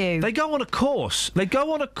 How are you?" They go on a course. They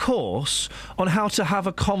go on a course on how to have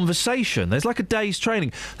a conversation. There's like a day's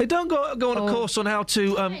training. They don't go on a course on how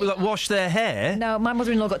to wash their hair. No, my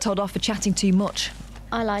mother-in-law got told off for chatting too much.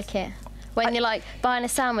 I like it. When you're like buying a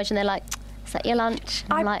sandwich and they're like, "Is that your lunch?"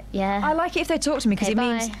 I'm like, "Yeah." I like it if they talk to me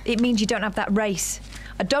because it means you don't have that race.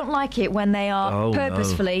 I don't like it when they are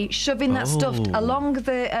purposefully shoving that stuff along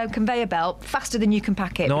the conveyor belt faster than you can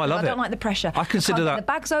pack it. No, I love it. I don't like the pressure. I consider that... The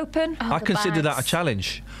bags open. I consider that a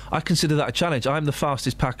challenge. I'm the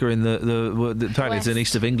fastest packer in the apparently it's in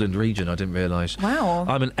East of England region. I didn't realise. Wow.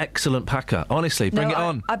 I'm an excellent packer. Honestly, bring it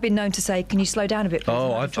on. I've been known to say, "Can you slow down a bit, please?"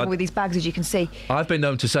 I'm having trouble with these bags, as you can see. I've been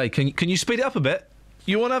known to say, "Can you speed it up a bit?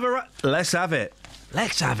 You want to have a... Let's have it.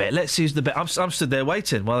 Let's have it. Let's use the bit." I'm stood there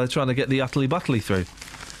waiting while they're trying to get the Utley-Butley through.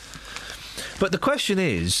 But the question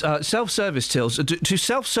is, self-service tills, to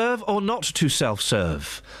self-serve or not to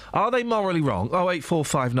self-serve? Are they morally wrong?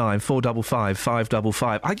 08459 455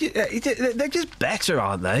 555. They're just better,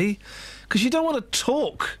 aren't they? Because you don't want to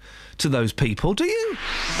talk to those people, do you?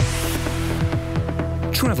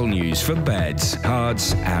 Travel news for beds,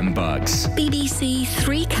 cards and bugs. BBC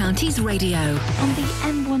Three Counties Radio. On the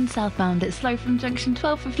M1 southbound, it's slow from junction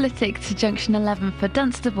 12 for Flitwick to junction 11 for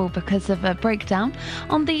Dunstable because of a breakdown.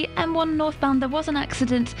 On the M1 northbound, there was an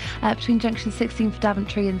accident between junction 16 for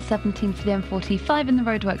Daventry and 17 for the M45 in the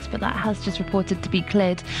roadworks, but that has just reported to be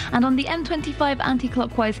cleared. And on the M25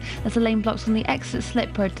 anti-clockwise, there's a lane blocked on the exit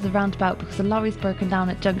slip road to the roundabout because a lorry's broken down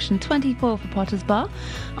at junction 24 for Potter's Bar.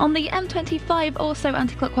 On the M25, also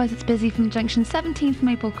anti-clockwise, it's busy from junction 17 for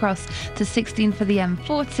Maple Cross to 16 for the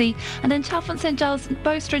M40. And in Chalfont St Giles,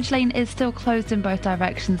 Bowstridge Lane is still closed in both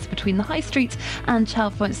directions between the High Street and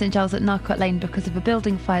Chalfont St Giles at Narcott Lane because of a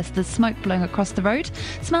building fire, so there's smoke blowing across the road.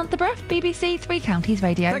 Samantha Breath, BBC Three Counties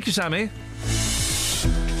Radio. Thank you, Sammy.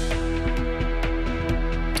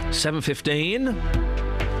 7:15.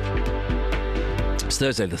 It's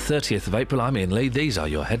Thursday the 30th of April. I'm Iain Lee. These are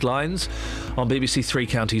your headlines on BBC Three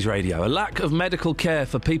Counties Radio. A lack of medical care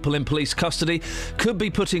for people in police custody could be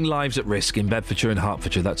putting lives at risk in Bedfordshire and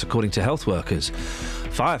Hertfordshire. That's according to health workers.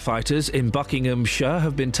 Firefighters in Buckinghamshire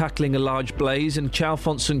have been tackling a large blaze in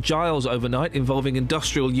Chalfont St Giles overnight involving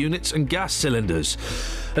industrial units and gas cylinders.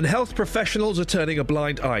 And health professionals are turning a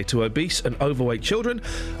blind eye to obese and overweight children,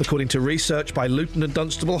 according to research by Luton and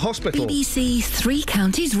Dunstable Hospital. BBC Three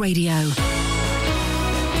Counties Radio.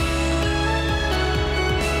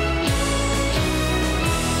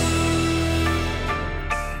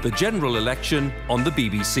 The general election on the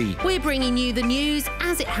BBC. We're bringing you the news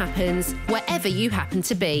as it happens, wherever you happen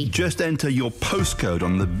to be. Just enter your postcode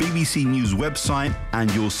on the BBC News website and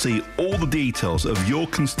you'll see all the details of your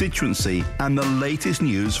constituency and the latest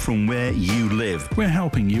news from where you live. We're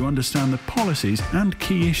helping you understand the policies and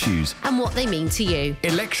key issues. And what they mean to you.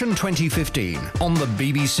 Election 2015 on the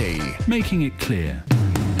BBC. Making it clear.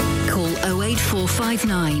 Call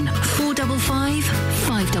 08459 455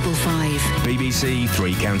 555. BBC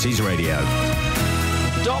Three Counties Radio.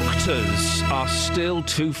 Doctors are still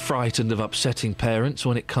too frightened of upsetting parents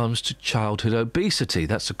when it comes to childhood obesity.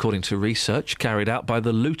 That's according to research carried out by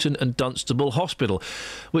the Luton and Dunstable Hospital,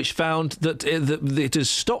 which found that it has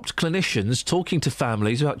stopped clinicians talking to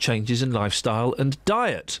families about changes in lifestyle and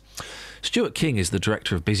diet. Stuart King is the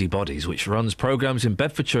director of Busybodies, which runs programmes in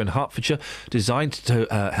Bedfordshire and Hertfordshire designed to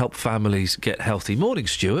help families get healthy. Morning,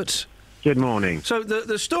 Stuart. Good morning. So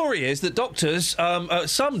the story is that doctors,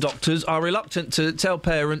 some doctors are reluctant to tell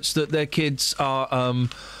parents that their kids are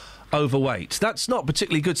overweight. That's not a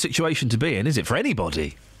particularly good situation to be in, is it, for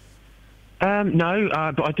anybody? No,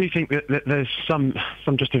 but I do think that there's some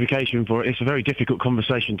justification for it. It's a very difficult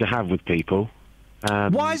conversation to have with people.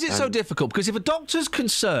 Why is it so difficult? Because if a doctor's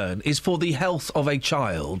concern is for the health of a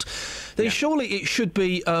child, then surely it should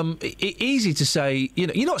be easy to say, you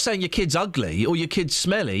know, you're not saying your kid's ugly or your kid's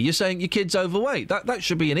smelly, you're saying your kid's overweight. That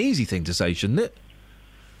should be an easy thing to say, shouldn't it?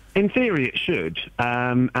 In theory, it should.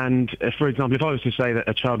 For example, if I was to say that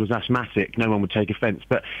a child was asthmatic, no one would take offence.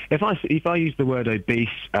 But if I use the word obese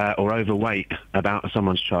or overweight about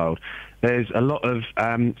someone's child, there's a lot of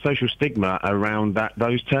social stigma around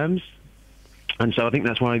those terms. And so I think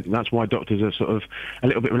that's why doctors are sort of a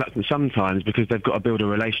little bit reluctant sometimes, because they've got to build a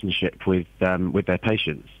relationship with their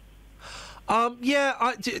patients. I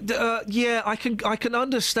can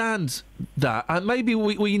understand that, and maybe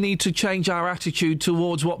we need to change our attitude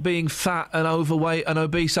towards what being fat and overweight and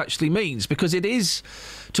obese actually means, because it is,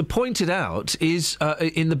 to point it out, is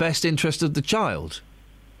in the best interest of the child.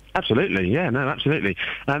 Absolutely, yeah, no, absolutely.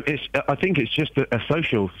 I think it's just a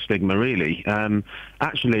social stigma, really.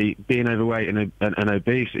 Actually, being overweight and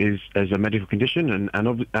obese is a medical condition,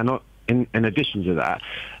 and in addition to that,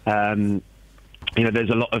 there's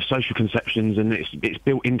a lot of social conceptions, and it's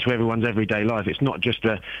built into everyone's everyday life. It's not just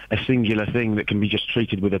a singular thing that can be just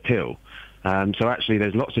treated with a pill. So actually,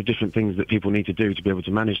 there's lots of different things that people need to do to be able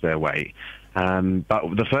to manage their weight. But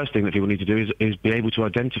the first thing that people need to do is be able to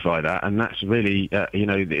identify that, and that's really,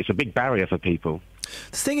 it's a big barrier for people.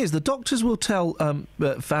 The thing is, the doctors will tell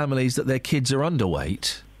families that their kids are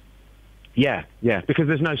underweight. Yeah, because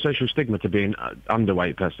there's no social stigma to being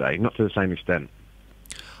underweight per se, not to the same extent.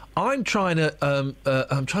 I'm trying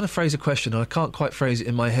to phrase a question, and I can't quite phrase it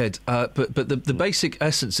in my head. But the basic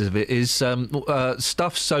essence of it is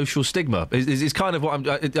stuff social stigma. Is kind of what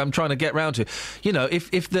I'm trying to get round to. You know,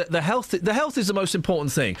 if the health is the most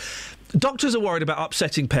important thing. Doctors are worried about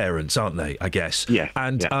upsetting parents, aren't they? I guess. Yeah.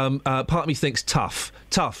 And part of me thinks tough,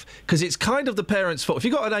 because it's kind of the parents' fault. If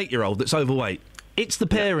you've got an 8-year-old that's overweight, it's the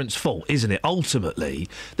parents' fault, isn't it? Ultimately,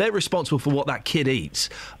 they're responsible for what that kid eats.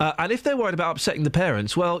 And if they're worried about upsetting the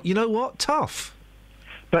parents, well, you know what? Tough.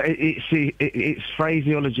 But it's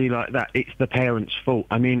phraseology like that. It's the parents' fault.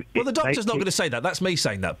 I mean... Well, the doctor's not going to say that. That's me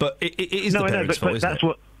saying that. But it is the parents' fault, isn't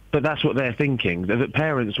it? But that's what they're thinking. That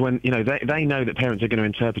parents, when they know that parents are going to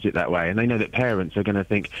interpret it that way, and they know that parents are going to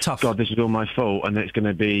think, God, this is all my fault, and it's going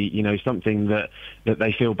to be, something that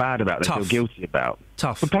they feel bad about, they feel guilty about.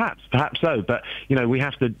 Tough. Well, perhaps so. But we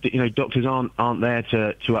have to. Doctors aren't there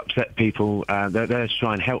to upset people. They're there to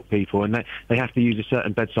try and help people, and they have to use a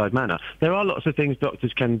certain bedside manner. There are lots of things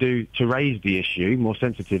doctors can do to raise the issue more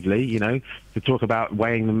sensitively. To talk about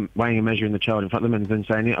weighing and measuring the child in front of them, and then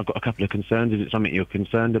saying, I've got a couple of concerns. Is it something you're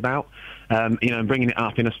concerned about? And bringing it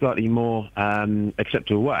up in a slightly more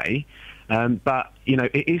acceptable way. But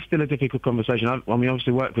it is still a difficult conversation. I mean,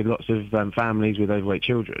 obviously work with lots of families with overweight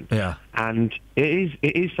children. Yeah. And it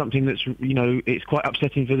is something that's it's quite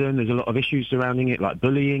upsetting for them. There's a lot of issues surrounding it, like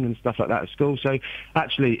bullying and stuff like that at school. So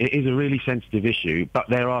actually, it is a really sensitive issue. But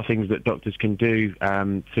there are things that doctors can do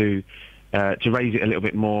to to raise it a little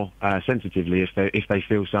bit more sensitively if they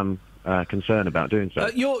feel some concern about doing so.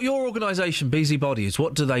 Your organisation, Busy Bodies,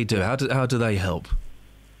 what do they do? How do they help?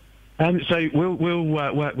 So we'll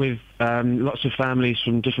work with lots of families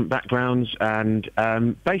from different backgrounds, and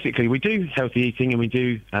basically we do healthy eating and we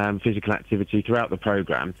do physical activity throughout the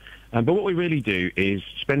programme. But what we really do is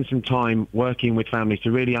spend some time working with families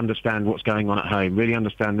to really understand what's going on at home, really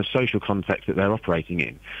understand the social context that they're operating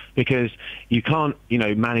in. Because you can't,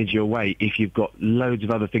 manage your weight if you've got loads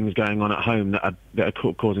of other things going on at home that are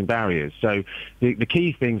causing barriers. So the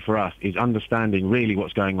key thing for us is understanding really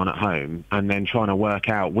what's going on at home and then trying to work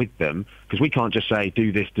out with them, because we can't just say,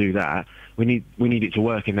 do this, do that. We need it to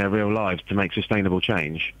work in their real lives to make sustainable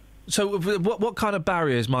change. So what kind of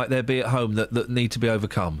barriers might there be at home that need to be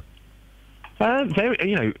overcome?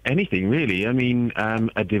 Anything really. I mean,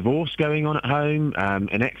 a divorce going on at home,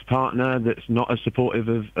 an ex-partner that's not as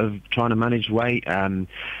supportive of trying to manage weight, something,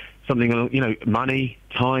 money,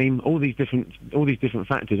 time, all these different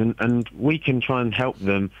factors, and we can try and help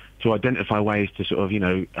them to identify ways to sort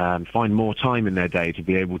of, find more time in their day to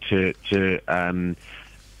be able to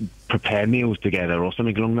prepare meals together or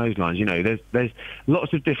something along those lines. There's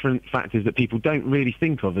lots of different factors that people don't really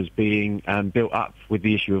think of as being built up with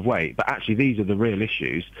the issue of weight, but actually these are the real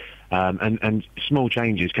issues, and small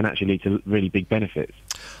changes can actually lead to really big benefits.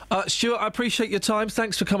 Stuart, I appreciate your time.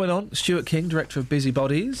 Thanks for coming on. Stuart King, Director of Busy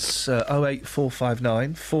Bodies,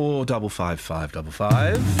 08459 455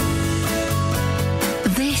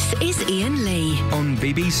 555. This is Iain Lee on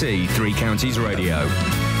BBC Three Counties Radio.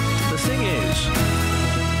 The thing is,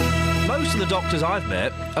 most of the doctors I've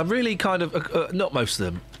met are really kind of... not most of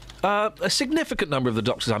them. A significant number of the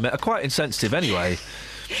doctors I met are quite insensitive anyway.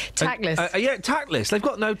 Tactless. Tactless. They've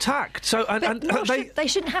got no tact. So they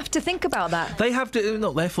shouldn't have to think about that. They have to...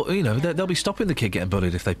 Not their fault, they'll be stopping the kid getting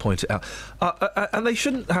bullied if they point it out. And they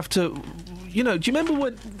shouldn't have to... do you remember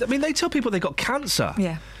when... I mean, they tell people they've got cancer.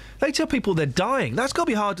 Yeah. They tell people they're dying. That's got to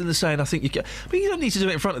be harder than saying, I think you can... But you don't need to do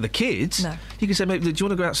it in front of the kids. No. You can say, maybe, do you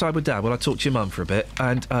want to go outside with Dad? Well, I'll talk to your mum for a bit.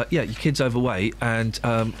 And, your kid's overweight and,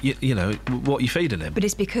 what are you feeding him? But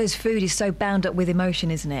it's because food is so bound up with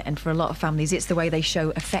emotion, isn't it? And for a lot of families, it's the way they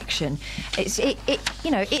show affection.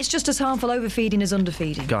 It's just as harmful overfeeding as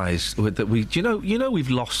underfeeding. Guys,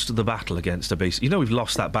 we've lost the battle against obesity. We've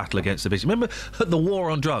lost that battle against obesity. Remember the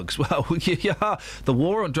war on drugs? Well, yeah, the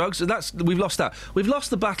war on drugs, we've lost that. We've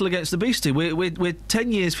lost the battle against obesity. We're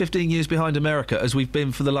 10 years, 15 years behind America, as we've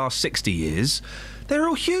been for the last 60 years. They're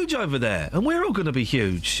all huge over there, and we're all going to be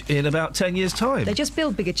huge in about 10 years' time. They just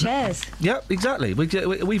build bigger chairs. Yeah, exactly.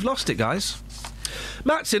 We've lost it, guys.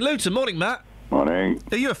 Matt's in Luton. Morning, Matt. Morning.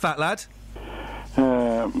 Are you a fat lad?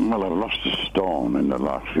 Well, I've lost a stone in the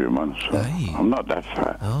last few months. So I'm not that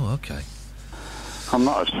fat. Oh, OK. I'm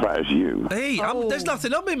not as fat as you. Hey, there's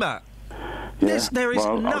nothing on me, Matt. Yeah. There is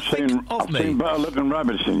nothing of me. I've seen better-looking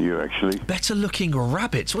rabbits than you, actually. Better-looking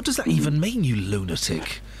rabbits? What does that even mean, you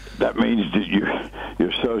lunatic? That means that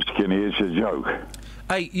you're so skinny it's a joke.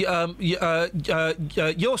 Hey, you're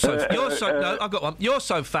so... no, I've got one. You're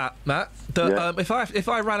so fat, Matt, that if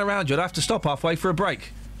I ran around you, I'd have to stop halfway for a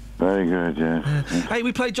break. Very good, yeah. Hey,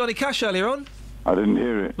 we played Johnny Cash earlier on. I didn't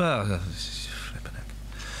hear it. Well,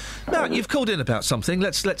 now, you've called in about something.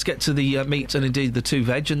 Let's get to the meat and indeed the two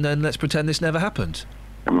veg, and then let's pretend this never happened.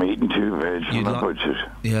 Meat and two veg from the butchers.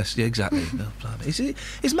 Yes, yeah, exactly.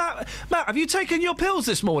 Is Matt, have you taken your pills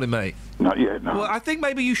this morning, mate? Not yet, no. Well, I think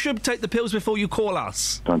maybe you should take the pills before you call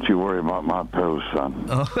us. Don't you worry about my pills, son. He's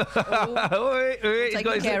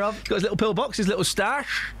got his little pill box, his little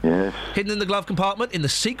stash. Yes. Hidden in the glove compartment, in the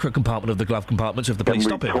secret compartment of the glove compartments of the police.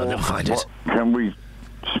 Stop it, they'll find it. Can we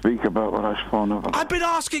speak about what I phoned up about? I've been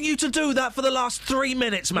asking you to do that for the last 3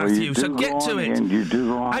 minutes, Matthew, so get to it. You do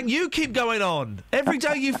go on. And you keep going on. Every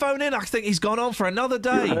day you phone in, I think he's gone on for another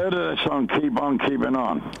day. You heard of that song, Keep On Keeping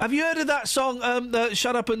On? Have you heard of that song,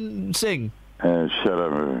 Shut Up and Sing? Shut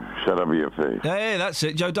up your face. Yeah, that's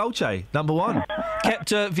it. Joe Dolce, number one.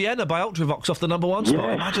 Kept Vienna by Ultravox off the number one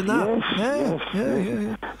spot. Imagine that. Yes.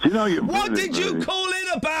 Do you know what did you call in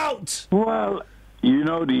about? Well, you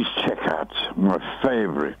know these checkouts, my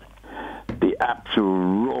favourite. The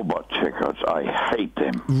actual robot checkouts, I hate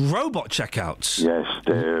them. Robot checkouts? Yes,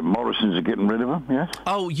 the Morrisons are getting rid of them, yes.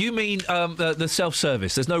 Oh, you mean the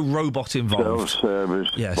self-service? There's no robot involved?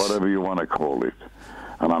 Self-service, yes. Whatever you want to call it.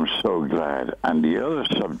 And I'm so glad. And the other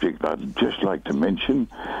subject I'd just like to mention,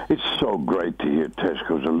 it's so great to hear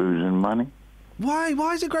Tesco's are losing money. Why?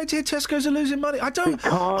 Why is it great to hear Tesco's are losing money? I don't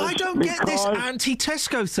get this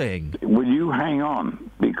anti-Tesco thing. Will you hang on?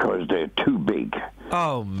 Because they're too big.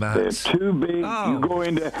 Oh, Matt. They're too big. Oh.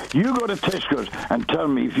 You go to Tesco's and tell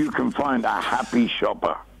me if you can find a happy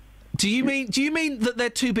shopper. Do you mean that they're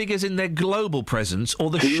too big as in their global presence, or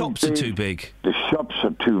the shops are too big? The shops are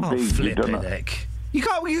too big. Flippin' heck. You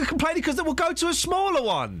complain because they will go to a smaller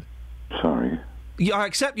one. Sorry. Yeah, I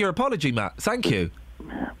accept your apology, Matt. Thank you.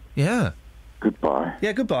 Yeah. Goodbye.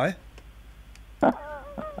 Yeah, goodbye.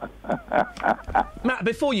 Matt,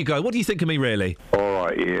 before you go, what do you think of me, really? All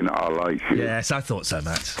right, Ian, I like you. Yes, I thought so,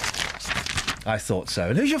 Matt. I thought so.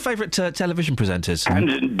 And who's your favourite television presenters?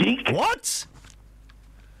 Hans and Deke. What?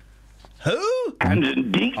 Who? Hans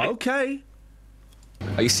and Deke. Okay.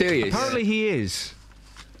 Are you serious? Apparently he is.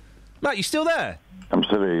 Matt, you still there? I'm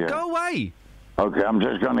still here, yeah. Go away. Okay, I'm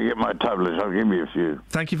just going to get my tablets. I'll give you a few.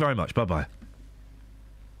 Thank you very much. Bye-bye.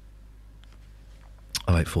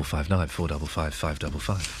 08459 455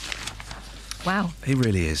 555. Wow. He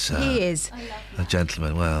really is. He is. A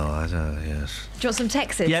gentleman. Well, I don't know, yes. Do you want some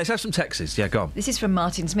Texas? Yeah, let's have some Texas. Yeah, go on. This is from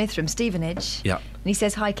Martin Smith from Stevenage. Yeah. And he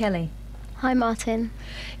says, "Hi, Kelly." Hi, Martin.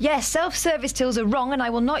 Yes, self-service tills are wrong and I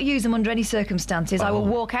will not use them under any circumstances. I will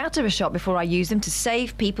walk out of a shop before I use them to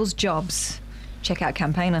save people's jobs. Check out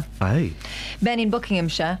Campaigner. Hey. Ben in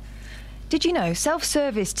Buckinghamshire. Did you know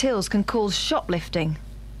self-service tills can cause shoplifting?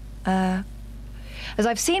 As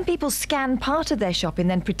I've seen people scan part of their shopping,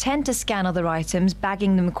 then pretend to scan other items,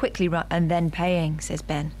 bagging them quickly and then paying, says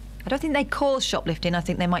Ben. I don't think they cause shoplifting. I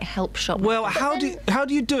think they might help shoplifting. Well, how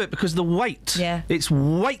do you do it? Because the weight. Yeah. It's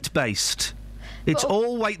weight-based. It's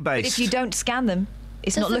all weight-based. But if you don't scan them,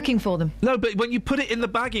 it's not looking for them. No, but when you put it in the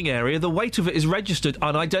bagging area, the weight of it is registered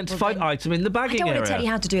unidentified item in the bagging I don't area. want to tell you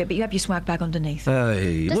how to do it, but you have your swag bag underneath.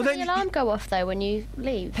 Hey. Doesn't the alarm go off, though, when you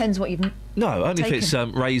leave? Depends what you've No, only if it's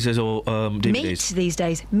razors or DVDs. Meat these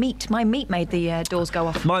days. Meat. My meat made the doors go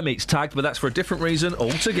off. My meat's tagged, but that's for a different reason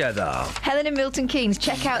altogether. Helen and Milton Keynes.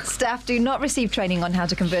 Checkout staff do not receive training on how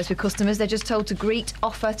to converse with customers. They're just told to greet,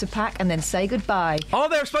 offer to pack, and then say goodbye. Oh,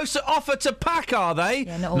 they're supposed to offer to pack, are they?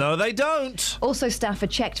 Yeah, not all. No, they don't. Also, staff are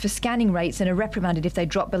checked for scanning rates and are reprimanded if they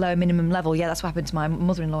drop below a minimum level. Yeah, that's what happened to my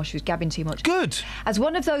mother-in-law. She was gabbing too much. Good. As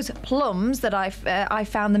one of those plums that I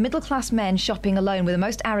found the middle-class men shopping alone were the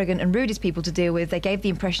most arrogant and rudest people to deal with. They gave the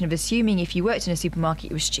impression of assuming if you worked in a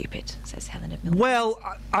supermarket you were stupid, says Helen of Milton. Well,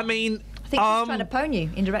 I mean... I think she's trying to pwn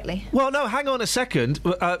you, indirectly. Well, no, hang on a second.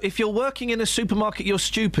 If you're working in a supermarket, you're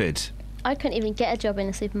stupid. I couldn't even get a job in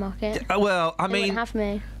a supermarket. Well, I They mean... wouldn't have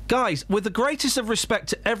me. Guys, with the greatest of respect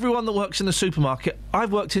to everyone that works in the supermarket,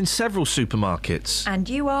 I've worked in several supermarkets. And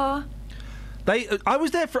you are? I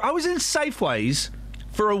was in Safeways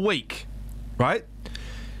for a week, right?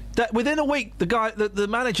 That within a week, the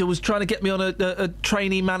manager was trying to get me on a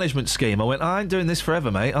trainee management scheme. I went, I ain't doing this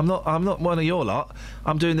forever, mate. I'm not one of your lot.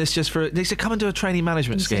 I'm doing this just for. He said, come and do a trainee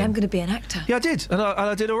management You scheme. said, I'm going to be an actor. Yeah, I did, and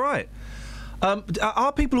I did all right.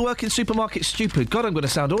 Are people who work in supermarkets stupid? God, I'm going to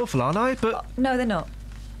sound awful, aren't I? But no, they're not.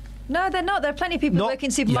 No, they're not. There are plenty of people who work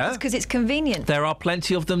in supermarkets because it's convenient. There are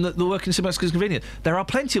plenty of them that work in supermarkets because it's convenient. There are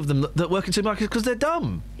plenty of them that work in supermarkets because they're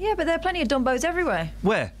dumb. Yeah, but there are plenty of dumbos everywhere.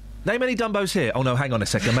 Where? Name any Dumbos here. Oh, no, hang on a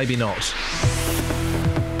second. Maybe not.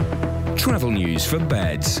 Travel news for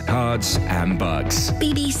beds, cards and bugs.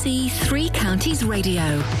 BBC Three Counties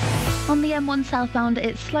Radio. On the M1 southbound,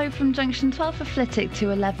 it's slow from junction 12 for Flitwick to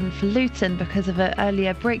 11 for Luton because of an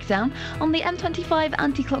earlier breakdown. On the M25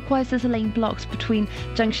 anti-clockwise, there's a lane blocked between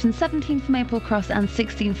junction 17 for Maple Cross and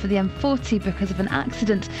 16 for the M40 because of an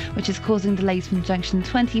accident, which is causing delays from junction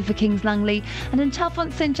 20 for Kings Langley. And in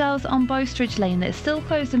Chalfont St Giles on Bowstridge Lane, it's still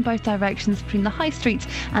closed in both directions between the High Street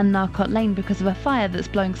and Narcott Lane because of a fire that's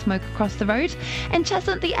blowing smoke across the road. In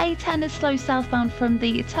Cheshunt, the A10 is slow southbound from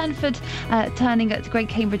the Turnford, turning at Great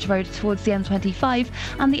Cambridge Road towards the M25,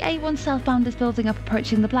 and the A1 southbound is building up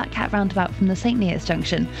approaching the Black Cat roundabout from the St Neots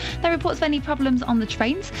junction. No reports of any problems on the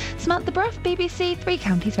trains. Samantha Bruff, BBC Three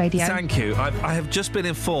Counties Radio. Thank you. I have just been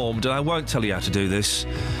informed, and I won't tell you how to do this,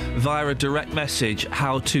 via a direct message,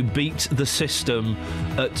 how to beat the system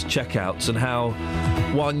at checkouts and how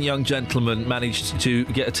one young gentleman managed to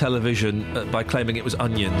get a television by claiming it was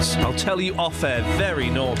onions. I'll tell you off air. Very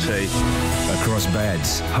naughty. Across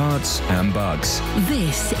beds, hearts and bugs.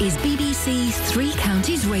 This is BBC Three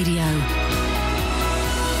Counties Radio.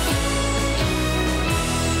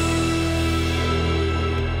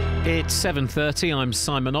 It's 7:30. I'm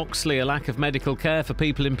Simon Oxley. A lack of medical care for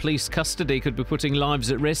people in police custody could be putting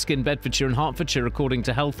lives at risk in Bedfordshire and Hertfordshire, according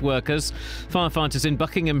to health workers. Firefighters in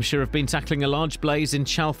Buckinghamshire have been tackling a large blaze in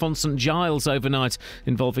Chalfont St Giles overnight,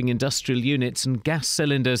 involving industrial units and gas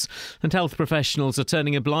cylinders. And health professionals are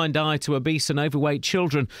turning a blind eye to obese and overweight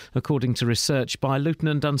children, according to research by Luton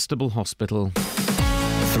and Dunstable Hospital.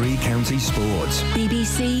 Three Counties Sports.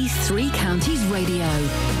 BBC Three Counties Radio.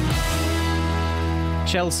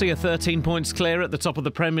 Chelsea are 13 points clear at the top of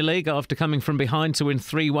the Premier League after coming from behind to win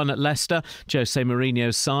 3-1 at Leicester. Jose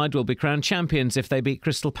Mourinho's side will be crowned champions if they beat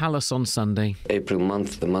Crystal Palace on Sunday. April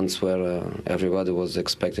month, the months where everybody was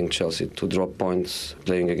expecting Chelsea to drop points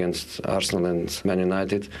playing against Arsenal and Man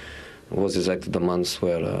United, was exactly the months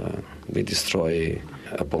where we destroy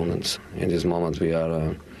opponents. In this moment we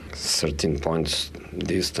are 13 points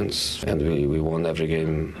distance, and we won every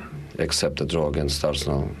game except the draw against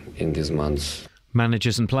Arsenal in these months.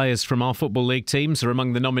 Managers and players from our Football League teams are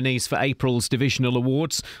among the nominees for April's divisional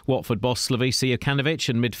awards. Watford boss Slavisa Jokanovic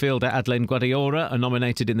and midfielder Adlène Guardiola are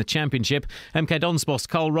nominated in the Championship. MK Dons boss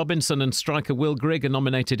Carl Robinson and striker Will Grigg are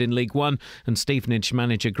nominated in League One, and Stevenage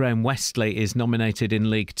manager Graham Westley is nominated in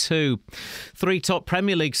League Two. 3 top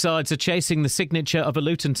Premier League sides are chasing the signature of a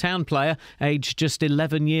Luton Town player aged just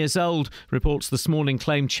 11 years old. Reports this morning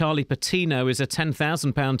claim Charlie Patino is a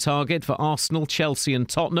 £10,000 target for Arsenal, Chelsea and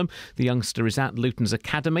Tottenham. The youngster is at Luton's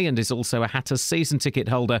academy and is also a Hatters season ticket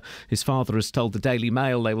holder. His father has told the Daily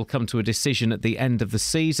Mail they will come to a decision at the end of the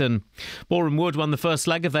season. Boreham Wood won the first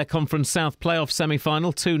leg of their Conference South playoff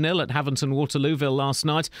semi-final 2-0 at Haverton Waterlooville last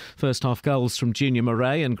night. First half goals from Junior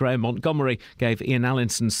Murray and Graham Montgomery gave Ian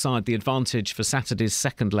Allinson's side the advantage for Saturday's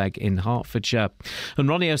second leg in Hertfordshire. And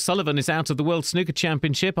Ronnie O'Sullivan is out of the World Snooker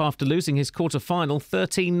Championship after losing his quarter-final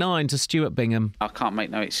 13-9 to Stuart Bingham. I can't make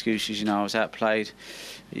no excuses, I was outplayed.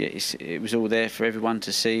 It was all there for everyone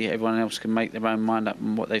to see. Everyone else can make their own mind up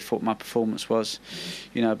on what they thought my performance was,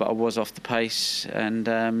 but I was off the pace,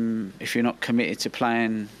 and if you're not committed to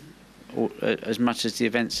playing as much as the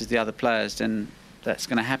events as the other players, then that's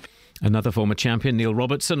going to happen. Another former champion, Neil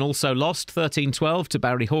Robertson, also lost 13-12 to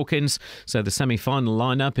Barry Hawkins. So the semi-final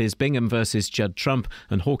lineup is Bingham versus Judd Trump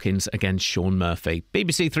and Hawkins against Sean Murphy.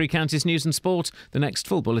 BBC Three Counties News and Sport. The next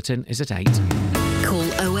full bulletin is at 8. Call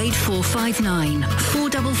 08459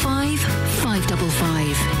 455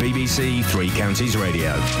 555. BBC Three Counties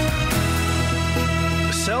Radio.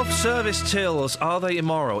 Self-service tills, are they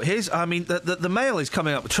immoral? The Mail is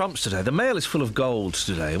coming up with Trumps today. The Mail is full of gold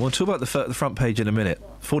today. We'll talk about the front page in a minute.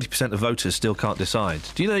 40% of voters still can't decide.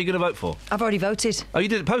 Do you know who you're going to vote for? I've already voted. Oh, you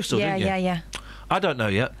did it postal, didn't you? Yeah. I don't know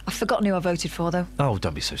yet. I've forgotten who I voted for, though. Oh,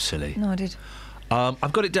 don't be so silly. No, I did.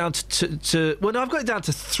 I've got it down I've got it down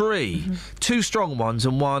to 3. Mm-hmm. 2 strong ones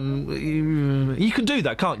and 1... You can do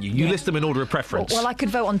that, can't you? You list them in order of preference. Well, I could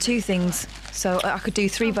vote on 2 things, so I could do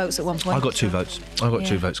 3 votes at one point. I've got 2 votes. I've got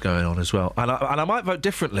 2 votes going on as well. And I might vote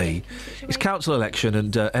differently. It's council election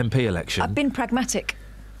and MP election. I've been pragmatic.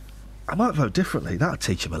 I might vote differently. That would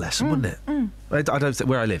teach him a lesson, wouldn't it? I don't think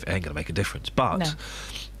where I live it ain't going to make a difference. But...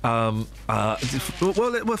 No.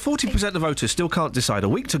 40% of voters still can't decide. A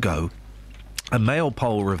week to go. A Mail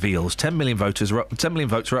poll reveals 10 million votes are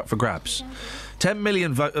up for grabs. 10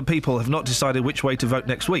 million people have not decided which way to vote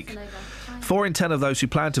next week. 4 in 10 of those who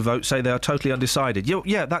plan to vote say they are totally undecided.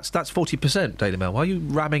 Yeah, that's 40%, Daily Mail. Why are you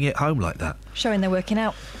ramming it home like that? Showing they're working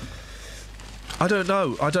out. I don't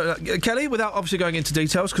know. Kelly, without obviously going into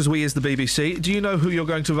details, because we is the BBC, do you know who you're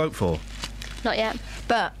going to vote for? Not yet.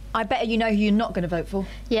 But I bet you know who you're not going to vote for.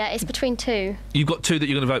 Yeah, it's between 2. You've got 2 that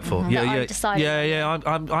you're going to vote for. Mm-hmm. I've decided. Yeah.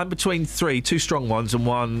 I'm between 3, 2 strong ones and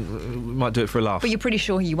 1 might do it for a laugh. But you're pretty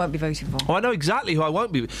sure who you won't be voting for. Oh, I know exactly who I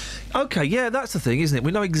won't be. Okay, yeah, that's the thing, isn't it?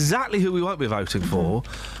 We know exactly who we won't be voting for,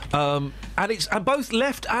 and both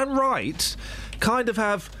left and right kind of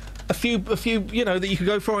have a few that you could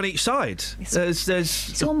go for on each side.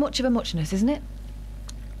 It's all much of a muchness, isn't it?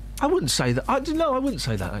 I wouldn't say that. I wouldn't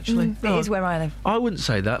say that, actually. It is where I live. I wouldn't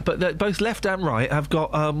say that, but both left and right have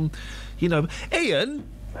got, Ian?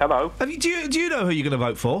 Hello. Do you know who you're going to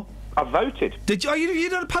vote for? I've voted. Did you? You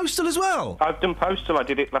done a postal as well? I've done postal. I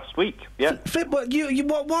did it last week. Yeah.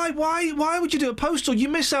 Why would you do a postal? You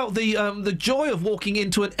miss out the joy of walking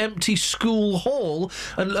into an empty school hall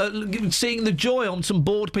and seeing the joy on some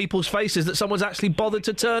bored people's faces that someone's actually bothered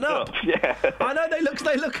to turn up. Yeah. I know they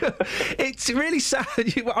look. It's really sad.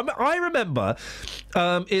 I remember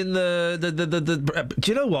in the. Do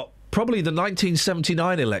you know what? Probably the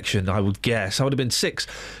 1979 election, I would guess. I would have been 6,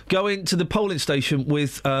 going to the polling station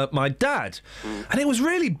with my dad. And it was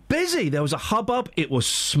really busy. There was a hubbub. It was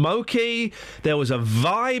smoky. There was a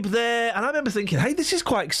vibe there. And I remember thinking, hey, this is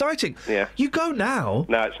quite exciting. Yeah. You go now.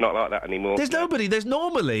 No, it's not like that anymore. There's nobody. There's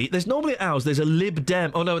normally at ours, there's a Lib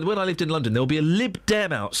Dem. Oh, no, when I lived in London, there'll be a Lib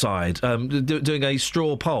Dem outside doing a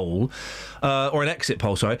straw poll, or an exit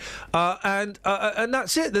poll, sorry. And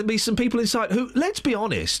that's it. There'll be some people inside who, let's be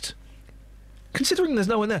honest, considering there's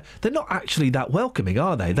no one there, they're not actually that welcoming,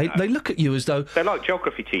 are they? They look at you as though... They're like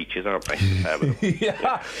geography teachers, aren't they?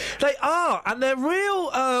 Yeah, they are, and they're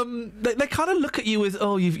real. They kind of look at you with,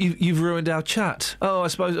 "Oh, you've ruined our chat." Oh, I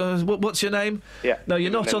suppose. What's your name? Yeah. No,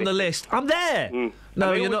 you're not on the list. I'm there.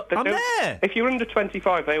 No, you're not. I'm there. If you're under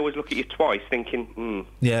 25, they always look at you twice, thinking,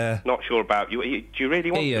 Yeah. not sure about you. Do you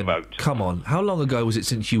really want Ian, to vote? come on. How long ago was it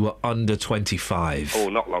since you were under 25? Oh,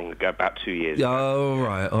 not long ago, about 2 years ago.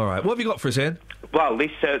 Oh, all right. What have you got for us, Ian? Well,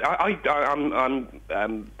 this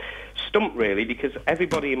I'm stumped really because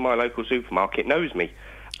everybody in my local supermarket knows me,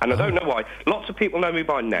 and I don't know why. Lots of people know me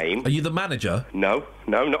by name. Are you the manager? No,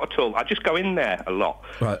 not at all. I just go in there a lot.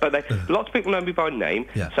 Right. But lots of people know me by name,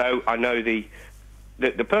 so I know the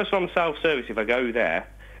person on the self-service. If I go there,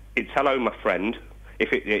 it's hello, my friend.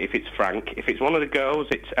 If it's Frank, if it's one of the girls,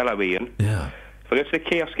 it's hello, Ian. Yeah. If I go to the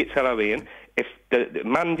kiosk, it's hello, Ian. If the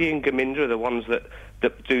Mandy and Gaminda are the ones that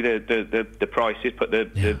do the prices, put the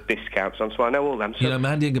discounts on, so I know all them. So You know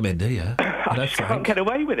Mandy and Gaminda, yeah. I just can't get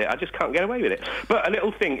away with it. I just can't get away with it. But a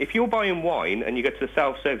little thing, if you're buying wine and you go to the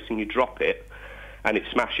self-service and you drop it and it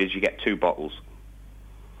smashes, you get 2 bottles.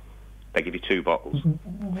 They give you 2 bottles.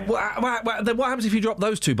 Then what happens if you drop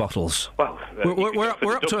those 2 bottles? Well, we're up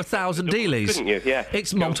to 1,000 dealies. Couldn't you? Yeah.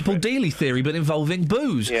 It's multiple dealie theory, but involving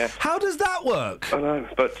booze. Yeah. How does that work? I know,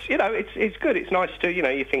 but it's good. It's nice to you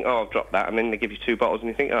think, oh, I've dropped that, and then they give you 2 bottles, and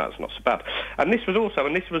you think, oh, that's not so bad. And this was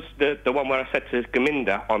the one where I said to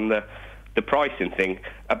Gaminda on the pricing thing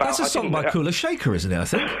about. That's a song by Kula Shaker, isn't it? I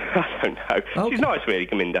think. I don't know. Okay. She's nice, really,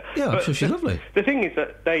 Gaminda. Yeah, I'm sure she's lovely. The thing is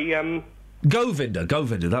that they. Govinda,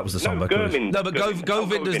 that was the song by Kula. No, but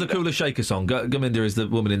Govinda's the Kula Shaker song. Govinda is the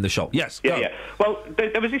woman in the shop. Yes. Yeah. Well,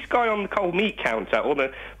 there was this guy on the cold meat counter,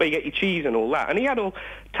 where you get your cheese and all that, and he had all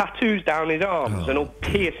tattoos down his arms and all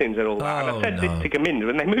piercings and all that. And I said this to Gaminda,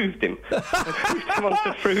 and they moved him. They moved him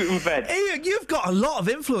onto fruit and veg. Ian, you've got a lot of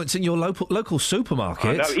influence in your local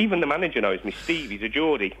supermarket. I know, even the manager knows me. Steve, he's a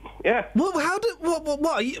Geordie. Yeah. Well, how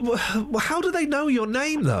do they know your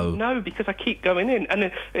name though? No, because I keep going in, and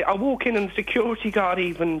then I walk in, and the security guard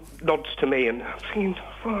even nods to me, and I'm thinking,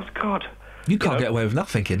 oh God. You can't get away with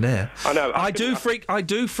nothing in there. I know. I do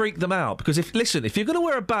freak them out because if you're going to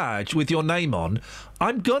wear a badge with your name on,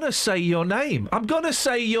 I'm going to say your name. And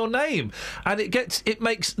it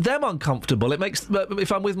makes them uncomfortable. It makes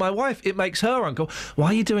if I'm with my wife, it makes her uncomfortable. Why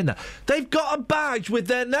are you doing that? They've got a badge with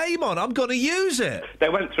their name on. I'm going to use it. They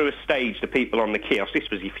went through a stage, the people on the kiosk. This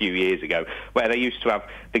was a few years ago, where they used to have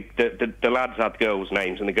the lads had girls'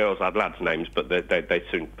 names and the girls had lads' names, but they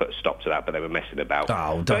soon put a stop to that. But they were messing about.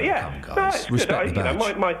 Oh, don't come, guys. It's respect good. the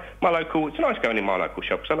badge. My local. It's nice going in my local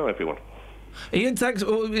shop because I know everyone. Ian, thanks.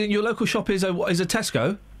 Your local shop is a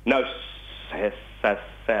Tesco? No,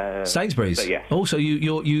 Sainsbury's. So, yes. Also,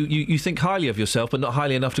 you think highly of yourself, but not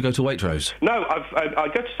highly enough to go to Waitrose. No, I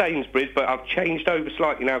go to Sainsbury's, but I've changed over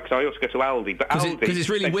slightly now because I also go to Aldi. But because it's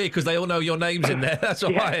really weird because they all know your names in there. That's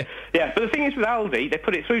why. Yeah, but the thing is with Aldi, they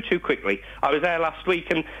put it through too quickly. I was there last week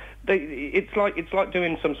and. It's like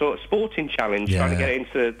doing some sort of sporting challenge, trying to get it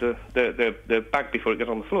into the bag before it goes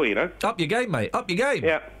on the floor, Up your game, mate. Up your game.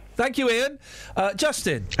 Yeah. Thank you, Ian.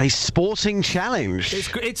 Justin. A sporting challenge.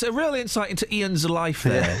 It's a real insight into Ian's life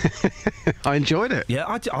there. I enjoyed it. Yeah,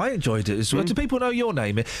 I enjoyed it as well. Do people know your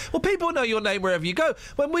name? Well, people know your name wherever you go.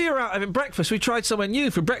 When we were out having breakfast, we tried somewhere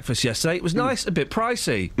new for breakfast yesterday. It was nice, a bit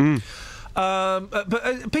pricey.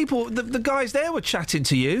 But people, the guys there were chatting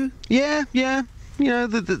to you. Yeah. You know,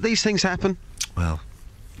 these things happen. Well,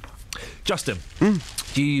 Justin,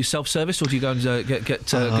 do you use self-service or do you go and get Gaminda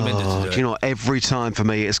to do it? Do you know, every time for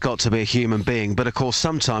me it's got to be a human being. But of course,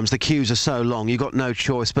 sometimes the queues are so long, you've got no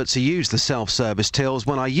choice but to use the self-service tills.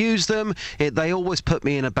 When I use them, they always put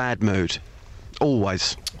me in a bad mood.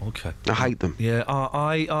 Always. Okay. I hate them. Yeah,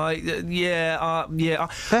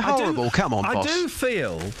 They're horrible. Come on, boss.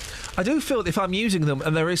 I do feel that if I'm using them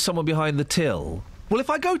and there is someone behind the till. Well, if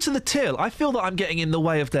I go to the till, I feel that I'm getting in the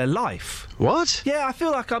way of their life. What? Yeah, I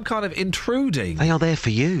feel like I'm kind of intruding. They are there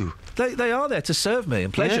for you. They are there to serve me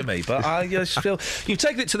and pleasure me, but I just feel... You've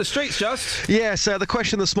taken it to the streets, Just. Yeah, so the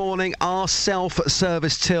question this morning, are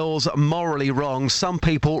self-service tills morally wrong? Some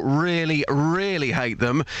people really, really hate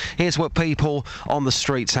them. Here's what people on the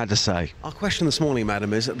streets had to say. Our question this morning,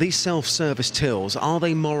 madam, is these self-service tills, are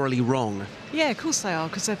they morally wrong? Yeah, of course they are,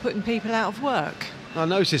 because they're putting people out of work. I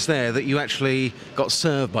noticed there that you actually got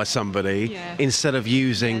served by somebody instead of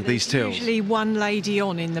using these tills. Usually one lady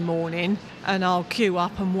on in the morning and I'll queue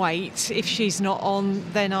up and wait. If she's not on,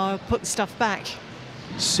 then I'll put the stuff back.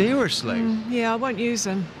 Seriously? Yeah, I won't use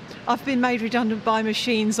them. I've been made redundant by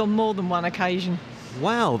machines on more than one occasion.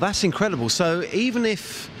 Wow, that's incredible. So even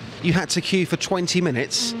if you had to queue for 20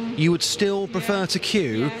 minutes, you would still prefer to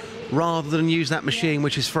queue rather than use that machine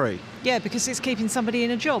which is free? Yeah, because it's keeping somebody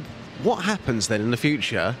in a job. What happens then in the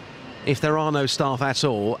future if there are no staff at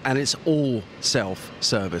all and it's all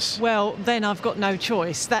self-service? Well, then I've got no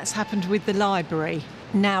choice. That's happened with the library.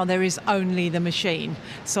 Now there is only the machine,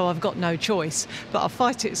 so I've got no choice. But I'll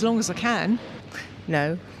fight it as long as I can.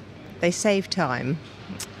 No, they save time.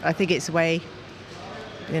 I think it's the way,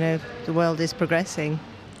 the world is progressing.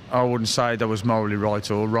 I wouldn't say that was morally right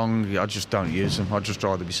or wrong. I just don't use them. I'd just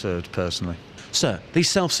rather be served personally. Sir, these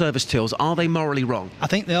self-service tills, are they morally wrong? I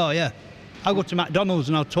think they are, yeah. I go to McDonald's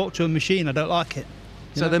and I'll talk to a machine. I don't like it.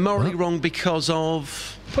 So they're morally wrong because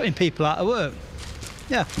of... putting people out of work.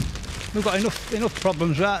 Yeah. We've got enough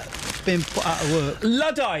problems with that being put out of work.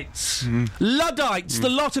 Luddites! Luddites, the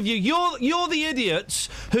lot of you. You're the idiots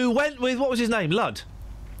who went with, what was his name? Ludd?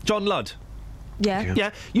 John Ludd. Yeah. Yeah.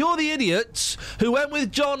 You're the idiots who went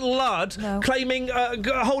with John Ludd, claiming,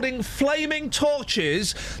 holding flaming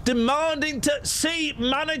torches, demanding to see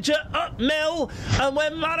manager up mill, and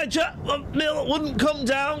when manager up mill wouldn't come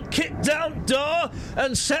down, kicked down door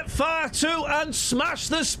and set fire to and smash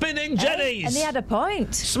the spinning jennies. And they had a point.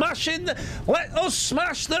 Let us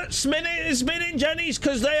smash the spinning jennies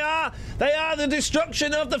because they are the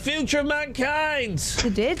destruction of the future of mankind. They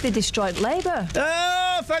did. They destroyed labour.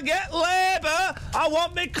 Oh, forget labour. I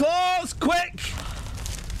want me clothes, quick!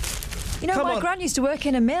 You know, my gran used to work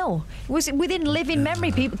in a mill. It was within living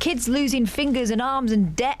memory, kids losing fingers and arms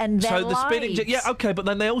and debt and their lives. Spinning okay, but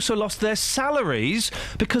then they also lost their salaries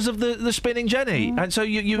because of the spinning jenny. And so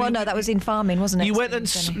you well, no, that was in farming, wasn't it? You went and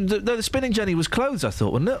the spinning jenny was clothes, I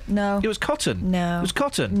thought, wasn't it? No. It was cotton. No. It was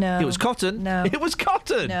cotton. No. It was cotton. No. It was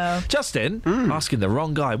cotton. No. Justin, asking the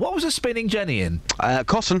wrong guy. What was a spinning jenny in?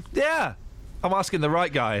 Cotton. Yeah. I'm asking the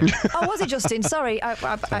right guy. Oh, was it, Justin? Sorry.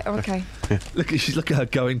 Okay. Look at her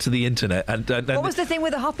going to the internet and what was the thing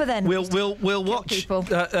with the hopper then? We'll watch.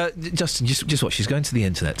 Justin, just watch. She's going to the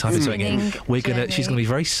internet. Typing something in. She's gonna be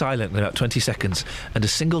very silent in about 20 seconds, and a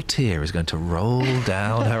single tear is going to roll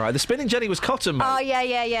down her eye. The spinning jenny was cotton, mate. Oh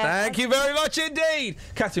yeah. Thank you very much indeed,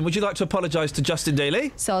 Catherine. Would you like to apologise to Justin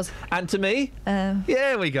Daly? Soz. And to me?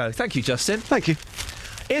 There we go. Thank you, Justin. Thank you.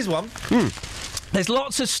 Here's one. There's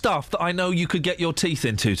lots of stuff that I know you could get your teeth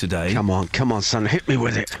into today. Come on, son, hit me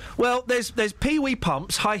with it. Well, there's Pee-wee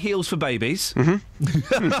pumps, high heels for babies.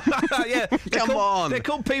 Yeah, they're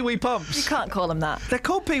called Pee-wee pumps. You can't call them that. They're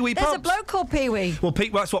called Pee-wee pumps. There's a bloke called Pee-wee. Well,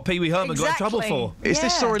 that's what Pee-wee Herman got in trouble for. Is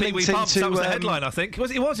this story linked Pee-wee pumps? That was the headline, I think.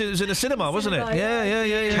 It was in a cinema, wasn't it?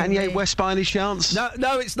 Yeah. Kanye West by any chance?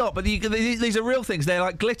 No, it's not. But these are real things. They're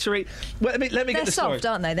like glittery. Well, let me get the story. They're soft,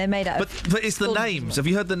 aren't they? They're made out of. But it's the names. Have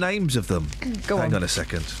you heard the names of them? Hang on a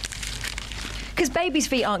second. Because babies'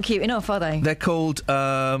 feet aren't cute enough, are they? They're called...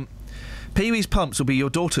 Pee-wee's pumps will be your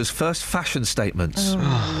daughter's first fashion statements.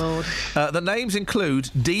 Oh, Lord. The names include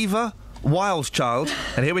Diva, Wildchild,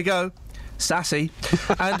 and here we go, Sassy.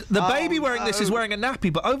 And the baby wearing this is wearing a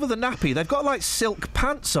nappy, but over the nappy they've got like silk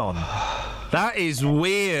pants on. That is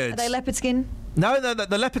weird. Are they leopard skin? No,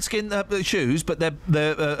 the leopard skin shoes, but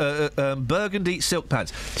they're burgundy silk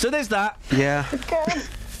pants. So there's that. Yeah.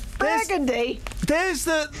 Burgundy. There's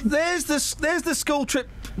the school trip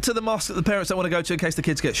to the mosque that the parents don't want to go to in case the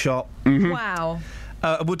kids get shot. Wow.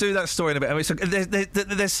 We'll do that story in a bit. I mean,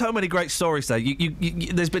 there's so many great stories there.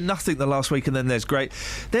 There's been nothing the last week, and then there's great.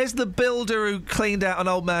 There's the builder who cleaned out an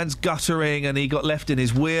old man's guttering, and he got left in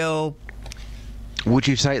his will. Would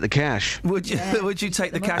you take the cash? Would you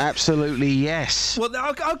take the cash? Absolutely, yes.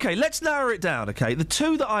 Well, okay, let's narrow it down. Okay, the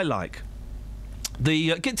two that I like.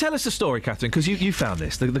 Tell us the story, Catherine, because you found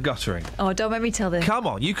this, the guttering. Oh, don't make me tell this. Come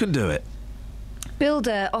on, you can do it.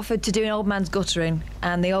 Builder offered to do an old man's guttering,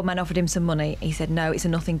 and the old man offered him some money. He said, no, it's a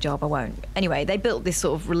nothing job, I won't. Anyway, they built this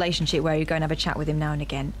sort of relationship where you go and have a chat with him now and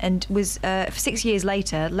again, and was, 6 years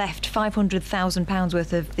later, left £500,000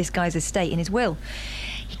 worth of this guy's estate in his will.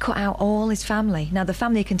 He cut out all his family. Now, the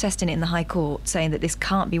family are contesting it in the High Court, saying that this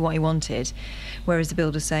can't be what he wanted, whereas the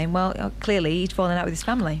builder's saying, well, clearly he'd fallen out with his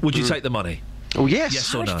family. Would you take the money? Oh, yes.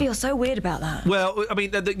 Yes I or would no? feel so weird about that. Well, I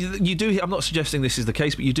mean, you do hear, I'm not suggesting this is the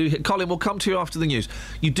case, but you do hear, Colin, we'll come to you after the news.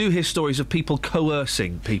 You do hear stories of people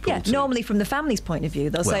coercing people. Yeah, normally from the family's point of view.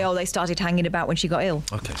 They'll say, they started hanging about when she got ill.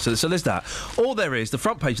 OK, so there's that. Or there is the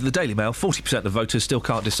front page of the Daily Mail, 40% of voters still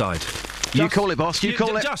can't decide. You call it, boss. You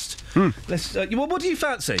call it. Let's, well, what do you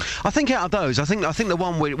fancy? I think out of those, I think the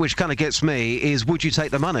one which kind of gets me is, would you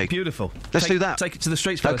take the money? Beautiful. Let's do that. Take it to the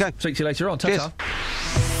streets, fellas. OK. Speak to you later on. Ta-ta.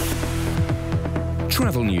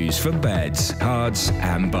 Travel news for beds, cards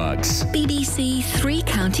and bugs. BBC Three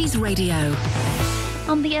Counties Radio.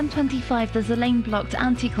 On the M25, there's a lane blocked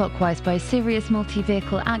anti-clockwise by a serious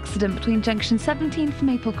multi-vehicle accident between junction 17 for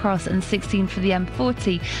Maple Cross and 16 for the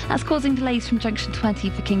M40. That's causing delays from junction 20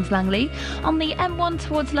 for Kings Langley. On the M1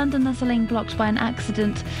 towards London, there's a lane blocked by an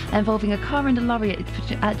accident involving a car and a lorry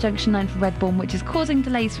at junction 9 for Redbourne, which is causing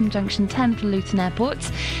delays from junction 10 for Luton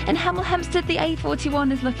Airport. In Hemel Hempstead, the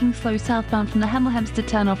A41 is looking slow southbound from the Hemel Hempstead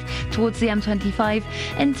turn-off towards the M25.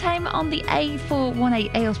 In Tame, on the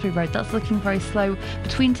A418 Aylesbury Road, that's looking very slow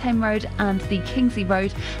between Tame Road and the Kingsley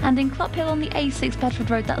Road. And in Clophill on the A6 Bedford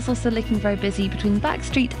Road, that's also looking very busy between Back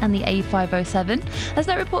Street and the A507. There's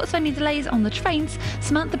no reports of any delays on the trains.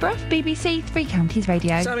 Samantha Bruff, BBC Three Counties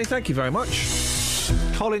Radio. Sammy, thank you very much.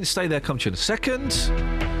 Colin, stay there, come to you in a second.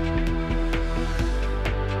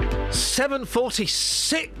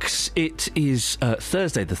 7:46. It is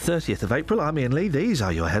Thursday, the 30th of April. I'm Iain Lee. These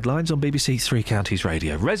are your headlines on BBC Three Counties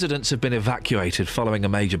Radio. Residents have been evacuated following a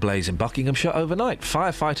major blaze in Buckinghamshire overnight.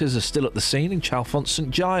 Firefighters are still at the scene in Chalfont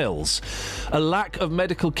St Giles. A lack of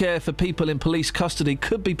medical care for people in police custody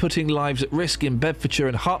could be putting lives at risk in Bedfordshire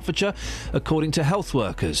and Hertfordshire, according to health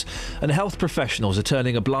workers. And health professionals are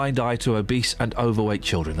turning a blind eye to obese and overweight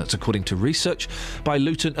children. That's according to research by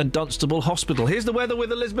Luton and Dunstable Hospital. Here's the weather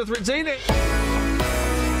with Elizabeth Rizzini.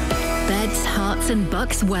 Beds, Herts and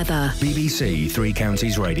Bucks weather. BBC Three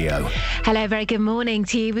Counties Radio. Hello, very good morning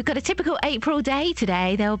to you. We've got a typical April day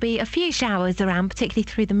today. There'll be a few showers around, particularly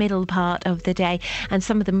through the middle part of the day, and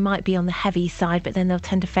some of them might be on the heavy side, but then they'll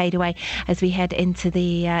tend to fade away as we head into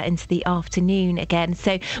the afternoon again.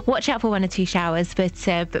 So watch out for one or two showers, but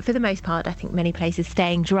for the most part, I think many places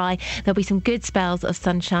staying dry. There'll be some good spells of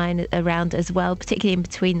sunshine around as well, particularly in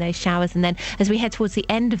between those showers. And then as we head towards the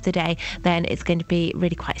end of the day, then it's going to be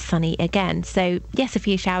really quite sunny again. So yes, a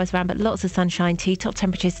few showers around, but lots of sunshine too. Top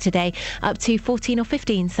temperatures today up to 14 or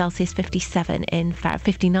 15 Celsius, 59 in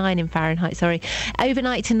Fahrenheit. Sorry.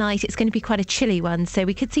 Overnight tonight, it's going to be quite a chilly one, so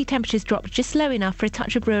we could see temperatures drop just low enough for a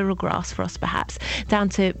touch of rural grass frost, perhaps down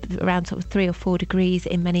to around sort of 3 or 4 degrees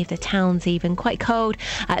in many of the towns. Even quite cold,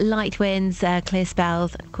 light winds, clear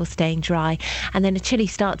spells, and of course staying dry. And then a chilly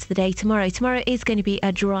start to the day tomorrow. Tomorrow is going to be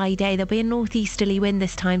a dry day. There'll be a northeasterly wind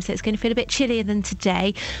this time, so it's going to feel a bit chillier than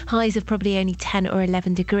today. Highs of probably only 10 or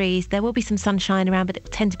 11 degrees. There will be some sunshine around, but it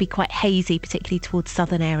will tend to be quite hazy, particularly towards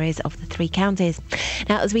southern areas of the three counties.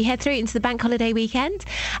 Now, as we head through into the bank holiday weekend,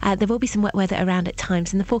 there will be some wet weather around at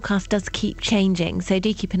times, and the forecast does keep changing, so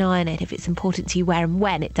do keep an eye on it if it's important to you where and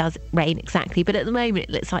when it does rain exactly. But at the moment, it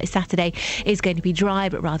looks like Saturday is going to be dry,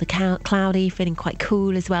 but rather cloudy, feeling quite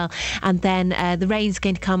cool as well. And then the rain's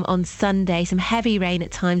going to come on Sunday, some heavy rain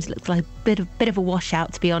at times. It looks like a bit of a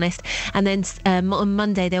washout, to be honest. And then on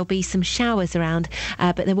Monday, there'll be some showers around,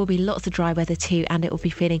 but there will be lots of dry weather too, and it will be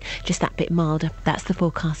feeling just that bit milder. That's the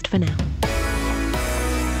forecast for now.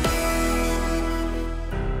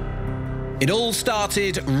 It all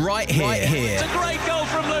started right here. It's a great goal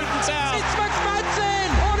from Luton Town. It's McFadden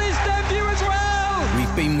on his debut as well.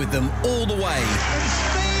 We've been with them all the way. And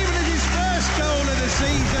Stephen is his first goal of the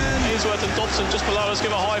season. Ainsworth and Dodson just below us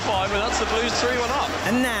give a high five, and that's the Blues 3-1 up.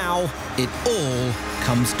 And now it all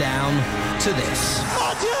comes down to this.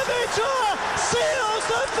 Seals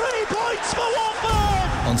the 3 points for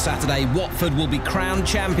Watford! On Saturday, Watford will be crowned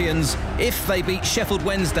champions if they beat Sheffield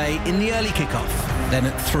Wednesday in the early kick-off. Then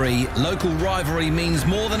at 3, local rivalry means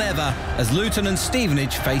more than ever as Luton and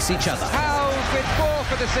Stevenage face each other. Howes with 4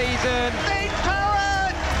 for the season. Deep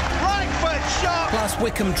Curran! Right foot shot! Plus,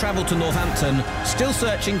 Wycombe travel to Northampton, still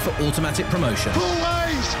searching for automatic promotion. Paul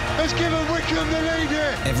Hayes has given Wycombe the lead here.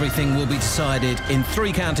 Everything will be decided in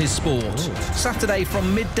Three Counties Sport. Saturday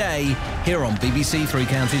from midday here on BBC Three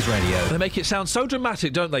Counties Radio. They make it sound so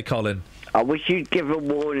dramatic, don't they, Colin? I wish you'd give a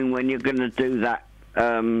warning when you're going to do that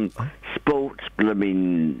sports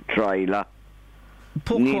blooming trailer.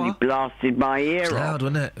 Nearly blasted my ear off. It was loud,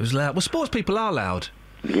 wasn't it? It was loud. Well, sports people are loud.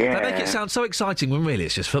 Yeah. They make it sound so exciting when really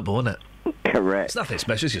it's just football, isn't it? Correct. It's nothing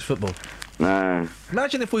special, it's just football. No.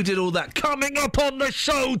 Imagine if we did all that. Coming up on the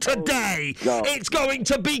show today, it's going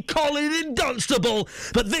to be Colin in Dunstable,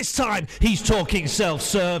 but this time he's talking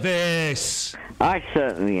self-service. I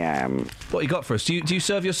certainly am. What you got for us? Do you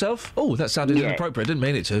serve yourself? Oh, that sounded inappropriate. Didn't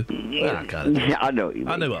mean it to. Yeah, I know what you mean.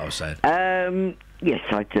 I knew what I was saying. Yes,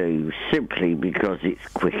 I do. Simply because it's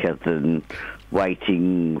quicker than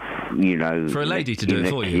waiting, for a lady to do it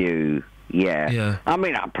for you. Yeah. I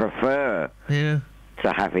mean, I prefer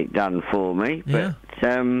to have it done for me, but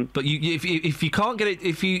but if you can't get it,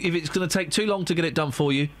 if it's going to take too long to get it done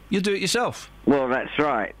for you, you'll do it yourself. Well, that's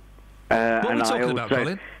right. What are we talking about,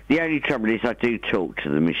 Colin? The only trouble is I do talk to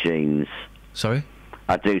the machines. Sorry?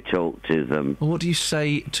 I do talk to them. Well, what do you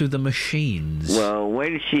say to the machines? Well,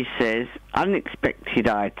 when she says unexpected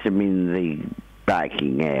item in the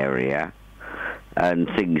bagging area and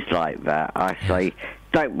things like that, I say,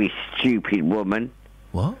 don't be stupid, woman.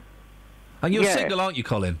 What? And you're single, aren't you,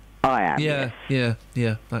 Colin? I am. Yeah.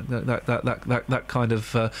 That kind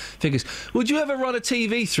of figures. Would you ever run a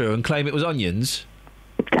TV through and claim it was onions?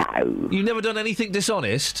 No. You've never done anything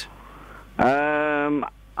dishonest?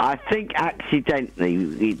 I think accidentally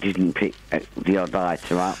it didn't pick the odd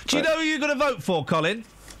item up. Do you know who you're going to vote for, Colin?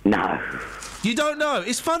 No. You don't know?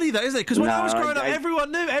 It's funny, though, isn't it? Because when I was growing up,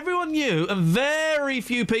 everyone knew, and very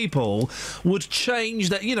few people would change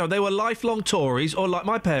that. You know, they were lifelong Tories, or like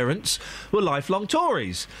my parents were lifelong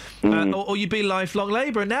Tories, or you'd be lifelong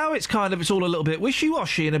Labour. And now it's all a little bit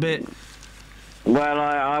wishy-washy and a bit. Well,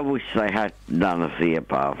 I wish they had none of the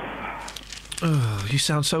above. Oh, you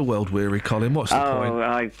sound so world-weary, Colin. What's the point?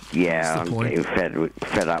 I'm getting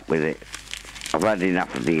fed up with it. I've had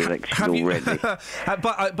enough of the election already.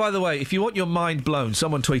 By the way, if you want your mind blown,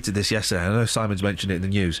 someone tweeted this yesterday. I know Simon's mentioned it in the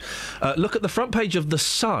news. Look at the front page of The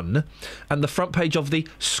Sun and the front page of the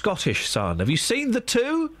Scottish Sun. Have you seen the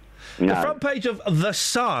two? No. The front page of The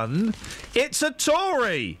Sun, it's a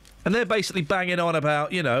Tory. And they're basically banging on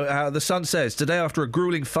about, how The Sun says, today after a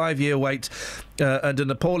gruelling 5-year wait and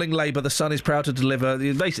an appalling Labour, The Sun is proud to deliver,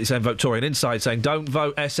 basically saying vote Tory, and inside saying don't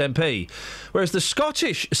vote SNP. Whereas the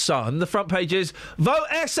Scottish Sun, the front page is vote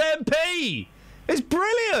SNP. It's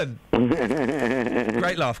brilliant.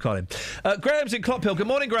 Great laugh, Colin. Graham's in Clophill. Good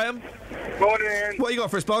morning, Graham. Morning. What you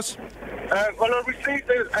got for us, boss? Well, I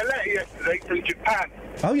received a letter yesterday from Japan.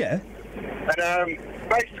 Oh, yeah? And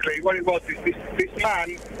basically what it was is this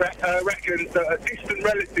man reckons that a distant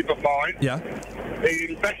relative of mine, he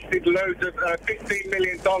invested loads of $15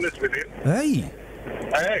 million with him. Hey,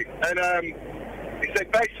 and he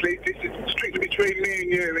said basically this is strictly between me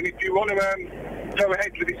and you, and if you want to go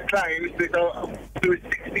ahead with his claims, there's a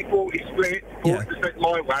 60-40 split, 40%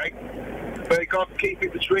 my way. But you got to keep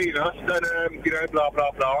it between us, and blah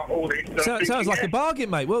blah blah, all this. Sounds like a bargain,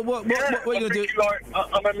 mate. What are you going to do? Like,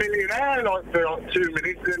 I'm a millionaire, for 2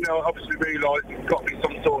 minutes, and I obviously realised it's got to be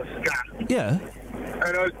some sort of scam. Yeah.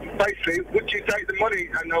 And basically, would you take the money?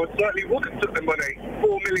 And I certainly wouldn't take the money.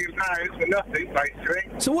 £4 million for nothing,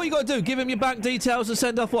 basically. So what you got to do? Give him your bank details and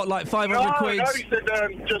send off what, like 500 quid? No, he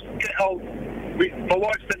said just get hold. My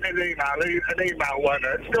wife sent me an email one.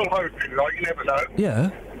 Still hoping, like you never know. Yeah.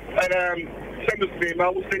 And send us an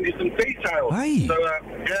email, we'll send you some details. Hey. So,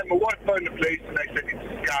 my wife phoned the police and they said it's a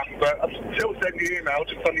scam, but I'm still sending you email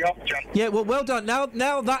just on the off chance. Yeah, well done. Now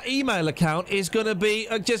that email account is going to be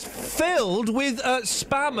just filled with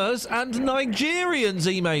spammers and Nigerians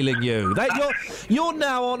emailing you. You're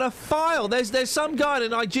now on a file. There's some guy in a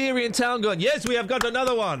Nigerian town going, yes, we have got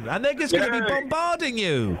another one. And they're just going to be bombarding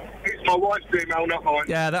you. It's my wife's email, not mine.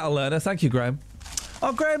 Yeah, that'll learn her. Thank you, Graham.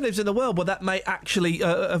 Oh, Graham lives in the world where that may actually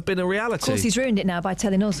have been a reality. Of course, he's ruined it now by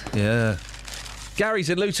telling us. Yeah. Gary's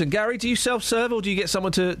in Luton. Gary, do you self-serve or do you get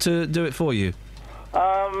someone to do it for you?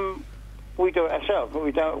 We do it ourselves, but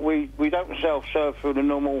we don't self-serve through the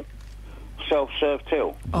normal self-serve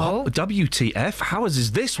till. Oh, WTF? How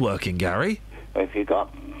is this working, Gary? If you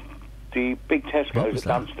got the big Tesco's at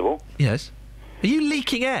Dunstable. Yes. Are you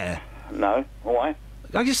leaking air? No. Why?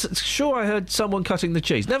 I'm just sure I heard someone cutting the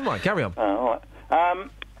cheese. Never mind. Carry on. Oh, all right.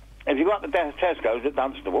 If you got the Tesco's at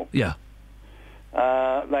Dunstable, they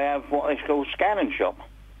have what they call scanning shop.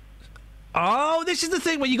 Oh, this is the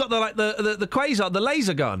thing where you got the quasar, the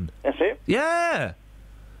laser gun. That's it. Yeah.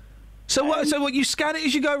 So what? You scan it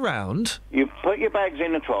as you go round. You put your bags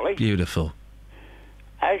in the trolley. Beautiful.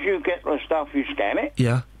 As you get the stuff, you scan it.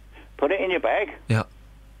 Yeah. Put it in your bag. Yeah.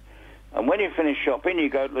 And when you finish shopping, you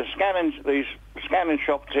go to these scanning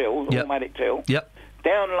shop tills, automatic till. Yep.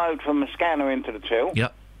 Download from the scanner into the till.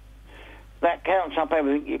 Yep. That counts up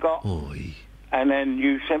everything you got. Oy. And then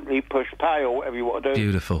you simply push pay or whatever you want to do.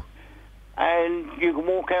 Beautiful. And you can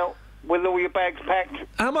walk out with all your bags packed.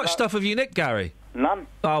 How much stuff have you nicked, Gary? None.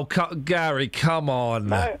 Oh, Gary, come on.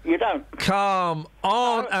 No, you don't. Come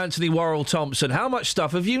on, Anthony Worrell Thompson. How much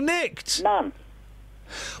stuff have you nicked? None.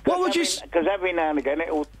 What would you... Because every now and again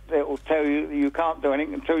it'll tell you you can't do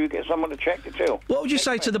anything until you get someone to check the till. What would you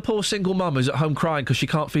say to the poor single mum who's at home crying because she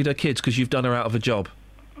can't feed her kids because you've done her out of a job?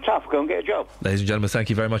 Tough, go and get a job. Ladies and gentlemen, thank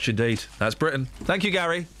you very much indeed. That's Britain. Thank you,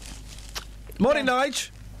 Gary. Morning, Nige.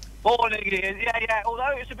 Morning, Ian. Yeah.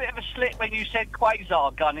 Although it's a bit of a slip when you said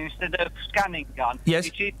quasar gun instead of scanning gun. Yes.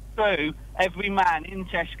 It is true. Every man in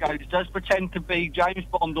Tesco's does pretend to be James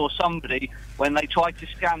Bond or somebody when they try to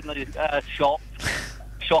scan the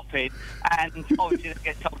shopping, and obviously they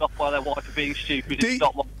get told off by their wife for being stupid and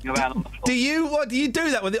stop around on the floor. What do you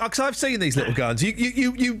do that with it? Because I've seen these little guns.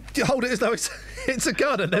 You hold it as though it's a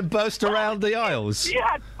gun and then burst around the aisles. You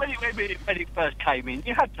had, when it first came in,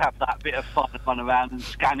 you had to have that bit of fun and run around and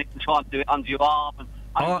scan it and try and do it under your arm and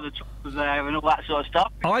under the top of there and all that sort of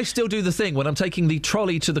stuff. I still do the thing when I'm taking the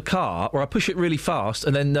trolley to the car where I push it really fast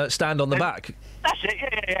and then stand on the back. That's it,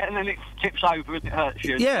 yeah, and then it tips over and it hurts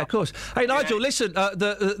you. Yeah, of course. Hey, Nigel, listen,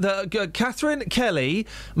 Catherine Kelly,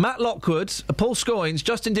 Matt Lockwood, Paul Scoynes,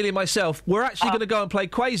 Justin Dilly and myself, we're actually going to go and play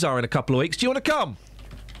Quasar in a couple of weeks. Do you want to come?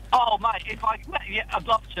 Oh, mate, I'd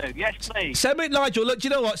love to. Yes, please. Send me, Nigel, look, do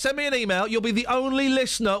you know what? Send me an email. You'll be the only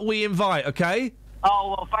listener we invite, OK? Oh,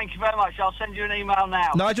 well, thank you very much. I'll send you an email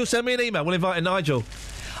now. Nigel, send me an email. We'll invite Nigel.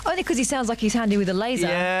 Only because he sounds like he's handy with a laser.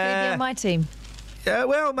 Yeah. Could he be on my team? Yeah,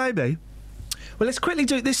 well, maybe. Well, let's quickly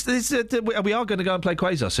do this. We are going to go and play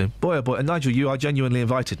Quasar soon. Boy, oh boy. And Nigel, you are genuinely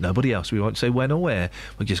invited. Nobody else. We won't say when or where.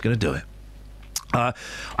 We're just going to do it.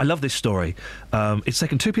 I love this story. It's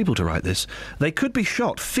taken 2 people to write this. They could be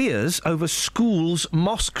shot. Fears over school's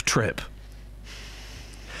mosque trip.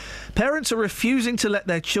 Parents are refusing to let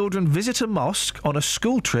their children visit a mosque on a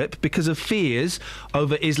school trip because of fears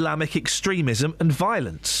over Islamic extremism and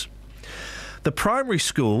violence. The primary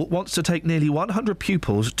school wants to take nearly 100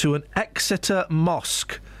 pupils to an Exeter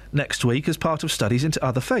mosque next week as part of studies into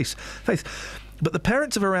other faith. But the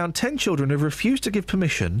parents of around 10 children have refused to give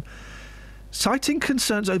permission, citing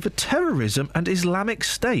concerns over terrorism and Islamic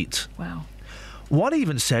State. Wow. One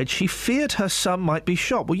even said she feared her son might be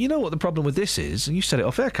shot. Well, you know what the problem with this is, and you said it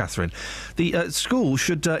off air, Catherine. The school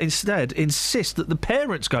should instead insist that the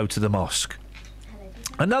parents go to the mosque.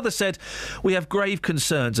 Another said, we have grave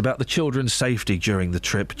concerns about the children's safety during the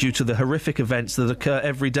trip due to the horrific events that occur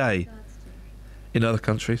every day in other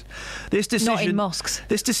countries. This decision, not in mosques.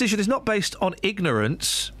 This decision is not based on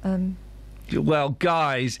ignorance. Well,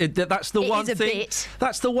 guys, that's the one thing.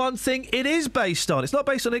 That's the one thing it is based on. It's not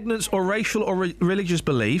based on ignorance or racial or religious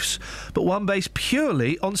beliefs, but one based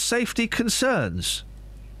purely on safety concerns.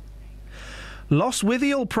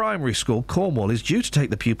 Lostwithiel Primary School, Cornwall, is due to take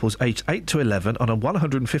the pupils aged 8 to 11 on a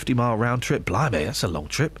 150-mile round trip. Blimey, that's a long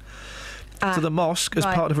trip. To the mosque as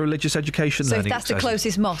part of a religious education learning. So if that's the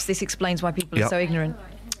closest mosque, this explains why people are so ignorant.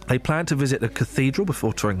 They plan to visit a cathedral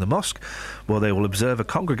before touring the mosque, where they will observe a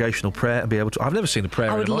congregational prayer and be able to... I've never seen a prayer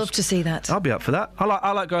in a mosque. I would love to see that. I'll be up for that.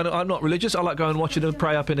 I like going... I'm not religious. I like going and watching them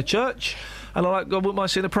pray up in a church, and I wouldn't mind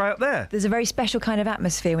seeing a prayer up there. There's a very special kind of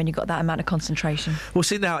atmosphere when you've got that amount of concentration. Well,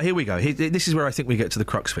 see, now, here we go. This is where I think we get to the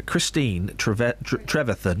crux of it. Christine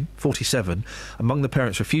Trevethan, 47, among the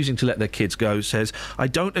parents refusing to let their kids go, says, I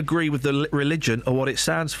don't agree with the religion or what it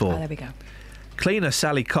stands for. Oh, there we go. Cleaner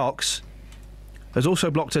Sally Cox has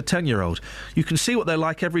also blocked her 10-year-old. You can see what they're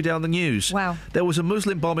like every day on the news. Wow. There was a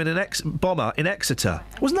Muslim bomber in Exeter.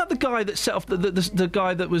 Wasn't that the guy that set off the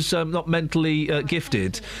guy that was not mentally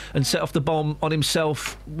gifted and set off the bomb on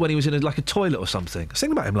himself when he was in a toilet or something? I was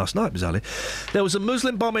thinking about him last night, bizarrely. There was a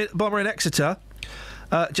Muslim bomber in Exeter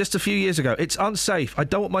just a few years ago. It's unsafe. I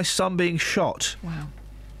don't want my son being shot. Wow.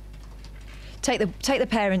 Take the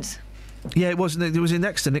parents. Yeah, it was in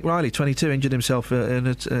Exeter. Nick Riley, 22, injured himself in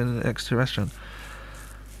an Exeter restaurant.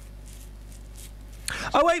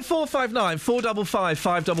 08459 455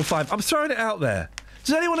 555. I'm throwing it out there.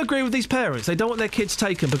 Does anyone agree with these parents? They don't want their kids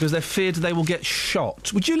taken because they're feared they will get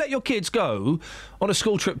shot. Would you let your kids go on a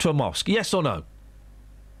school trip to a mosque? Yes or no?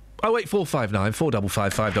 08459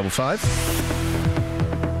 455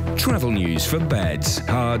 555. Travel news for beds,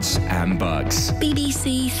 cards and bugs.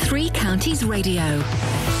 BBC Three Counties Radio.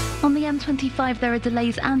 On the M25, there are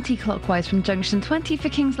delays anti-clockwise from junction 20 for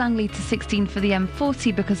Kings Langley to 16 for the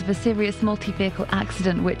M40 because of a serious multi-vehicle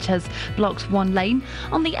accident which has blocked one lane.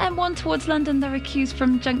 On the M1 towards London, there are queues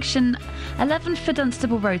from junction 11 for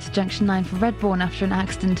Dunstable Road to junction 9 for Redbourne after an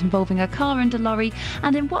accident involving a car and a lorry.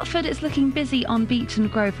 And in Watford, it's looking busy on Beach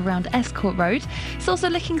and Grove around Escourt Road. It's also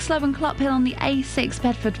looking slow in Clophill on the A6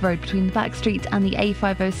 Bedford Road between the Back Street and the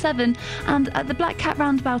A507. And at the Black Cat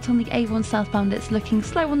roundabout on the A1 southbound, it's looking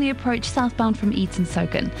slow on the approach southbound from Eton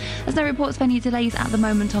Soken. There's no reports of any delays at the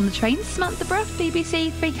moment on the trains. Samantha Bruff,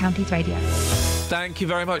 BBC Three Counties Radio. Thank you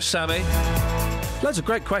very much, Sammy. Loads of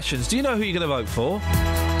great questions. Do you know who you're going to vote for?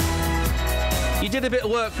 You did a bit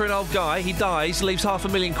of work for an old guy. He dies, leaves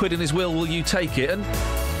 £500,000 in his will. Will you take it? And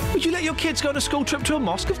would you let your kids go on a school trip to a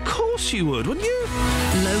mosque? Of course you would, wouldn't you?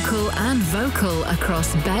 Local and vocal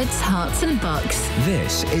across beds, hearts and bucks.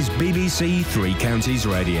 This is BBC Three Counties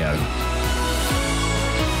Radio.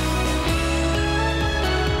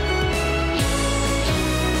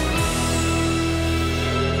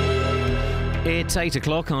 It's 8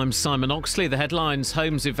 o'clock. I'm Simon Oxley. The headlines: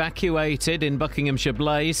 homes evacuated in Buckinghamshire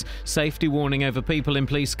blaze, safety warning over people in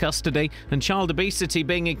police custody, and child obesity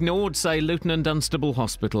being ignored, say Luton and Dunstable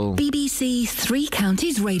Hospital. BBC Three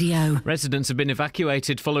Counties Radio. Residents have been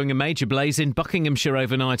evacuated following a major blaze in Buckinghamshire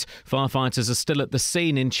overnight. Firefighters are still at the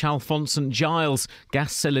scene in Chalfont St Giles.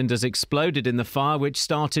 Gas cylinders exploded in the fire, which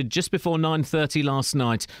started just before 9:30 last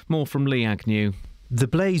night. More from Lee Agnew. The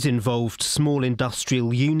blaze involved small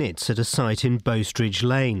industrial units at a site in Bowstridge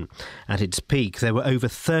Lane. At its peak, there were over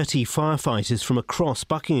 30 firefighters from across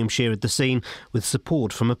Buckinghamshire at the scene, with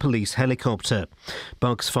support from a police helicopter.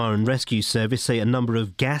 Bucks Fire and Rescue Service say a number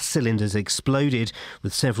of gas cylinders exploded,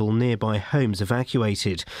 with several nearby homes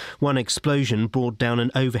evacuated. One explosion brought down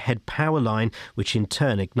an overhead power line, which in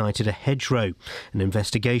turn ignited a hedgerow. An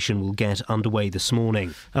investigation will get underway this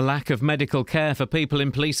morning. A lack of medical care for people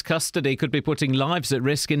in police custody could be putting lives at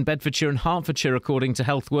risk in Bedfordshire and Hertfordshire, according to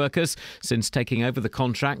health workers. Since taking over the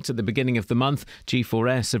contract at the beginning of the month,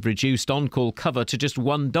 G4S have reduced on-call cover to just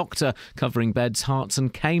one doctor covering beds, Herts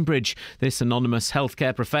and Cambridge. This anonymous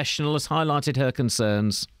healthcare professional has highlighted her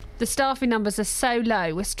concerns. The staffing numbers are so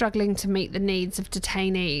low, we're struggling to meet the needs of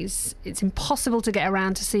detainees. It's impossible to get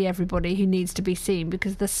around to see everybody who needs to be seen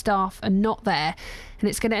because the staff are not there, and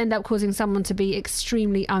it's going to end up causing someone to be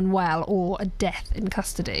extremely unwell or a death in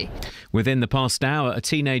custody. Within the past hour, a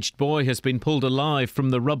teenaged boy has been pulled alive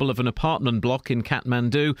from the rubble of an apartment block in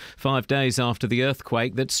Kathmandu 5 days after the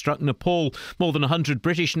earthquake that struck Nepal. More than 100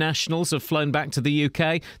 British nationals have flown back to the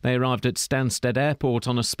UK. They arrived at Stansted Airport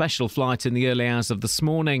on a special flight in the early hours of this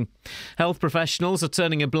morning. Health professionals are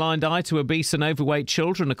turning a blind eye to obese and overweight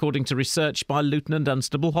children, according to research by Luton and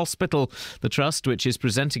Dunstable Hospital. The trust, which is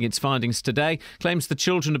presenting its findings today, claims the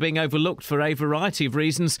children are being overlooked for a variety of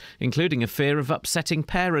reasons, including a fear of upsetting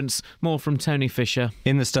parents. More from Tony Fisher.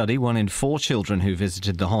 In the study, 1 in 4 children who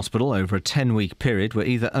visited the hospital over a 10-week period were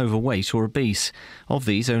either overweight or obese. Of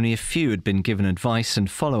these, only a few had been given advice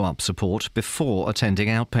and follow-up support before attending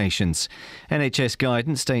outpatients. NHS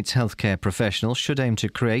guidance states healthcare professionals should aim to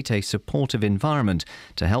create a supportive environment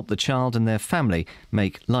to help the child and their family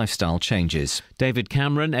make lifestyle changes. David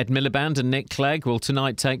Cameron, Ed Miliband and Nick Clegg will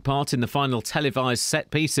tonight take part in the final televised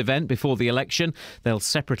set-piece event before the election. They'll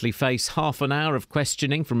separately face half an hour of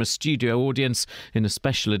questioning from a studio audience in a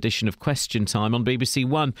special edition of Question Time on BBC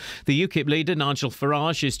One. The UKIP leader, Nigel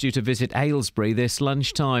Farage, is due to visit Aylesbury this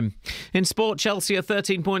lunchtime. In sport, Chelsea are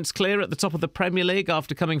 13 points clear at the top of the Premier League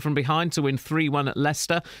after coming from behind to win 3-1 at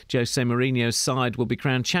Leicester. Jose Mourinho's side will be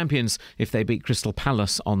crowned champions if they beat Crystal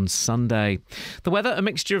Palace on Sunday. The weather, a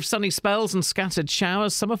mixture of sunny spells and scattered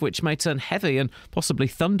showers, some of which may turn heavy and possibly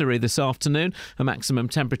thundery this afternoon. A maximum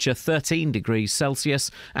temperature 13 degrees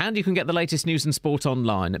Celsius. And you can get the latest news and sport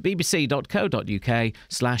online at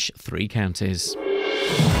bbc.co.uk/3 counties.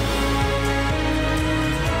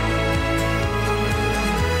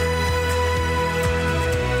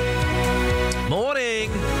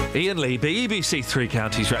 Morning! Iain Lee, BBC Three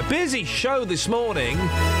Counties. Busy show this morning.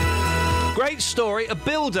 Great story. A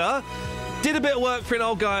builder did a bit of work for an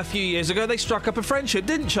old guy a few years ago. They struck up a friendship,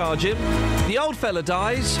 didn't charge him. The old fella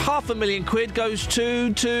dies. £500,000 goes to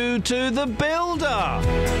the builder.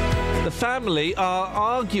 The family are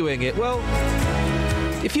arguing it. Well,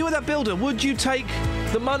 if you were that builder, would you take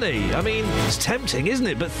the money? I mean, it's tempting, isn't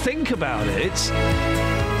it? But think about it. Is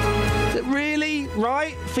it really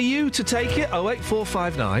right for you to take it?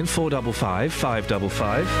 08459 455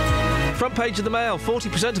 555. Front page of the Mail.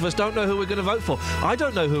 40% of us don't know who we're going to vote for. I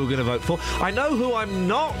don't know who we're going to vote for. I know who I'm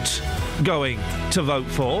not going to vote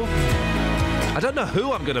for. I don't know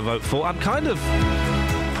who I'm going to vote for. I'm kind of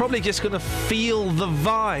probably just going to feel the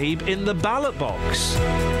vibe in the ballot box.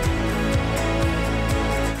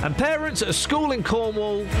 And parents at a school in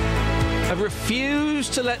Cornwall have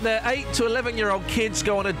refused to let their 8 to 11-year-old kids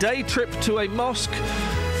go on a day trip to a mosque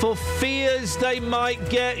for fears they might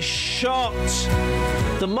get shot.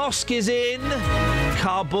 The mosque is in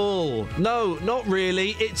Kabul. No, not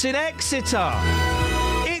really. It's in Exeter.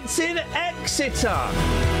 It's in Exeter.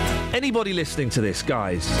 Anybody listening to this,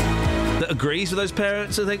 guys, that agrees with those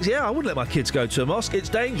parents and thinks, yeah, I wouldn't let my kids go to a mosque. It's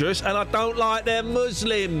dangerous and I don't like them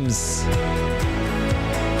Muslims.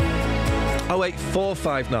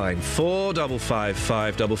 08459 455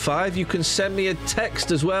 555. You can send me a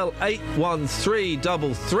text as well,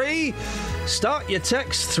 81333. Start your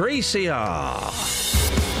text 3CR.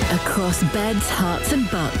 Across beds, hearts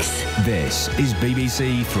and bucks. This is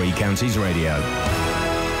BBC Three Counties Radio.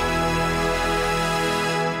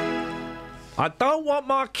 I don't want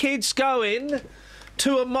my kids going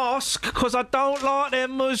to a mosque because I don't like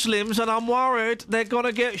them Muslims and I'm worried they're going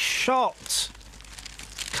to get shot.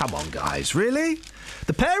 Come on, guys, really?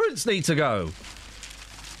 The parents need to go.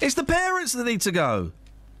 It's the parents that need to go.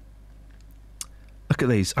 Look at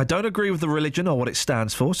these. I don't agree with the religion or what it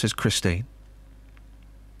stands for, says Christine.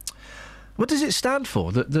 What does it stand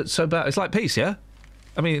for? That's so bad. It's like peace, yeah?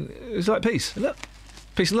 I mean, it's like peace, isn't it?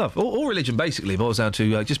 Peace and love. All religion basically boils down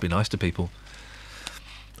to just be nice to people.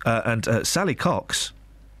 And Sally Cox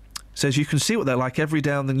says you can see what they're like every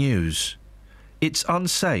day on the news. It's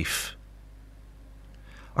unsafe.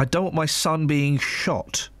 I don't want my son being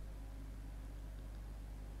shot.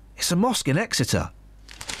 It's a mosque in Exeter.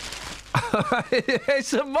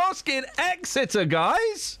 It's a mosque in Exeter,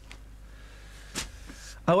 guys.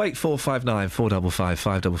 08459 455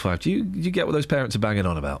 555. Do you get what those parents are banging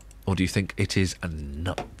on about? Or do you think it is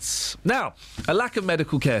nuts? Now, a lack of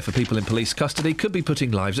medical care for people in police custody could be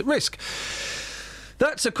putting lives at risk.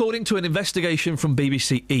 That's according to an investigation from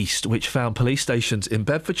BBC East, which found police stations in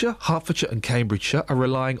Bedfordshire, Hertfordshire and Cambridgeshire are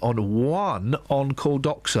relying on one on-call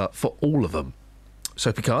doctor for all of them.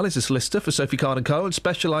 Sophie Carl is a solicitor for Sophie Carl & Co. and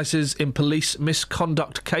specialises in police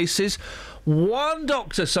misconduct cases. One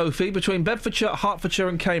doctor, Sophie, between Bedfordshire, Hertfordshire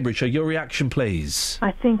and Cambridgeshire. Your reaction, please.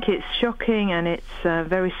 I think it's shocking and it's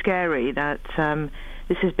very scary that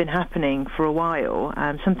this has been happening for a while.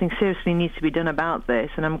 Something seriously needs to be done about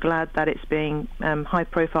this, and I'm glad that it's being high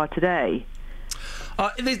profile today.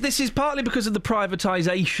 This is partly because of the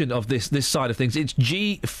privatisation of this side of things. It's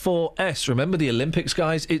G4S. Remember the Olympics,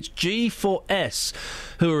 guys? It's G4S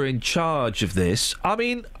who are in charge of this. I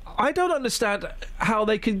mean, I don't understand how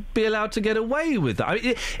they could be allowed to get away with that. I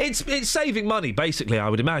mean, it's saving money, basically, I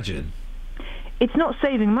would imagine. It's not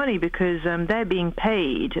saving money because they're being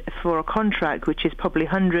paid for a contract which is probably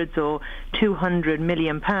hundreds or 200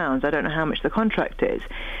 million pounds. I don't know how much the contract is.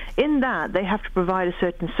 In that, they have to provide a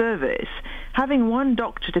certain service. Having one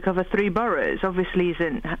doctor to cover 3 boroughs obviously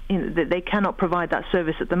isn't, they cannot provide that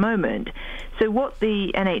service at the moment. So what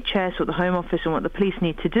the NHS or the Home Office and what the police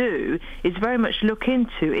need to do is very much look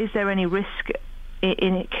into, is there any risk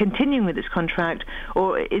in continuing with this contract,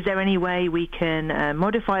 or is there any way we can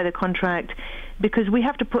modify the contract? Because we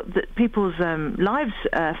have to put people's lives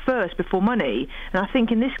first before money, and I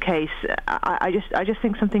think in this case, I just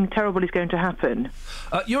think something terrible is going to happen.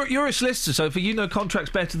 You're a solicitor, Sophie. You know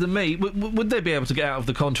contracts better than me. Would they be able to get out of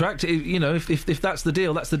the contract? If that's the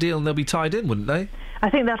deal, and they'll be tied in, wouldn't they? I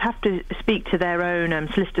think they'll have to speak to their own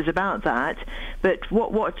solicitors about that. But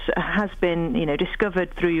what has been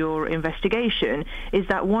discovered through your investigation is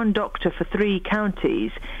that one doctor for 3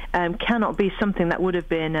 counties cannot be something that would have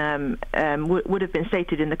been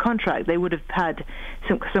stated in the contract. They would have had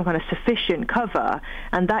some kind of sufficient cover,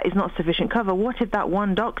 and that is not sufficient cover. What if that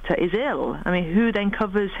one doctor is ill? I mean, who then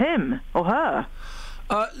covers him or her?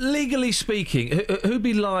 Legally speaking, who'd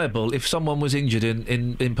be liable if someone was injured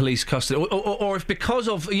in police custody, or if because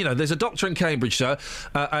of there's a doctor in Cambridgeshire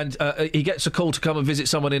and he gets a call to come and visit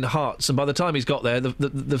someone in Herts, and by the time he's got there,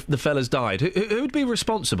 the fella's died. Who'd be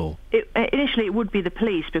responsible? Initially, it would be the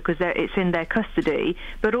police because it's in their custody,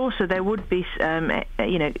 but also there would be,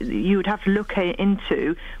 you would have to look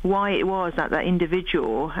into why it was that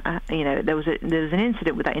individual, there was an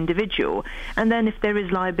incident with that individual, and then if there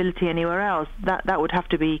is liability anywhere else, that would have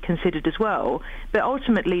to be considered as well. But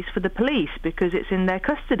ultimately it's for the police because it's in their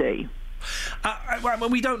custody. Well,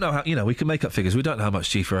 we don't know how, we can make up figures. We don't know how much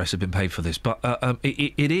G4S have been paid for this, but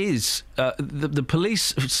it is the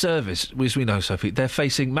police service, as we know, Sophie, they're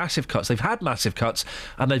facing massive cuts. They've had massive cuts,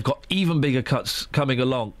 and they've got even bigger cuts coming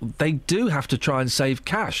along. They do have to try and save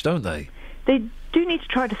cash, don't they? They do need to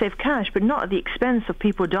try to save cash, but not at the expense of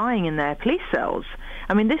people dying in their police cells.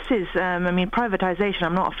 I mean, this is, privatisation.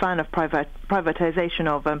 I'm not a fan of privatisation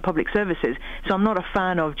of public services, so I'm not a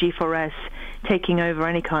fan of G4S taking over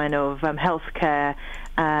any kind of healthcare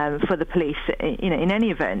for the police, in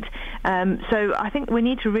any event. So I think we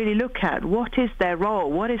need to really look at what is their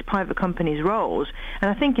role, what is private companies' roles,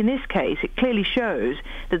 and I think in this case it clearly shows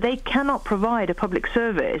that they cannot provide a public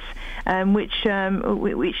service which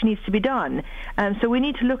needs to be done. So we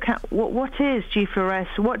need to look at what is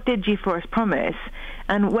G4S, what did G4S promise,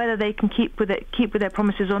 and whether they can keep with their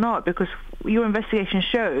promises or not, because your investigation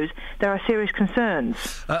shows there are serious concerns.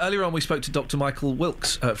 Earlier on we spoke to Dr Michael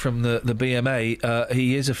Wilkes from the BMA.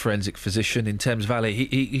 He is a forensic physician in Thames Valley.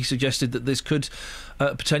 He suggested that this could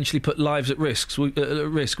potentially put lives at risk.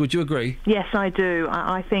 Would you agree? Yes, I do.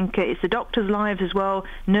 I think it's the doctors' lives as well,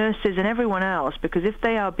 nurses and everyone else, because if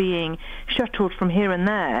they are being shuttled from here and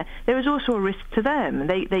there is also a risk to them.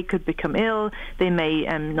 They could become ill. They may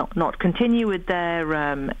not continue with their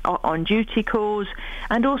on duty calls,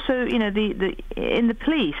 and also, in the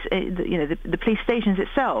police, the police stations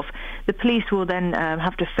itself, the police will then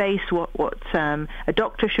have to face what a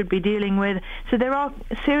doctor should be dealing with. So there are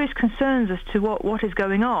serious concerns as to what is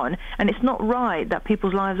going on, and it's not right that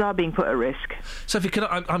people's lives are being put at risk. Sophie,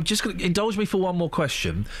 I'm just going to indulge me for one more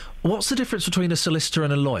question. What's the difference between a solicitor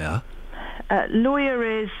and a lawyer?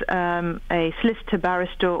 Lawyer is a solicitor,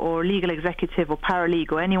 barrister, or legal executive or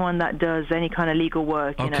paralegal, anyone that does any kind of legal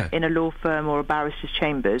work in a law firm or a barrister's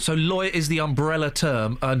chambers. So lawyer is the umbrella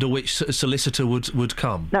term under which a solicitor would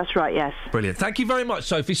come? That's right, yes. Brilliant. Thank you very much,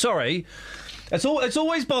 Sophie. Sorry. It's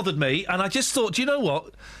always bothered me, and I just thought, do you know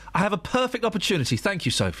what? I have a perfect opportunity. Thank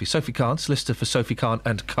you, Sophie. Sophie Khan, solicitor for Sophie Khan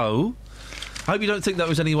and Co. I hope you don't think that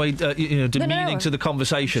was any way demeaning to the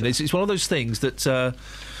conversation. It's one of those things that...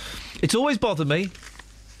 It's always bothered me.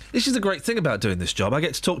 This is the great thing about doing this job. I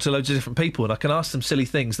get to talk to loads of different people and I can ask them silly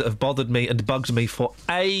things that have bothered me and bugged me for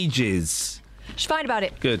ages. She's fine about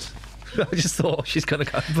it. Good. I just thought she's going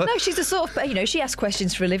to go... But... No, she's the sort of... she asks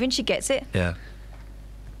questions for a living. She gets it. Yeah.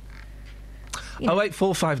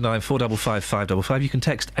 08459 455 555. You can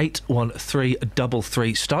text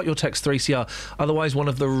 81333. Start your text 3CR. Otherwise, one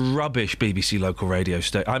of the rubbish BBC local radio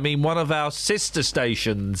stations. I mean, one of our sister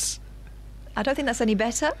stations. I don't think that's any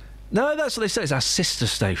better. No, that's what they say. It's our sister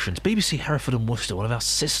stations. BBC Hereford and Worcester, one of our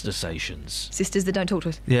sister stations. Sisters that don't talk to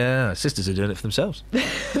us. Yeah, sisters are doing it for themselves.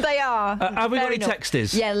 They are. Have we got any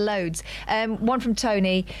texters? Yeah, loads. One from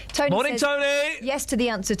Tony. Morning, says Tony! Yes to the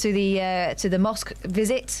answer to the mosque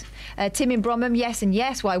visit. Tim in Bromham, yes and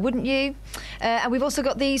yes. Why wouldn't you? And we've also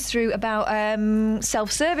got these through about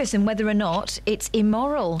self-service and whether or not it's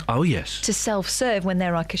immoral. Oh, yes. To self-serve when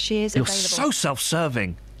there are cashiers available. You're so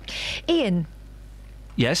self-serving. Ian.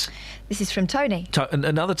 Yes? This is from Tony.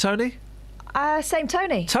 Another Tony? Same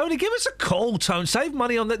Tony. Tony, give us a call, Tony. Save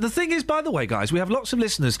money on that. The thing is, by the way, guys, we have lots of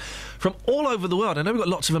listeners from all over the world. I know we've got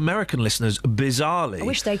lots of American listeners, bizarrely. I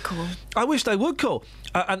wish they'd call. I wish they would call.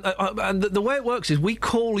 And the way it works is we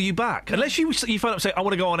call you back. Unless you phone up and say, I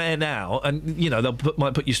want to go on air now, and, they'll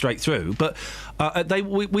might put you straight through. But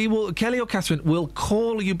we will, Kelly or Catherine will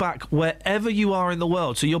call you back wherever you are in the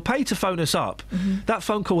world. So you'll pay to phone us up. Mm-hmm. That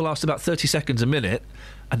phone call will last about 30 seconds a minute,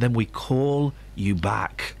 and then we call you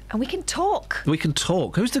back. And we can talk. We can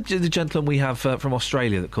talk. Who's the gentleman we have from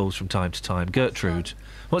Australia that calls from time to time? Gertrude.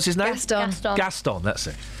 What's his name? Gaston, that's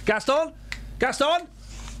it. Gaston?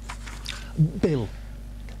 Bill.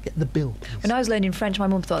 Get the bill, please. When I was learning French, my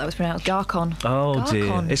mum thought that was pronounced Garcon. Oh, Garcon.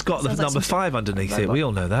 dear. It's got the number 5 underneath it. We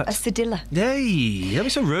all know that. A cedilla. Yay. Don't be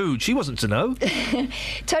so rude. She wasn't to know.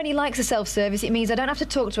 Tony likes the self-service. It means I don't have to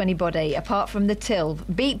talk to anybody apart from the till.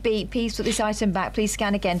 Beep, beep. Please put this item back. Please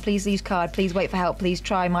scan again. Please use card. Please wait for help. Please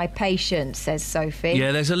try my patience, says Sophie.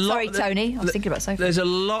 Yeah, there's a lot... Sorry, Tony. I was thinking about Sophie. There's a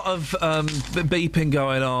lot of beeping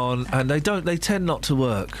going on, and they tend not to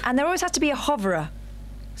work. And there always has to be a hoverer.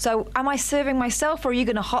 So, am I serving myself, or are you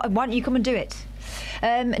going to... why don't you come and do it?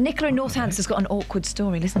 Nicola in Northampton's got an awkward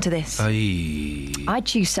story. Listen to this. Aye. I'd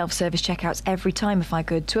choose self-service checkouts every time if I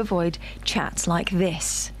could to avoid chats like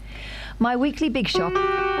this. My weekly big shop...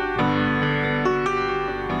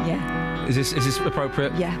 Yeah. Is this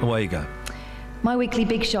appropriate? Yeah. Away you go. My weekly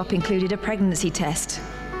big shop included a pregnancy test.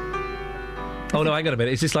 Oh, no, hang on a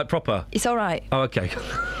minute. Is this, proper? It's all right. Oh, OK.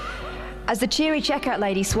 As the cheery checkout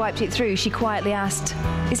lady swiped it through, she quietly asked,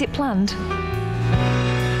 "Is it planned?"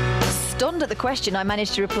 Stunned at the question, I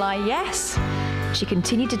managed to reply, "Yes." She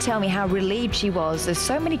continued to tell me how relieved she was, as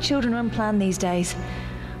so many children are unplanned these days.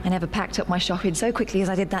 I never packed up my shopping so quickly as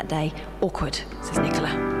I did that day. Awkward, says Nicola.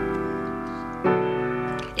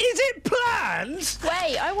 Is it planned?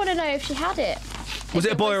 Wait, I want to know if she had it. Was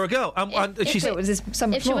it a boy or a girl?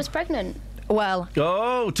 If she was pregnant. Well...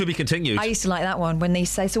 Oh, to be continued. I used to like that one, when they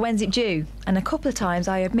say, "So when's it due?" And a couple of times,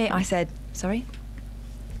 I admit, I said, "Sorry?"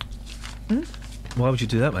 Why would you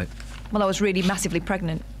do that, mate? Well, I was really massively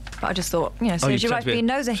pregnant. But I just thought, so you're right being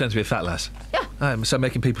nosy. Pretend to be a fat lass. Yeah. So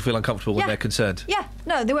making people feel uncomfortable when they're concerned. Yeah.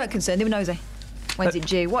 No, they weren't concerned. They were nosy. When's it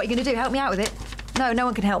due? What are you going to do? Help me out with it? No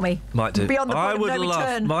one can help me. Might do. Beyond the point I would of no love...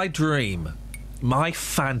 return. My dream, my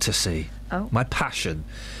fantasy, my passion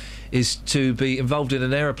is to be involved in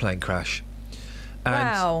an aeroplane crash. And,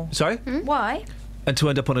 wow. Sorry? Why? And to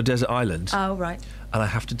end up on a desert island. Oh, right. And I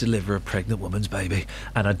have to deliver a pregnant woman's baby.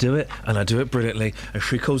 And I do it, and I do it brilliantly. And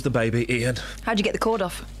she calls the baby Ian. How'd you get the cord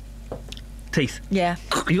off? Teeth. Yeah.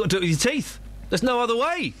 You got to do it with your teeth. There's no other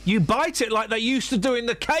way. You bite it like they used to do in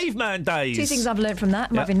the caveman days. 2 things I've learned from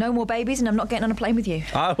that. I'm having no more babies, and I'm not getting on a plane with you.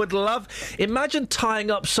 I would love... Imagine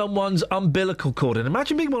tying up someone's umbilical cord. And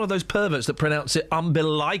imagine being one of those perverts that pronounce it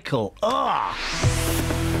umbilical. Ah!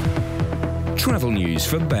 Travel news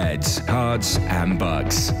for beds, cards and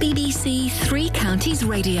bugs. BBC Three Counties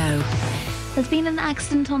Radio. There's been an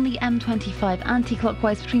accident on the M25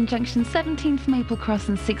 anti-clockwise between junction 17 for Maple Cross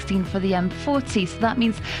and 16 for the M40. So that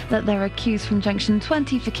means that there are queues from junction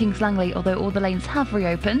 20 for Kings Langley, although all the lanes have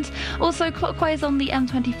reopened. Also clockwise on the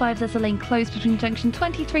M25, there's a lane closed between junction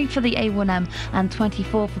 23 for the A1M and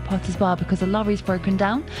 24 for Potters Bar because a lorry's broken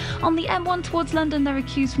down. On the M1 towards London, there are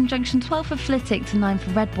queues from junction 12 for Flitwick to 9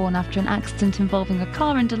 for Redbourne after an accident involving a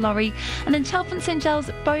car and a lorry. And in Chalfont St Giles,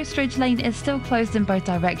 Bowstridge Lane is still closed in both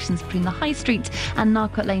directions between the High Street and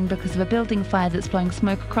Narcott Lane because of a building fire that's blowing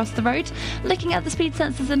smoke across the road. Looking at the speed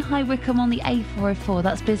sensors in High Wycombe on the A404,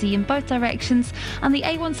 that's busy in both directions, and the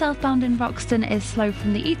A1 southbound in Roxton is slow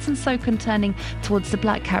from the Eton Socon turning towards the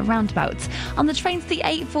Black Cat roundabout. On the trains, the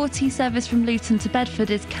 840 service from Luton to Bedford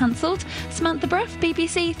is cancelled. Samantha Bruff,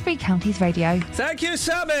 BBC Three Counties Radio. Thank you,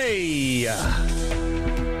 Sammy.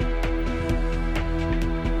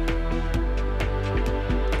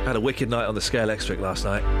 Had a wicked night on the Scale Electric last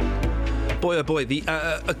night. Boy, oh boy, the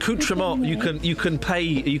accoutrement you can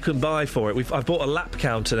buy for it. I've bought a lap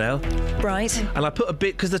counter now. Right. And I put a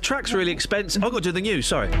bit because the track's really expensive. I've got to do the news.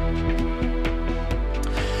 Sorry.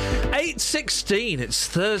 8:16. It's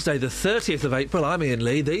Thursday, the 30th of April. I'm Iain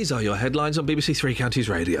Lee. These are your headlines on BBC Three Counties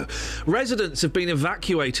Radio. Residents have been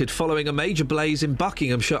evacuated following a major blaze in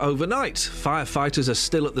Buckinghamshire overnight. Firefighters are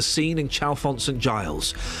still at the scene in Chalfont St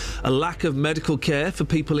Giles. A lack of medical care for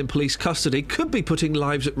people in police custody could be putting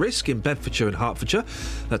lives at risk in Bedfordshire and Hertfordshire.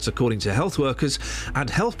 That's according to health workers. And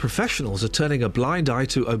health professionals are turning a blind eye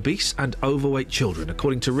to obese and overweight children,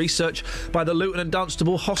 according to research by the Luton and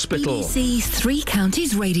Dunstable Hospital. BBC Three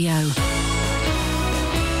Counties Radio.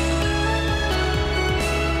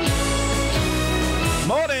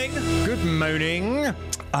 Morning. Good morning.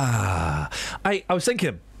 Hey, I was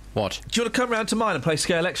thinking. What? Do you want to come round to mine and play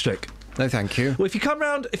Scale Electric? No, thank you. Well, if you come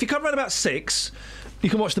round about 6, you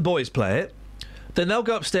can watch the boys play it. Then they'll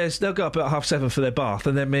go upstairs. They'll go up at 7:30 for their bath,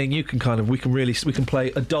 and then me and you can we can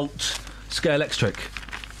play adult Scale Electric.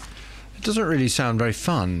 It doesn't really sound very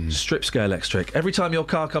fun. Strip Scale Electric. Every time your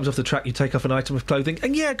car comes off the track, you take off an item of clothing.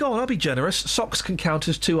 And yeah, go on, I'll be generous. Socks can count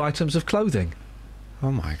as 2 items of clothing.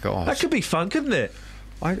 Oh my God. That could be fun, couldn't it?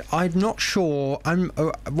 I'm not sure.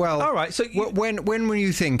 Well. All right. So when were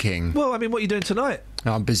you thinking? Well, I mean, what are you doing tonight?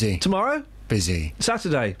 I'm busy. Tomorrow? Busy.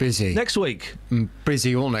 Saturday? Busy. Next week?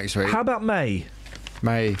 Busy all next week. How about May?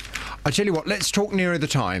 May. I tell you what. Let's talk nearer the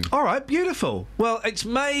time. All right. Beautiful. Well, it's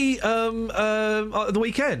May. The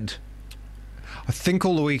weekend. I think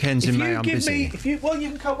all the weekends in May I'm busy. You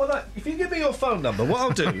can come with that. If you give me your phone number, what I'll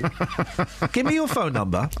do, give me your phone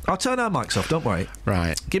number. I'll turn our mics off, don't worry.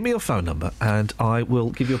 Right. Give me your phone number and I will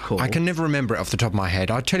give you a call. I can never remember it off the top of my head.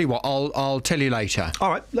 I'll tell you what, I'll tell you later. All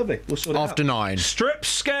right, lovely. We'll sort it out. After 9. Strip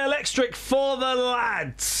Scale Electric for the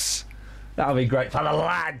lads. That'll be great for the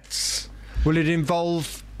lads. Will it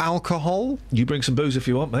involve alcohol? You bring some booze if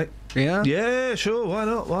you want, mate. Yeah? Yeah, sure. Why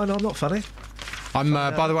not? Why not? I'm not funny. By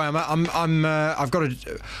the way, I've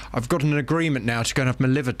got an agreement now to go and have my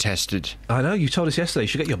liver tested. I know. You told us yesterday you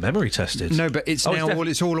should get your memory tested. No, but it's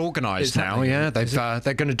it's all organised now. Yeah,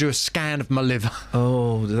 they're going to do a scan of my liver.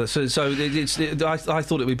 Oh, so I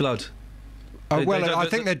thought it'd be blood. Oh, well, I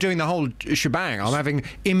think they're doing the whole shebang. I'm having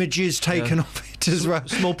images taken of it as well.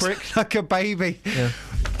 Small prick, like a baby.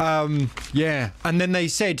 Yeah. And then they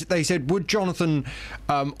said, would Jonathan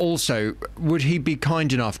also, would he be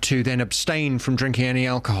kind enough to then abstain from drinking any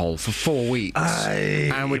alcohol for 4 weeks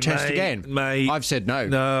and would test again? Mate, I've said no.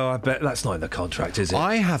 No, I bet that's not in the contract, is it?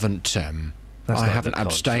 I haven't. I haven't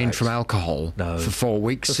abstained from alcohol for 4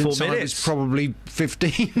 weeks since I was probably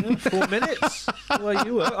 15. Yeah, 4 minutes. Well,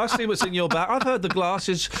 you were. I see what's in your bag. I've heard the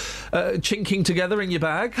glasses chinking together in your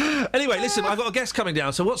bag. Anyway, listen, I've got a guest coming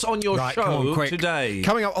down. So what's on your show today?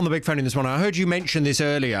 Coming up on the Big Phone in this morning, I heard you mention this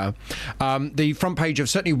earlier. The front page of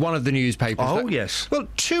certainly one of the newspapers. Oh, yes. Well,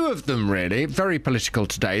 2 of them, really. Very political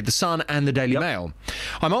today. The Sun and the Daily Mail.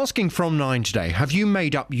 I'm asking from 9 today, have you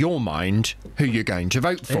made up your mind who you're going to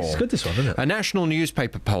vote for? It's good, this one, isn't it? A national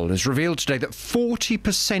newspaper poll has revealed today that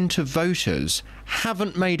 40% of voters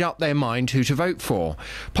haven't made up their mind who to vote for.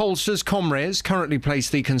 Pollsters Comres currently place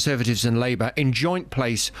the Conservatives and Labour in joint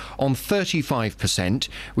place on 35%,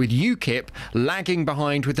 with UKIP lagging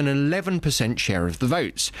behind with an 11% share of the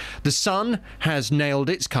votes. The Sun has nailed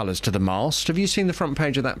its colours to the mast. Have you seen the front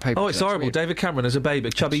page of that paper? Oh, it's horrible. David Cameron as a baby,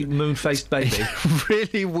 a chubby, moon-faced baby.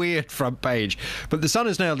 Really weird front page. But the Sun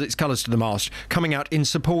has nailed its colours to the mast, coming out in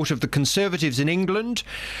support of the Conservatives in England,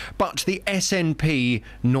 but the SNP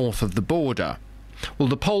north of the border. Well,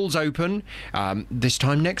 the polls open this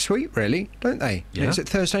time next week, really, don't they? Yeah. Is it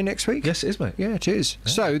Thursday next week? Yes, it is, mate. Yeah, it is.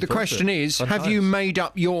 Yeah, So the question is, have you made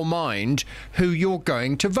up your mind who you're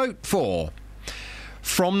going to vote for?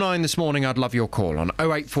 From 9 this morning, I'd love your call on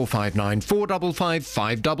 08459 455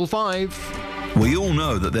 555. We all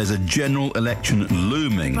know that there's a general election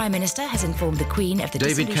looming. Prime Minister has informed the Queen of the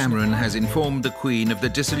David Cameron has informed the Queen of the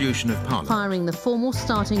dissolution of Parliament. Firing the formal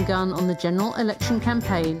starting gun on the general election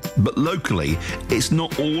campaign. But locally, it's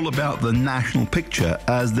not all about the national picture,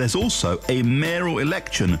 as there's also a mayoral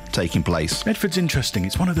election taking place. Bedford's interesting.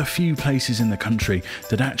 It's one of the few places in the country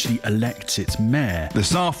that actually elects its mayor.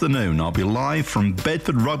 This afternoon, I'll be live from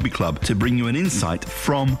Bedford Rugby Club to bring you an insight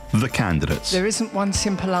from the candidates. There isn't one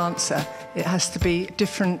simple answer. It has to be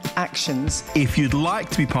different actions. If you'd like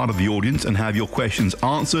to be part of the audience and have your questions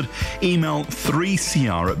answered, email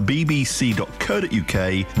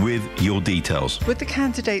 3cr@bbc.co.uk with your details. Would the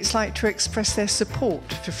candidates like to express their support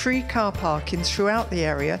for free car parking throughout the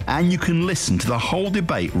area? And you can listen to the whole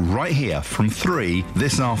debate right here from 3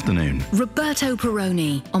 this afternoon. Roberto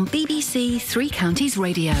Perroni on BBC Three Counties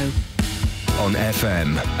Radio. On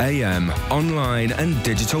FM, AM, online and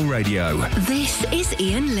digital radio. This is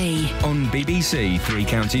Iain Lee. On BBC Three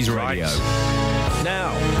Counties Radio.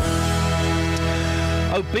 Now,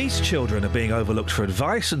 obese children are being overlooked for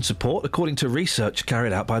advice and support, according to research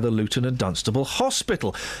carried out by the Luton and Dunstable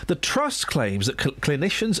Hospital. The Trust claims that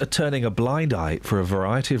clinicians are turning a blind eye for a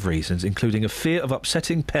variety of reasons, including a fear of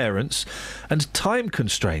upsetting parents and time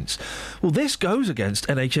constraints. Well, this goes against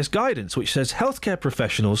NHS guidance, which says healthcare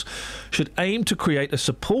professionals should aim to create a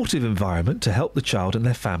supportive environment to help the child and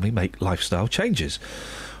their family make lifestyle changes.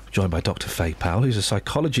 Joined by Dr. Faye Powell, who's a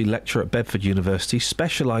psychology lecturer at Bedford University,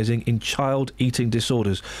 specialising in child eating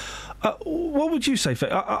disorders. What would you say, Faye?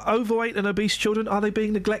 Are overweight and obese children, are they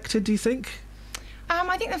being neglected, do you think?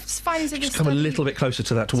 I think the findings of this Just come a little bit closer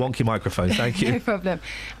to that wonky microphone, thank you. No problem.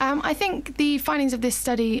 I think the findings of this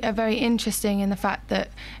study are very interesting in the fact that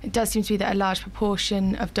it does seem to be that a large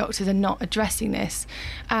proportion of doctors are not addressing this.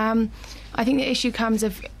 I think the issue comes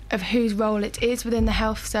of whose role it is within the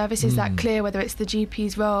health service. Is that clear, whether it's the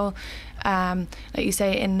GP's role, like you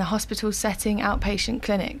say, in the hospital setting, outpatient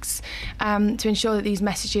clinics, to ensure that these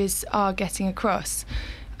messages are getting across.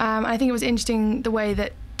 I think it was interesting the way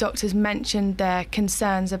that doctors mentioned their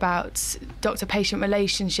concerns about doctor-patient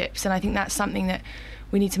relationships, and I think that's something that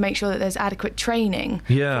we need to make sure that there's adequate training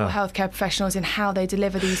for healthcare professionals in how they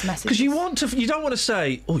deliver these messages. Because you don't want to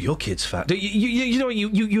say, "Oh, your kid's fat."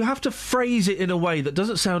 You have to phrase it in a way that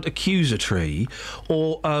doesn't sound accusatory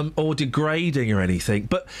or degrading or anything.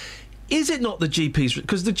 But is it not the GP's?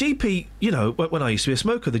 Because the GP, when I used to be a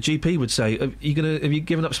smoker, the GP would say, have you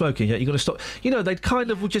given up smoking yet? You're going to stop? They'd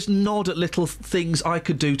kind of would just nod at little things I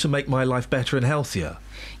could do to make my life better and healthier.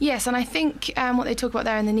 Yes, and I think what they talk about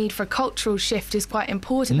there and the need for a cultural shift is quite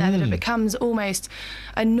important there, that it becomes almost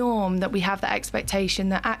a norm that we have that expectation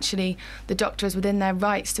that actually the doctor is within their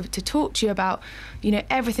rights to talk to you about,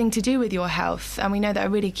 everything to do with your health. And we know that a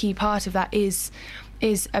really key part of that is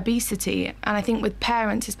obesity. And I think with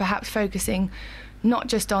parents is perhaps focusing not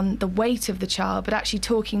just on the weight of the child, but actually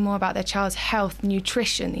talking more about their child's health,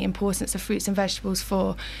 nutrition, the importance of fruits and vegetables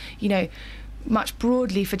for, much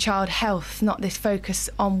broadly for child health, not this focus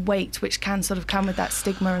on weight, which can sort of come with that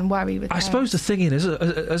stigma and worry with parents. I suppose the thing is,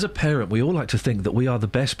 as a parent, we all like to think that we are the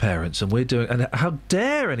best parents, and and how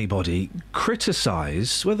dare anybody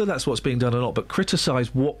criticise, whether that's what's being done or not, but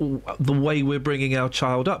criticise the way we're bringing our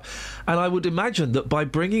child up. And I would imagine that by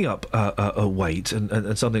bringing up a weight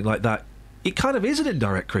and something like that, it kind of is an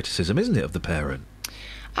indirect criticism, isn't it, of the parent?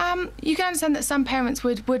 You can understand that some parents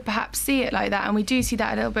would perhaps see it like that, and we do see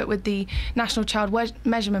that a little bit with the National Child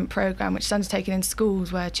Measurement Programme, which is undertaken in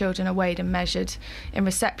schools where children are weighed and measured in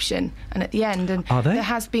reception and at the end. And are they? There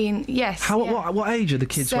has been, yes. What age are the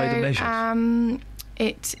kids weighed and measured?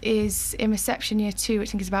 It is in reception year 2, which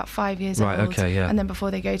I think is about 5 years old. Right, okay, yeah. And then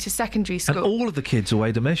before they go to secondary school. And all of the kids are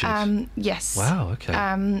weighed and measured? Yes. Wow, okay.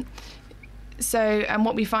 And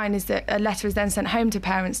what we find is that a letter is then sent home to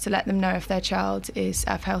parents to let them know if their child is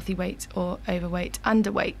of healthy weight or overweight,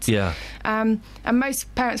 underweight. Yeah. And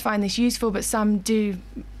most parents find this useful, but some do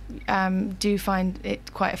find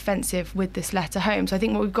it quite offensive with this letter home. So I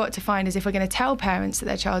think what we've got to find is if we're going to tell parents that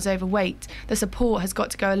their child's overweight, the support has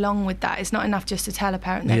got to go along with that. It's not enough just to tell a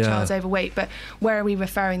parent their child's overweight, but where are we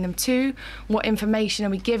referring them to? What information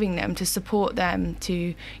are we giving them to support them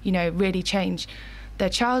to, really change their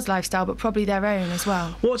child's lifestyle, but probably their own as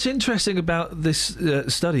well. What's interesting about this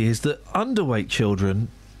study is that underweight children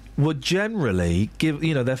were generally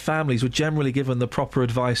their families were generally given the proper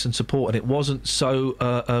advice and support, and it wasn't so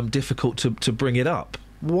difficult to bring it up.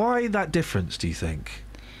 Why that difference, do you think?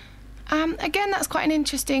 Again, that's quite an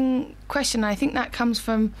interesting question. I think that comes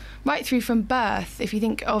from right through from birth. If you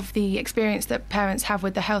think of the experience that parents have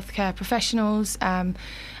with the healthcare professionals and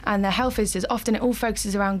their health visitors, often it all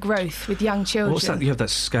focuses around growth with young children. What's that? You have that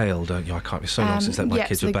scale, don't you? I can't be so long since my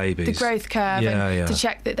kids were babies. The growth curve, to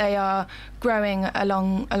check that they are growing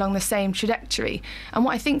along the same trajectory. And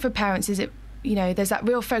what I think for parents is there's that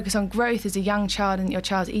real focus on growth as a young child, and your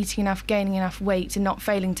child's eating enough, gaining enough weight and not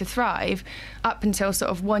failing to thrive up until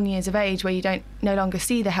sort of 1 year of age, where you no longer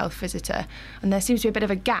see the health visitor. And there seems to be a bit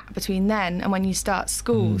of a gap between then and when you start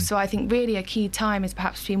school. So I think really a key time is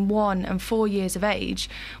perhaps between 1 and 4 years of age,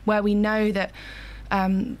 where we know that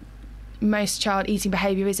most child eating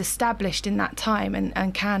behaviour is established in that time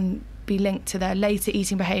and can be linked to their later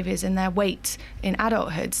eating behaviours and their weight in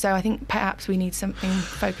adulthood. So I think perhaps we need something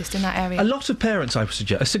focused in that area. A lot of parents, I would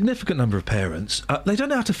suggest, a significant number of parents, they don't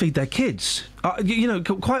know how to feed their kids.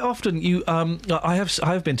 Quite often I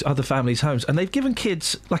have been to other families' homes and they've given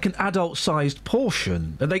kids like an adult-sized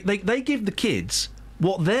portion, and they give the kids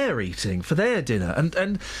what they're eating for their dinner,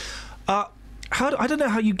 and I don't know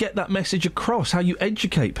how you get that message across, how you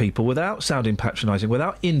educate people without sounding patronising,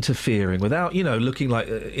 without interfering, without, looking like,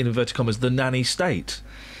 in inverted commas, the nanny state.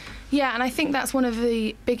 Yeah, and I think that's one of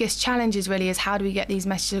the biggest challenges, really, is how do we get these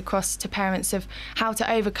messages across to parents of how to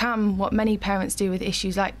overcome what many parents do with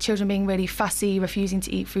issues like children being really fussy, refusing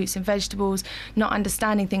to eat fruits and vegetables, not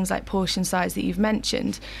understanding things like portion size that you've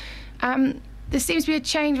mentioned. There seems to be a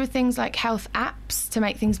change with things like health apps to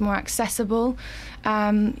make things more accessible.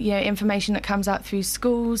 Information that comes out through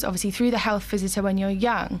schools, obviously through the health visitor when you're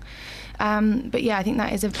young. But yeah, I think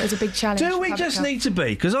that is a big challenge. Do we just need to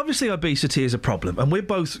be? Because obviously obesity is a problem, and we're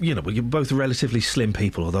both, we're both relatively slim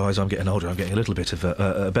people. Although as I'm getting older, I'm getting a little bit of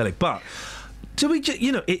a belly. But do we?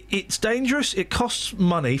 It's dangerous. It costs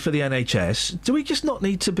money for the NHS. Do we just not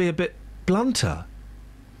need to be a bit blunter?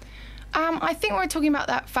 I think we're talking about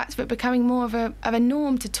that fact of it becoming more of a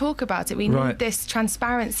norm to talk about it. We need this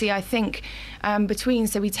transparency, I think, between,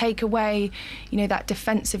 so we take away, that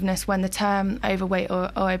defensiveness when the term overweight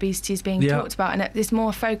or obesity is being talked about, and there's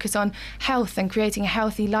more focus on health and creating a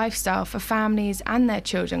healthy lifestyle for families and their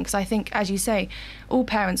children. Because I think, as you say, all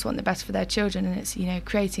parents want the best for their children, and it's,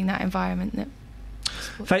 creating that environment that...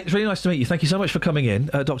 Faye, it's really nice to meet you. Thank you so much for coming in.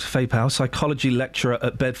 Dr. Faye Powell, psychology lecturer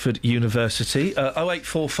at Bedford University.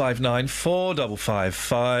 08459 455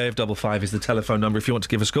 555 is the telephone number if you want to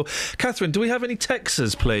give us a call. Catherine, do we have any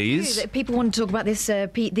texters, please? People want to talk about this.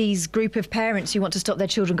 These group of parents who want to stop their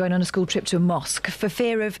children going on a school trip to a mosque for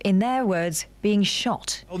fear of, in their words, being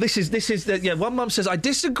shot. Oh, this is one mum says, I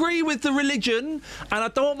disagree with the religion and I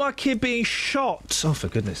don't want my kid being shot. Oh, for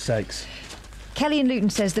goodness sakes. Kelly in Luton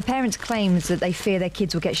says the parents' claims that they fear their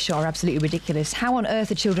kids will get shot are absolutely ridiculous. How on earth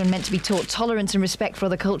are children meant to be taught tolerance and respect for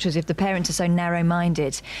other cultures if the parents are so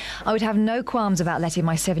narrow-minded? I would have no qualms about letting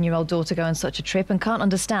my 7-year-old daughter go on such a trip and can't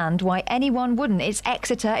understand why anyone wouldn't. It's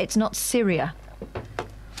Exeter, it's not Syria.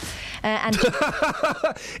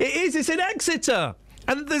 It is, it's in Exeter!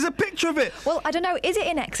 And there's a picture of it. Well, I don't know, is it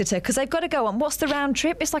in Exeter? Because they've got to go on. What's the round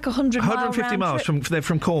trip? It's like 150 miles they're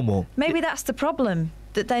from Cornwall. Maybe that's the problem,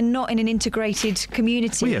 that they're not in an integrated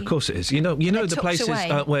community. Well, yeah, of course it is. You know the places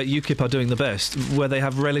where UKIP are doing the best, where they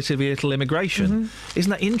have relatively little immigration. Mm-hmm. Isn't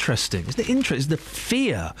that interesting? Isn't it interesting? The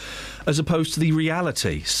fear, as opposed to the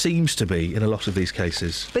reality, seems to be in a lot of these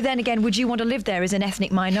cases. But then again, would you want to live there as an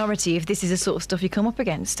ethnic minority if this is the sort of stuff you come up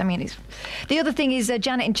against? I mean, the other thing is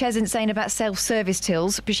Janet in Cheshunt saying about self-service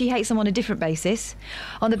tills, but she hates them on a different basis.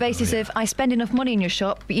 On the basis of, I spend enough money in your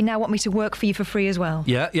shop, but you now want me to work for you for free as well.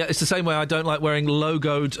 Yeah, it's the same way I don't like wearing logoed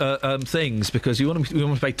things, because you want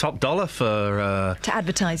to pay top dollar for... to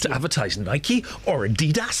advertise you. Advertise Nike, or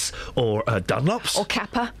Adidas, or Dunlops. Or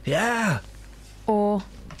Kappa. Yeah. Or...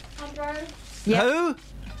 Umbro. Yeah. Who?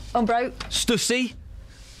 Umbro. Stussy.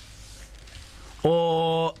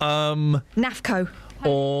 Or, Nafco.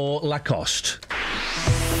 Or Lacoste.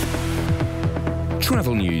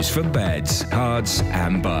 Travel news for beds, cards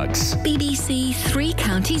and bugs. BBC Three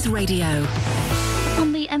Counties Radio.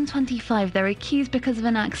 On the M25, they're accused because of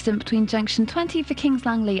an accident between junction 20 for Kings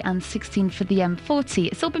Langley and 16 for the M40.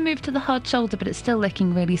 It's all been moved to the hard shoulder, but it's still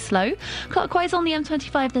looking really slow. Clockwise on the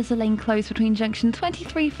M25, there's a lane closed between junction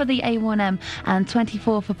 23 for the A1M and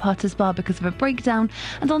 24 for Potter's Bar because of a breakdown.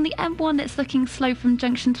 And on the M1, it's looking slow from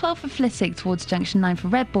junction 12 for Flitwick towards junction 9 for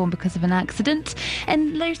Redbourne because of an accident.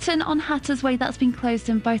 In Luton on Hatters Way, that's been closed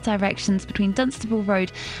in both directions between Dunstable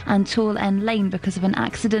Road and Tool End Lane because of an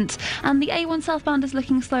accident. And the A1 southbound is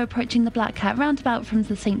looking slow slow approaching the Black Cat roundabout from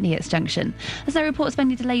the St Neots junction. There's no reports of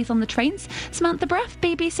any delays on the trains. Samantha Bruff,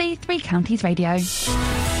 BBC Three Counties Radio.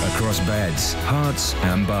 Across beds, hearts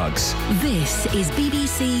and bugs. This is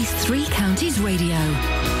BBC Three Counties Radio.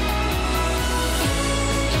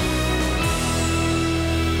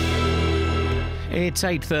 It's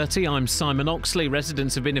 8:30. I'm Simon Oxley.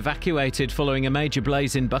 Residents have been evacuated following a major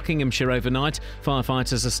blaze in Buckinghamshire overnight.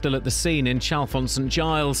 Firefighters are still at the scene in Chalfont St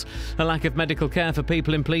Giles. A lack of medical care for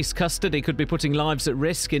people in police custody could be putting lives at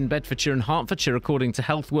risk in Bedfordshire and Hertfordshire, according to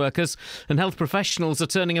health workers. And health professionals are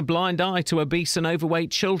turning a blind eye to obese and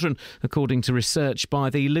overweight children, according to research by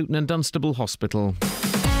the Luton and Dunstable Hospital.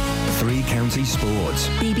 Three Counties Sports.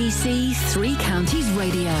 BBC Three Counties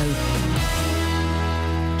Radio.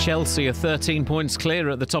 Chelsea are 13 points clear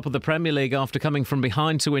at the top of the Premier League after coming from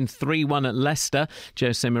behind to win 3-1 at Leicester.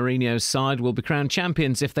 Jose Mourinho's side will be crowned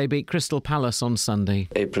champions if they beat Crystal Palace on Sunday.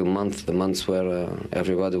 April month, the months where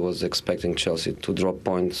everybody was expecting Chelsea to drop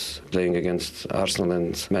points playing against Arsenal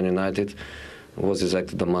and Man United, was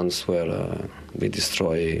exactly the months where we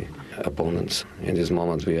destroy opponents. In this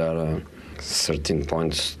moment we are 13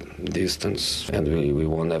 points distance, and we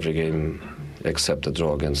won every game except the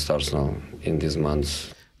draw against Arsenal in these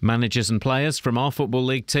months. Managers and players from our Football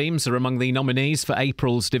League teams are among the nominees for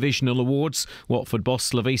April's divisional awards. Watford boss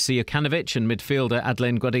Slavica Jokanovic and midfielder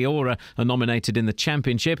Adlène Guardiola are nominated in the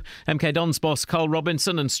Championship. MK Dons boss Carl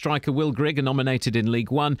Robinson and striker Will Grigg are nominated in League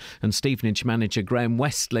One, and Stevenage manager Graham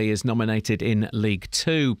Westley is nominated in League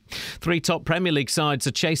Two. Three top Premier League sides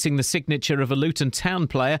are chasing the signature of a Luton Town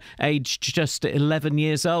player aged just 11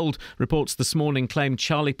 years old. Reports this morning claim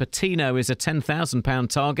Charlie Patino is a £10,000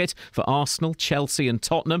 target for Arsenal, Chelsea and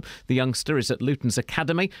Tottenham. The youngster is at Luton's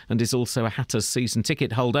academy and is also a Hatters season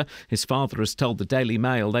ticket holder. His father has told the Daily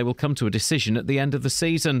Mail they will come to a decision at the end of the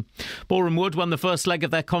season. Boreham Wood won the first leg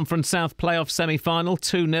of their Conference South playoff semi-final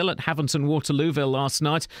 2-0 at Haventon Waterlooville last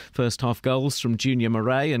night. First half goals from Junior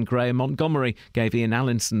Murray and Graham Montgomery gave Ian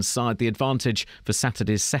Allinson's side the advantage for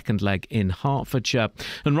Saturday's second leg in Hertfordshire.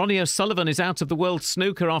 And Ronnie O'Sullivan is out of the World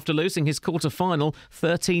Snooker after losing his quarter-final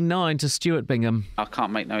 13-9 to Stuart Bingham. I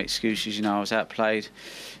can't make no excuses, I was outplayed.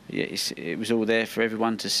 It was all there for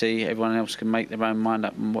everyone to see. Everyone else can make their own mind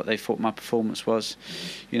up on what they thought my performance was,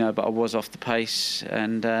 but I was off the pace,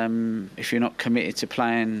 and if you're not committed to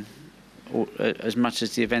playing as much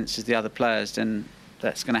as the events as the other players, then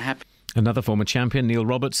that's going to happen. Another former champion, Neil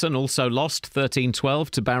Robertson, also lost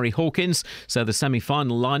 13-12 to Barry Hawkins. So the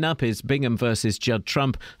semi-final lineup is Bingham versus Judd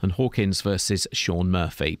Trump and Hawkins versus Sean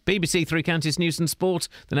Murphy. BBC Three Counties News and Sport.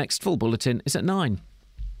 The next full bulletin is at 9.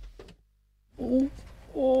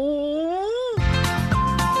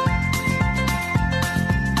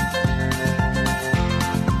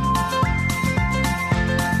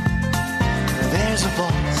 There's a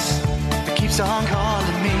voice that keeps on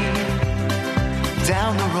calling me.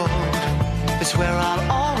 Down the road is where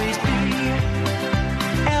I'll always be.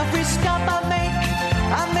 Every stop I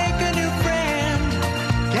make a new friend.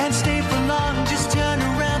 Can't stay for long, just turn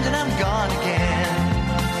around and I'm gone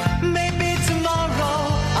again. Maybe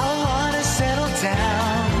tomorrow I'll wanna settle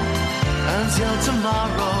down. Until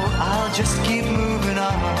tomorrow I'll just keep moving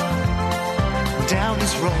on. Down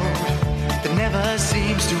this road that never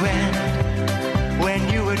seems to end. When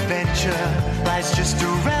new adventure lies just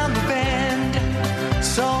around the bend.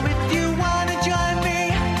 So if you wanna join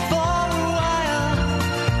me for a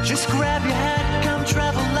while, just grab your hat, come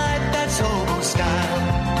travel light, that's hobo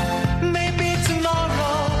style. Maybe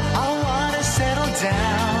tomorrow I'll wanna settle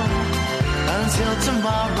down. Until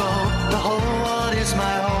tomorrow, the whole world is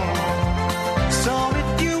my home. So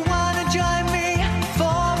if you wanna join me for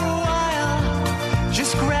a while,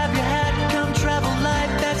 just grab your hat, come travel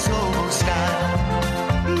light, that's hobo style.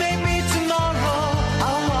 Maybe tomorrow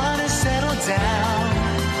I'll wanna settle down.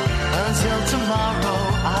 Until tomorrow,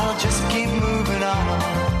 I'll just keep moving on.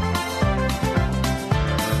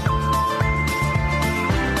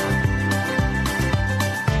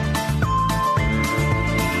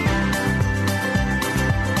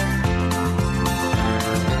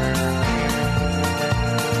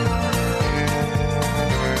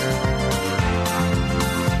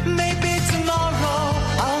 Maybe tomorrow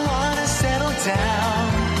I'll wanna settle down.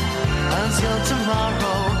 Until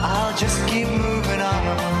tomorrow, I'll just keep moving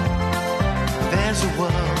on. There's a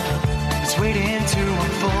world that's waiting to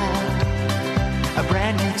unfold, a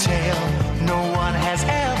brand new tale no one has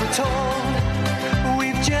ever told.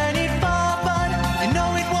 We've journeyed far, but you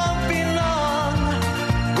know it won't be long.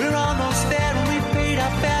 We're almost there and we've paid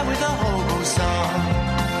our fare with a hobo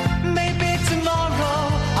song. Maybe tomorrow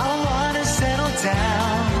I'll wanna settle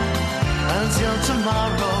down. Until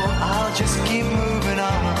tomorrow, I'll just keep moving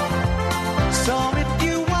on. So if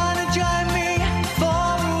you want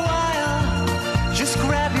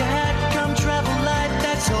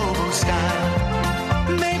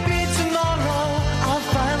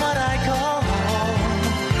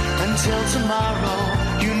Until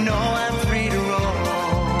tomorrow, you know I'm free to roll.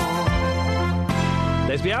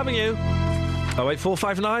 Lesby Avenue.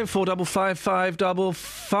 08459 455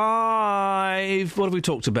 555. What have we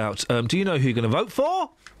talked about? Do you know who you're going to vote for?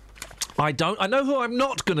 I don't. I know who I'm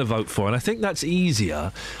not going to vote for, and I think that's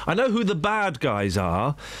easier. I know who the bad guys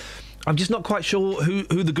are. I'm just not quite sure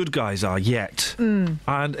who the good guys are yet.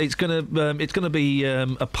 And it's going to be a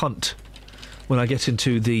punt when I get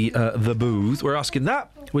into the booth. We're asking that.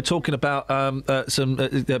 We're talking about some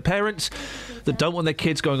parents that don't want their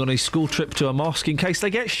kids going on a school trip to a mosque in case they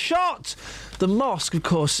get shot. The mosque, of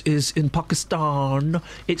course, is in Pakistan.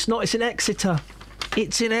 It's not. It's in Exeter.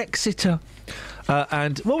 It's in Exeter.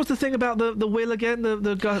 And what was the thing about the will again?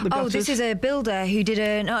 The gutters? This is a builder who did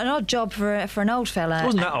an odd job for an old fella. It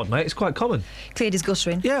wasn't that odd, mate. It's quite common. Cleared his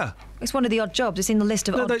guttering. Yeah. It's one of the odd jobs. It's in the list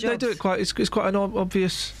of odd jobs. They do it quite. It's quite an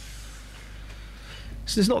obvious.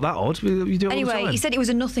 It's not that odd. You do it all the time. He said it was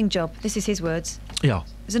a nothing job. This is his words. Yeah.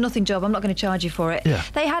 It's a nothing job. I'm not going to charge you for it. Yeah.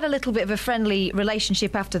 They had a little bit of a friendly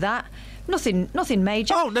relationship after that. Nothing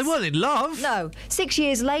major. Oh, they weren't in love. No. 6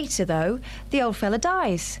 years later, though, the old fella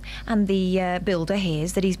dies, and the builder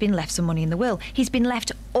hears that he's been left some money in the will. He's been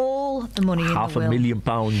left all the money in the will.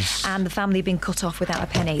 £500,000. And the family have been cut off without a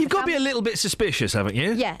penny. You've got to be a little bit suspicious, haven't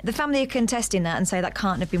you? Yeah, the family are contesting that and say that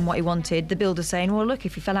can't have been what he wanted. The builder's saying, well, look,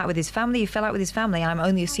 if he fell out with his family, he fell out with his family, and I'm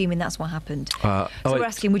only assuming that's what happened. So we're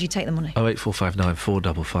asking, would you take the money? 08459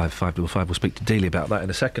 455 555. We'll speak to Dealey about that in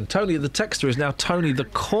a second. Tony, the texter, is now Tony the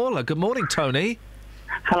caller. Good morning, Tony.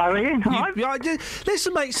 Hello, Ian.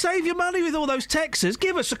 Listen, mate, save your money with all those texters.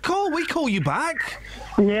 Give us a call. We call you back.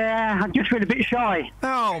 Yeah, I'm just really a bit shy.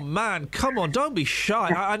 Oh, man, come on, don't be shy.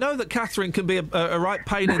 I know that Catherine can be a right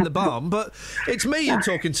pain in the bum, but it's me you're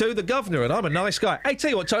talking to, the governor, and I'm a nice guy. Hey,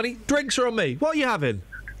 tell you what, Tony, drinks are on me. What are you having?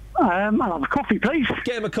 I'll have a coffee, please.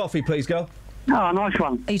 Get him a coffee, please, girl. Oh, nice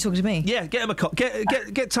one. Are you talking to me? Yeah, get him a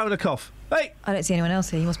get Tone a cough. Hey! I don't see anyone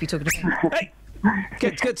else here. You must be talking to me. Hey!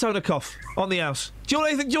 Get Tone a cough on the house. Do you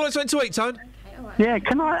want anything? Do you want something to eat, Tone? Yeah,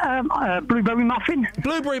 can I blueberry muffin?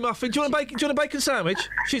 Blueberry muffin. Do you want a bacon sandwich?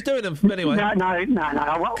 She's doing them anyway. No.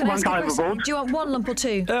 I won't go overboard. Do you want one lump or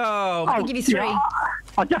two? Oh, I can give you three. Yeah,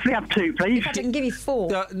 I'll definitely have two, please. In fact, I can give you four.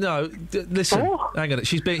 No, listen. 4? Hang on.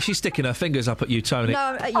 She's sticking her fingers up at you, Tony.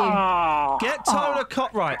 No, at you. Get Tone a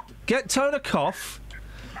cough. Right. Get Tone a cough.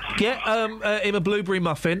 Get him a blueberry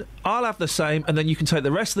muffin. I'll have the same, and then you can take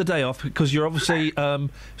the rest of the day off because you're obviously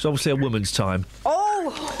it's obviously a woman's time.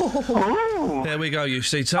 Oh! There we go. You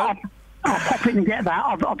see, Tone. I'll pop in and get that.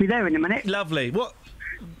 I'll be there in a minute. Lovely. What?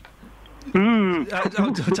 Tony,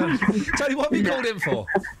 what have you called in for?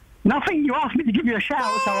 Nothing. You asked me to give you a shout.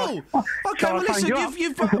 Oh! Okay. Well, listen.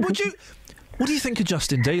 What do you think of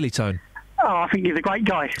Justin Dealey, Tone? Oh, I think he's a great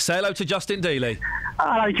guy. Say hello to Justin Dealey.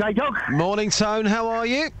 Hello, J-Dog. Morning, Tone. How are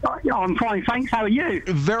you? I'm fine, thanks. How are you?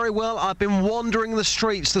 Very well. I've been wandering the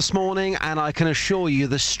streets this morning, and I can assure you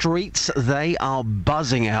the streets, they are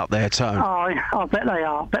buzzing out there, Tone. Oh, I bet they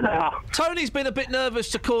are. Tony's been a bit nervous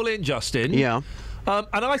to call in, Justin. Yeah. And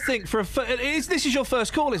I think this is your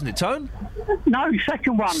first call, isn't it, Tone? No,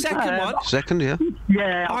 second one. Second one? Second, yeah.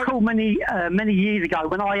 Yeah, I called many years ago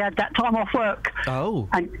when I had that time off work. Oh.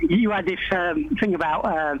 And you had this thing about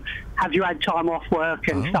have you had time off work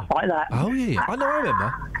and stuff like that. Oh, yeah. I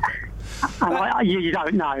remember. And you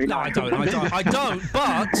don't know. No, I don't.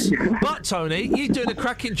 But Tony, you're doing a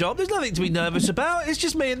cracking job. There's nothing to be nervous about. It's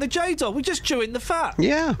just me and the J-Dog. We're just chewing the fat.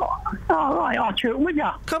 Yeah. All right, I'll chew it with you.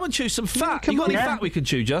 Come and chew some fat. You got any fat we can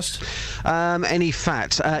chew, Just? Any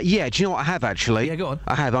fat? Yeah, do you know what I have, actually? Yeah, go on.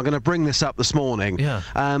 I have. I'm going to bring this up this morning. Yeah.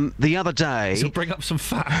 The other day... So bring up some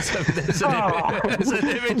fat. There's an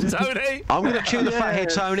image, Tony. I'm going to chew the fat here,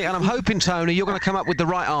 Tony, and I'm hoping, Tony, you're going to come up with the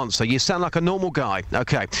right answer. You sound like a normal guy.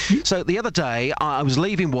 OK. So the other day, I was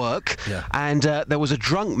leaving work, and there was a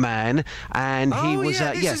drunk man, and he was...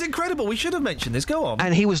 this is incredible. We should have mentioned this. Go on.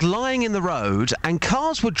 And he was lying in the road, and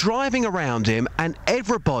cars were driving around him, and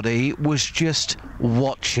everybody was just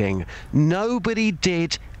watching. Nobody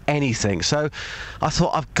did anything. So I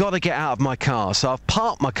thought, I've got to get out of my car. So I've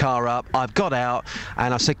parked my car up, I've got out,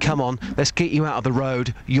 and I said, come on, let's get you out of the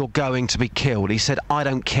road. You're going to be killed. He said, I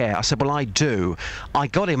don't care. I said, well, I do. I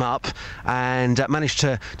got him up and managed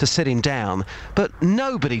to sit him down. But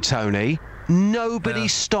nobody, Tony, nobody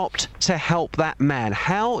stopped to help that man.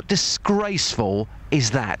 How disgraceful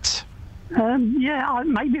is that?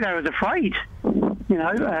 Maybe they was afraid. You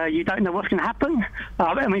don't know what's going to happen.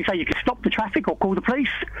 So you could stop the traffic or call the police.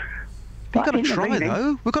 We've got to try,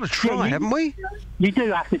 though. We've got to try, haven't we? You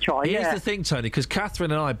do have to try, Here's the thing, Tony, because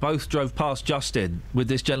Catherine and I both drove past Justin with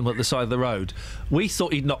this gentleman at the side of the road. We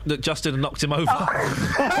thought that Justin had knocked him over.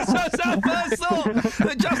 That's our first thought,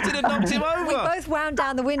 that Justin had knocked him over. We both wound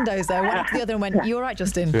down the windows, though, one after the other, and went, "You all right,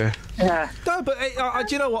 Justin?" Yeah. No, but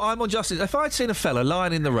do you know what? I'm on Justin. If I'd seen a fella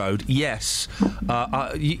lying in the road, yes,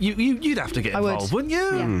 you'd have to get involved, wouldn't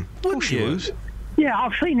you? Yeah. Wouldn't you? Yeah,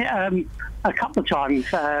 I've seen it a couple of times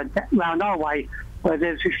round our way, where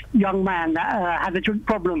there's this young man that had a drink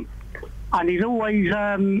problem, and he's always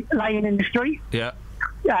laying in the street. Yeah.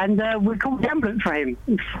 And we called the ambulance for him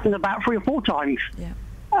about 3 or 4 times. Yeah.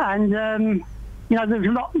 And there's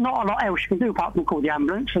not a lot else you can do apart from call the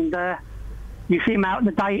ambulance, and you see him out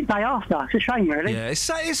the day after. It's a shame, really. Yeah,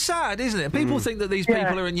 it's sad, isn't it? People think that these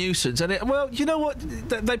people are a nuisance, and well, you know what?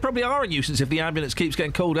 They probably are a nuisance if the ambulance keeps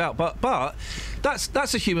getting called out. But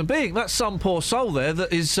that's a human being. That's some poor soul there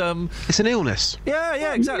that is. It's an illness.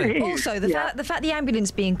 Yeah, exactly. Also, the fact the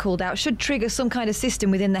ambulance being called out should trigger some kind of system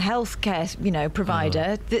within the healthcare,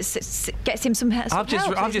 provider that gets him some help.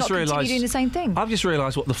 I've just realised doing the same thing. I've just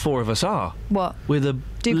realised what the 4 of us are. What? We're the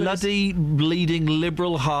bloody bleeding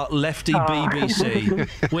liberal heart lefty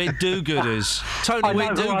BBC. We're do-gooders. Tony,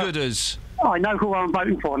 we're do-gooders. I know who I'm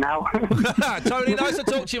voting for now. Tony, nice to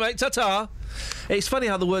talk to you, mate. Ta-ta. It's funny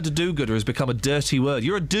how the word do-gooder has become a dirty word.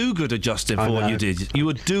 You're a do-gooder, Justin, for what you did. You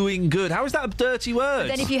were doing good. How is that a dirty word?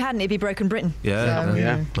 But then if you hadn't, it'd be Broken Britain.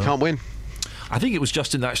 Yeah. Can't win. I think it was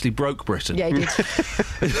Justin that actually broke Britain. Yeah, he did.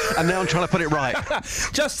 And now I'm trying to put it right.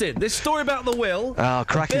 Justin, this story about the will. Oh,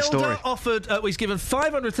 cracking story. Offered, he's given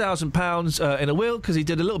 £500,000 in a will because he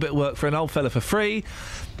did a little bit of work for an old fella for free.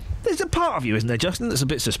 There's a part of you, isn't there, Justin, that's a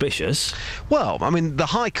bit suspicious? Well, I mean, the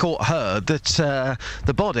High Court heard that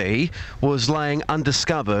the body was laying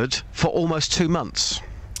undiscovered for almost 2 months.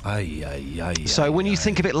 So when you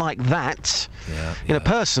think of it like that,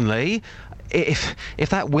 personally, if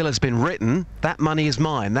that will has been written, that money is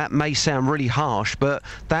mine. That may sound really harsh, but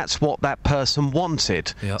that's what that person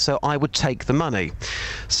wanted. So I would take the money.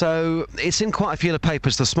 So it's in quite a few of the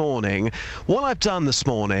papers this morning. What I've done this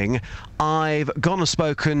morning, I've gone and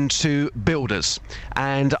spoken to builders,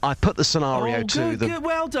 and I put the scenario to them. Good,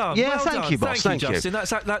 well done. Yeah, well thank done. you, boss. Thank you, Justin.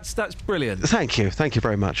 That's brilliant. Thank you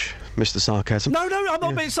very much, Mr. Sarcasm. No, I'm not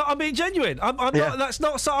I'm being genuine. I'm not. That's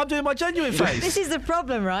not. I'm doing my genuine face. This is the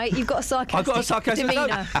problem, right? You've got a sarcastic. I've got a sarcastic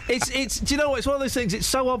demeanour. No, it's. Do you know what? It's one of those things. It's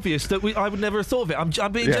so obvious that I would never have thought of it.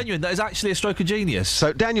 I'm being genuine. That is actually a stroke of genius.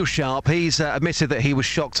 So Daniel Sharp, he's admitted that he was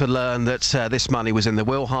shocked to learn that this money was in the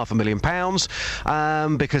will,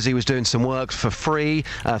 £500,000, because he was doing some work for free,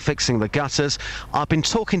 fixing the gutters. I've been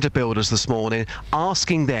talking to builders this morning,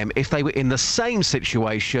 asking them if they were in the same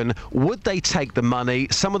situation, would they take the money?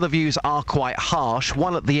 Some of the views are quite harsh.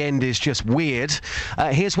 One at the end is just weird.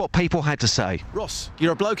 Here's what people had to say. Ross,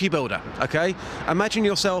 you're a blokey builder, OK? Imagine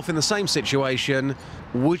yourself in the same situation.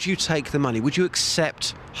 Would you take the money? Would you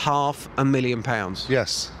accept £500,000?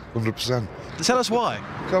 Yes, 100%. Tell us why.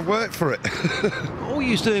 I've worked for it. All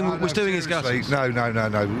he was doing was doing his gutters. No.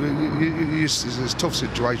 It's a tough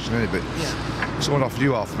situation, isn't it? But if someone offered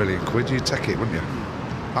you £500,000, you'd take it, wouldn't you?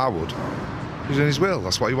 I would. He was in his will.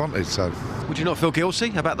 That's what he wanted. So. Would you not feel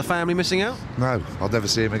guilty about the family missing out? No, I'll never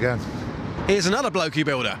see him again. Here's another blokey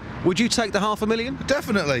builder. Would you take the £500,000?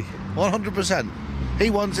 Definitely, 100%.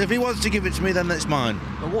 If he wants to give it to me, then it's mine.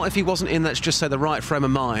 But what if he wasn't in, let's just say, the right frame of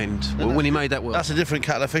mind when he made that will? That's a different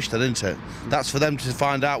kettle of fish then, isn't it? That's for them to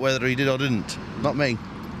find out whether he did or didn't, not me.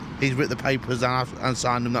 He's written the papers and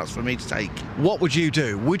signed them, that's for me to take. What would you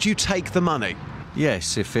do? Would you take the money?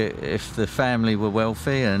 Yes, if the family were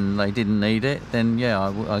wealthy and they didn't need it, then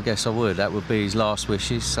I guess I would. That would be his last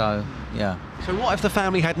wishes, so yeah. So what if the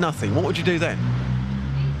family had nothing? What would you do then?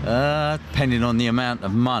 Depending on the amount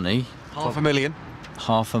of money. £500,000?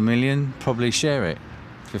 £500,000, probably share it,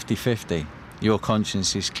 50-50. Your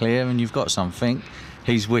conscience is clear and you've got something.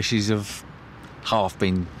 His wishes have half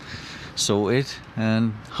been sorted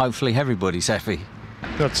and hopefully everybody's happy.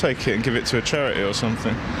 I'd take it and give it to a charity or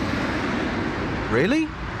something. Really?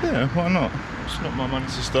 Yeah, why not? It's not my money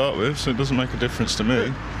to start with, so it doesn't make a difference to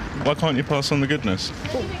me. Why can't you pass on the goodness?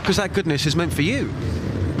 Because that goodness is meant for you.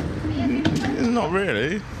 Not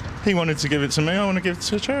really. He wanted to give it to me, I want to give it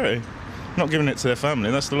to a charity. Not giving it to their family,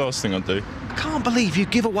 that's the last thing I'd do. I can't believe you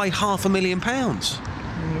give away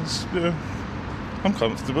 £500,000. Yeah, I'm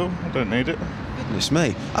comfortable, I don't need it. Goodness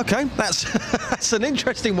me. OK, that's an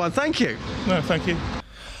interesting one, thank you. No, thank you.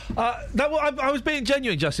 I was being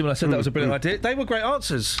genuine, Justin, when I said that was a brilliant idea. They were great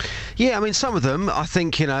answers. Yeah, I mean, some of them, I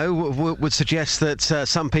think, would suggest that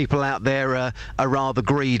some people out there are rather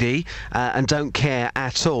greedy and don't care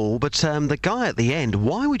at all. But the guy at the end,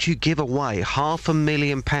 why would you give away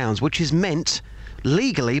 £500,000, which is meant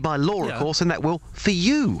legally by law, of course, and that will for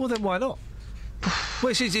you? Well, then why not?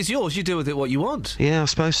 Well, it's yours. You do with it what you want. Yeah, I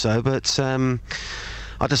suppose so, but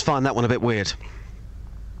I just find that one a bit weird.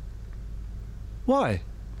 Why?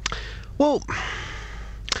 Well,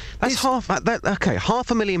 that's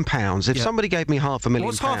 £500,000. If somebody gave me £500,000...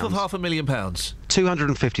 What's half of £500,000?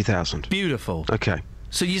 £250,000. Beautiful. OK.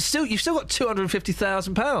 So you've still got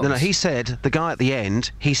 £250,000? No, he said, the guy at the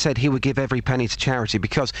end, he said he would give every penny to charity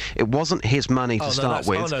because it wasn't his money to start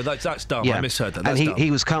with. Oh, no, that's dumb. Yeah. I misheard that. And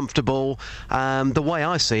he was comfortable. The way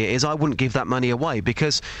I see it is I wouldn't give that money away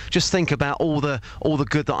because just think about all the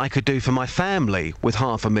good that I could do for my family with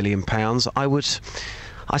 £500,000.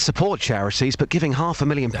 I support charities, but giving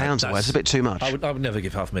 £500,000 away is a bit too much. I would never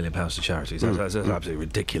give £500,000 to charities. That's absolutely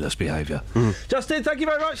ridiculous behaviour. Justin, thank you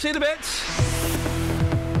very much. See you in a bit.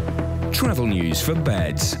 Travel news for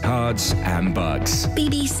beds, cards and bugs.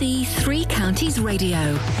 BBC Three Counties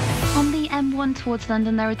Radio. On the M1 towards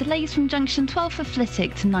London, there are delays from junction 12 for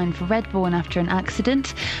Flitwick to 9 for Redbourne after an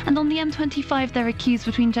accident. And on the M25, there are queues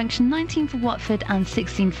between junction 19 for Watford and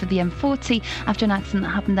 16 for the M40 after an accident that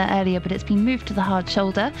happened there earlier, but it's been moved to the hard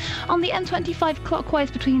shoulder. On the M25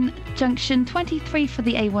 clockwise between junction 23 for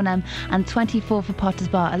the A1M and 24 for Potters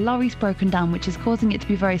Bar, a lorry's broken down, which is causing it to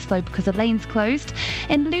be very slow because the lane's closed.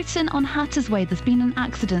 In Luton on Hatters Way, there's been an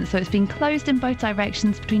accident, so it's been closed in both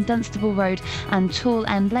directions between Dunstable Road and Chall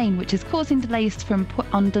End Lane, which is causing delays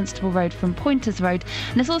on Dunstable Road from Pointers Road.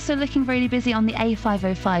 And it's also looking really busy on the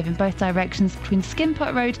A505 in both directions between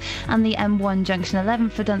Skinpot Road and the M1 junction 11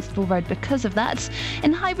 for Dunstable Road because of that.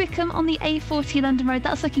 In High Wycombe on the A40 London Road,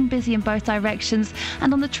 that's looking busy in both directions.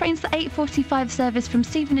 And on the trains, the 8:45 service from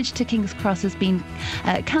Stevenage to King's Cross has been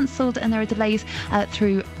cancelled, and there are delays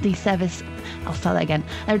through the service. I'll start that again.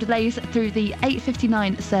 There are delays through the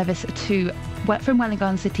 8:59 service from Welwyn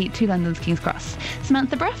Garden City to London's King's Cross.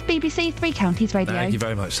 Samantha Bruff, BBC Three Counties Radio. Thank you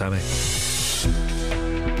very much, Sammy.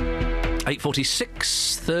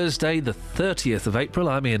 8:46, Thursday, the 30th of April.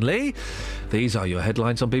 I'm Iain Lee. These are your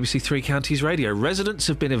headlines on BBC Three Counties Radio. Residents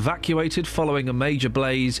have been evacuated following a major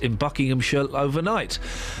blaze in Buckinghamshire overnight.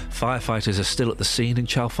 Firefighters are still at the scene in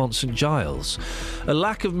Chalfont St Giles. A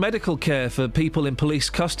lack of medical care for people in police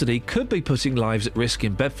custody could be putting lives at risk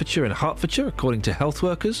in Bedfordshire and Hertfordshire, according to health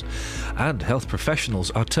workers. And health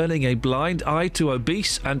professionals are turning a blind eye to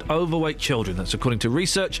obese and overweight children. That's according to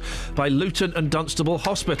research by Luton and Dunstable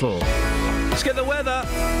Hospital. Let's get the weather.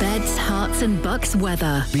 Beds, Herts and Bucks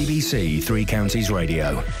weather. BBC Three Counties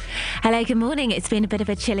Radio. Hello, good morning. It's been a bit of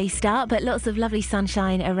a chilly start, but lots of lovely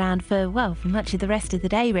sunshine around for much of the rest of the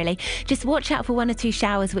day, really. Just watch out for one or two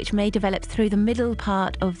showers which may develop through the middle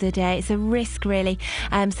part of the day. It's a risk, really.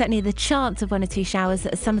 Certainly the chance of one or two showers,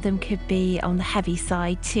 some of them could be on the heavy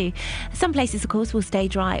side too. Some places, of course, will stay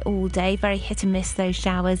dry all day. Very hit and miss, those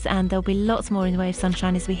showers, and there'll be lots more in the way of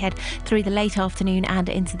sunshine as we head through the late afternoon and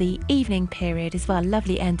into the evening period as well.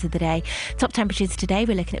 Lovely end to the day. Top temperatures today,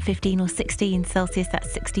 we're looking at 15 or 16 Celsius.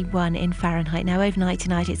 That's 61 in Fahrenheit. Now, overnight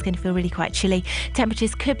tonight, it's going to feel really quite chilly.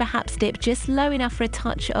 Temperatures could perhaps dip just low enough for a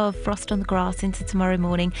touch of frost on the grass into tomorrow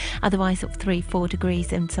morning. Otherwise, up 3-4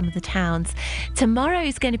 degrees in some of the towns. Tomorrow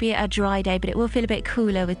is going to be a dry day, but it will feel a bit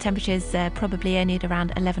cooler with temperatures probably only at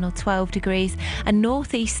around 11 or 12 degrees. A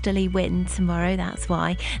northeasterly wind tomorrow, that's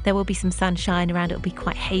why. There will be some sunshine around. It'll be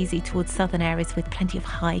quite hazy towards southern areas with plenty of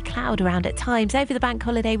high cloud around at times. Over the bank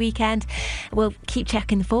holiday weekend, we'll keep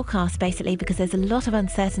checking the forecast basically because there's a lot of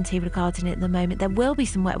uncertainty regarding it at the moment. There will be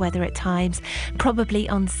some wet weather at times, probably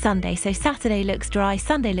on Sunday. So Saturday looks dry,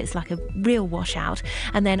 Sunday looks like a real washout,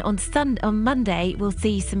 and then on Monday we'll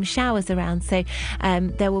see some showers around. So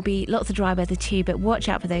there will be lots of dry weather too, but watch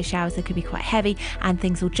out for those showers. They could be quite heavy, and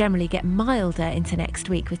things will generally get milder into next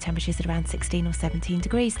week with temperatures at around 16 or 17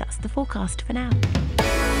 degrees. That's the forecast for now.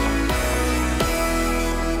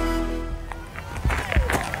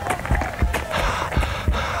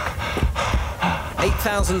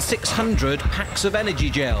 8,600 packs of energy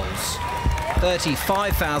gels,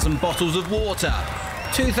 35,000 bottles of water,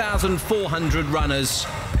 2,400 runners.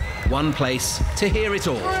 One place to hear it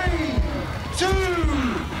all. 3, 2, 1,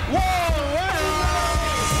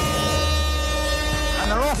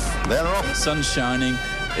 and they're off. Sun's shining,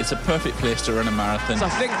 It's a perfect place to run a marathon. So I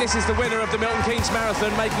think this is the winner of the Milton Keynes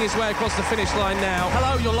Marathon, making his way across the finish line now.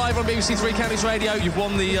 Hello, you're live on BBC Three Counties Radio. You've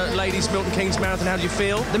won the ladies' Milton Keynes Marathon. How do you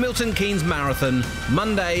feel? The Milton Keynes Marathon,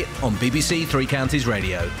 Monday on BBC Three Counties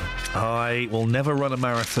Radio. I will never run a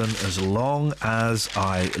marathon as long as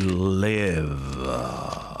I live.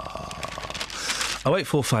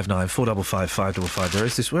 08459 455 555. There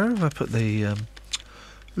is this. Where have I put the?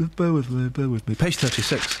 Bear with me. Page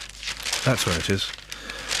 36. That's where it is.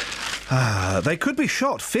 They could be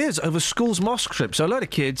shot. Fears over school's mosque trip. So a load of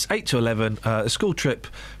kids, 8 to 11, a school trip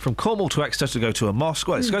from Cornwall to Exeter to go to a mosque.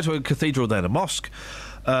 Well, it's to go to a cathedral, then a mosque.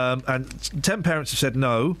 And 10 parents have said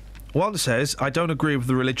no. One says, I don't agree with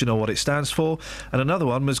the religion or what it stands for. And another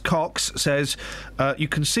one, Ms. Cox, says, you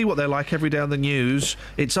can see what they're like every day on the news.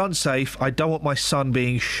 It's unsafe. I don't want my son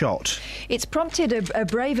being shot. It's prompted a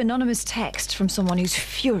brave anonymous text from someone who's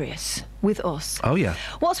furious with us. Oh, yeah.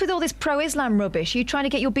 What's with all this pro-Islam rubbish? Are you trying to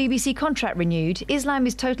get your BBC contract renewed? Islam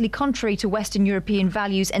is totally contrary to Western European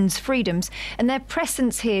values and freedoms, and their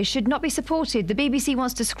presence here should not be supported. The BBC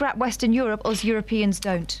wants to scrap Western Europe, us Europeans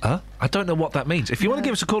don't. I don't know what that means. If you want to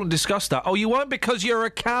give us a call and discuss that... Oh, you won't because you're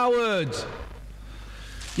a coward.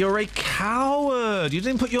 You're a coward. You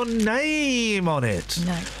didn't put your name on it.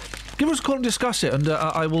 No. Give us a call and discuss it, and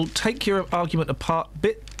I will take your argument apart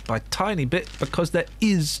bit by tiny bit, because there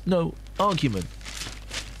is no argument.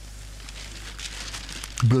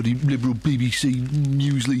 Bloody liberal BBC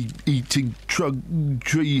muesli eating,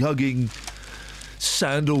 tree hugging,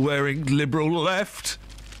 sandal wearing liberal left.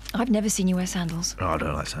 I've never seen you wear sandals. Oh, I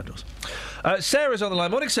don't like sandals. Sarah's on the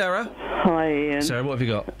line. Morning, Sarah. Hi, Ian. Sarah, what have you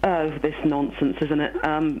got? This nonsense, isn't it?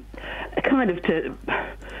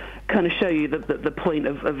 Kind of show you the point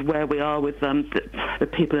of where we are with the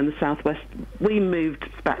people in the southwest. We moved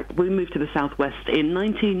to the southwest in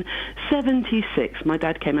 1976. My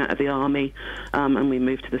dad came out of the army, and we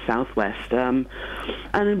moved to the southwest. And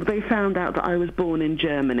they found out that I was born in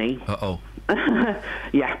Germany. Uh-oh.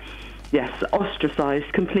 Yeah. Yes,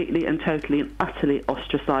 ostracised, completely and totally and utterly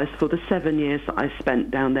ostracised for the 7 years that I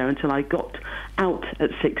spent down there until I got out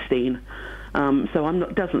at 16. So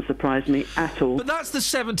doesn't surprise me at all. But that's the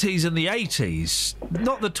 70s and the 80s,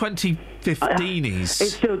 not the 2015s. It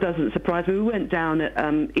still doesn't surprise me. We went down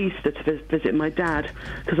at Easter to visit my dad,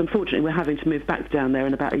 because unfortunately we're having to move back down there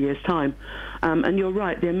in about a year's time. And you're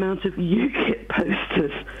right, the amount of UKIP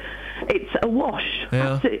posters, it's a wash.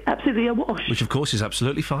 Yeah. Absolutely a wash. Which, of course, is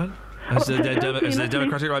absolutely fine. As the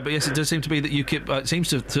democratic right, but yes, it does seem to be that UKIP seems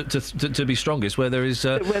to be strongest where there is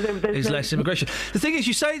less immigration. The thing is,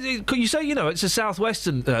 you say it's a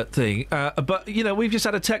southwestern thing, but we've just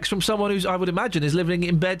had a text from someone who's, I would imagine, is living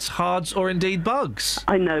in beds, hards, or indeed bugs.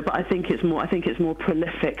 I know, but I think it's more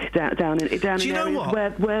prolific down in areas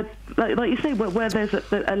where like you say, where there's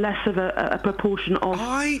a less of a proportion of.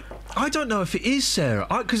 I don't know if it is, Sarah,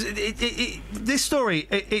 because this story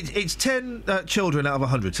it's 10 children out of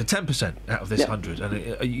 100, so 10% out of this 100,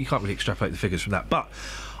 and you can't really extrapolate the figures from that. But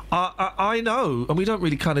I know, and we don't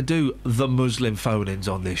really kind of do the Muslim phone-ins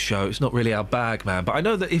on this show. It's not really our bag, man. But I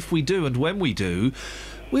know that if we do, and when we do,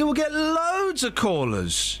 we will get loads of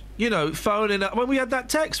callers. Phoning up. When we had that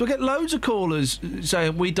text, we'll get loads of callers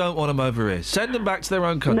saying, we don't want them over here. Send them back to their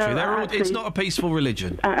own country. No, it's not a peaceful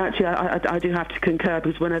religion. Actually, I do have to concur,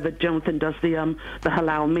 because whenever Jonathan does the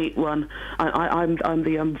halal meat one, I'm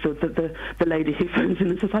the lady who phones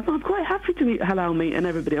in and says, I'm quite happy to eat halal meat, and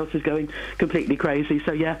everybody else is going completely crazy.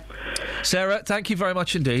 So, yeah. Sarah, thank you very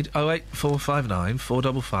much indeed. 08459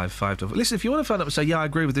 455 555. Listen, if you want to phone up and say, I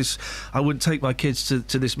agree with this, I wouldn't take my kids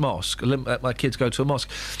to this mosque, let my kids go to a mosque.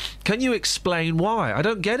 Can you explain why? I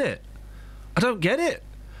don't get it. And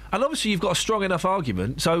obviously you've got a strong enough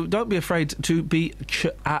argument, so don't be afraid to be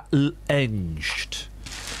challenged.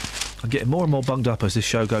 I'm getting more and more bunged up as this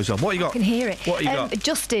show goes on. What you got? I can hear it. What you got?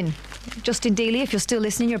 Justin Dealey, if you're still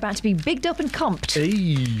listening, you're about to be bigged up and comped.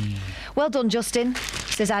 Hey. Well done, Justin,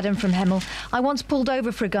 says Adam from Hemel. I once pulled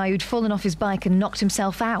over for a guy who'd fallen off his bike and knocked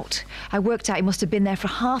himself out. I worked out he must have been there for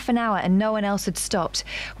half an hour and no one else had stopped.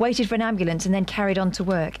 Waited for an ambulance and then carried on to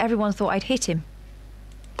work. Everyone thought I'd hit him.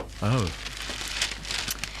 Oh.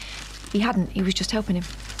 He hadn't. He was just helping him.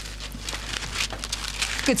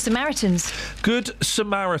 Good Samaritans. Good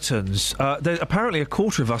Samaritans. Apparently a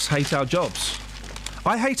quarter of us hate our jobs.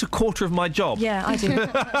 I hate a quarter of my job. Yeah, I do.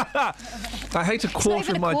 I hate a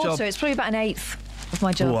quarter of my job. It's probably about an eighth of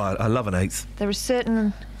my job. Oh, I love an eighth. There are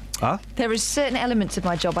certain elements of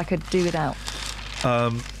my job I could do without.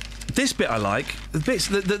 This bit I like.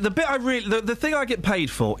 The bit I really... The thing I get paid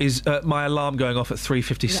for is my alarm going off at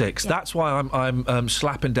 3:56. Yeah. That's why I'm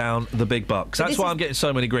slapping down the big bucks. That's why I'm getting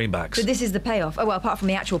so many greenbacks. So this is the payoff. Oh, well, apart from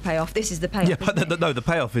the actual payoff, this is the payoff. Yeah, but the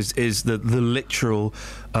payoff is the literal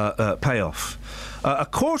payoff. A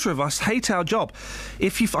quarter of us hate our job.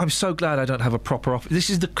 I'm so glad I don't have a proper office.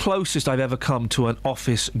 This is the closest I've ever come to an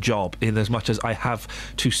office job, in as much as I have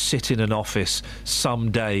to sit in an office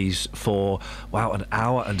some days for, an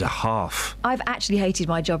hour and a half. I've actually hated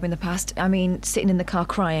my job in the past. I mean, sitting in the car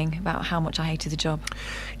crying about how much I hated the job.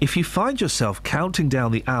 If you find yourself counting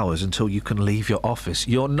down the hours until you can leave your office,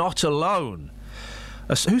 you're not alone.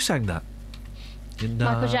 Who sang that?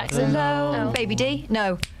 Michael Jackson. No. Baby D?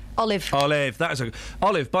 No. Olive. That is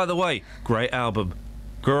Olive, by the way, great album.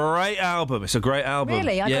 Great album. It's a great album.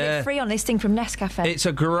 Really? I got it free on this thing from Nescafe. It's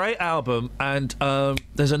a great album, and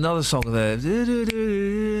there's another song there.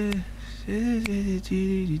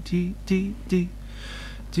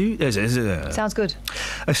 Sounds good.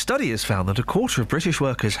 A study has found that a quarter of British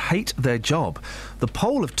workers hate their job. The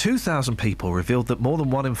poll of 2,000 people revealed that more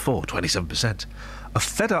than 1 in 4, 27%, are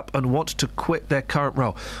fed up and want to quit their current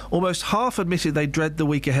role. Almost half admitted they dread the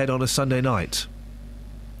week ahead on a Sunday night,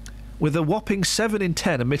 with a whopping 7 in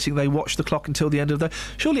 10 admitting they watch the clock until the end of the day.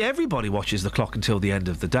 Surely everybody watches the clock until the end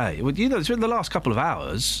of the day. Well, it's been the last couple of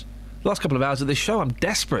hours. The last couple of hours of this show, I'm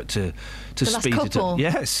desperate to speed it up.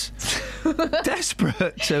 Yes.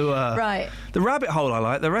 Desperate to... right. The rabbit hole I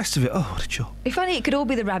like, the rest of it, what a chore. If only it could all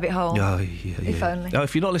be the rabbit hole. Oh, yeah. If only. Now,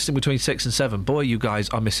 if you're not listening between 6 and 7, boy, you guys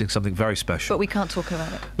are missing something very special. But we can't talk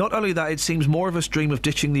about it. Not only that, it seems more of us dream of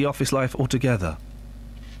ditching the office life altogether.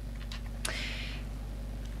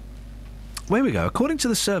 Where we go. According to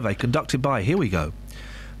the survey conducted by, here we go,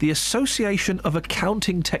 the Association of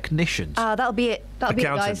Accounting Technicians. That'll be it. That'll be it,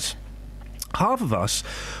 guys. Half of us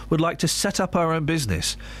would like to set up our own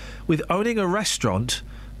business, with owning a restaurant,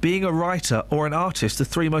 being a writer or an artist the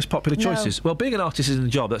 3 most popular choices. Well, being an artist isn't a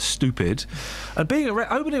job, that's stupid. And being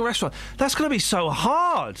opening a restaurant, that's going to be so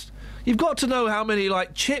hard. You've got to know how many,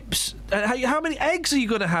 chips, how many eggs are you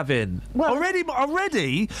going to have in? Well,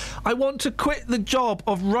 already, I want to quit the job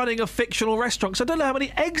of running a fictional restaurant, because I don't know how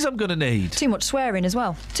many eggs I'm going to need. Too much swearing as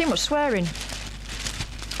well. Too much swearing.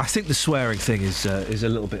 I think the swearing thing is a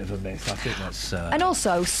little bit of a myth. I think that's... And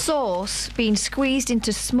also, sauce being squeezed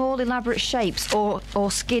into small, elaborate shapes or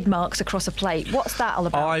skid marks across a plate. What's that all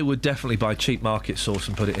about? I would definitely buy cheap market sauce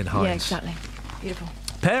and put it in Heinz. Yeah, exactly. Beautiful.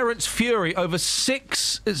 Parents' fury over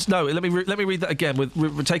 6... No, let me read that again.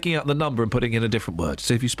 We're taking out the number and putting in a different word.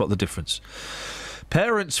 See if you spot the difference.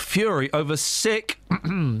 Parents' fury over sick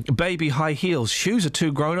baby high heels. Shoes are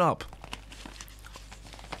too grown up.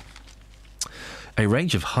 A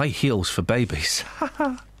range of high heels for babies.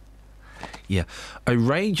 Yeah. A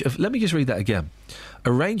range of... Let me just read that again.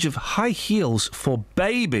 A range of high heels for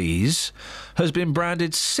babies has been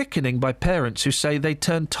branded sickening by parents who say they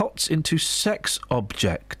turn tots into sex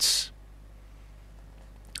objects.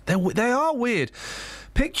 They are weird.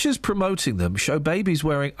 Pictures promoting them show babies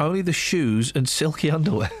wearing only the shoes and silky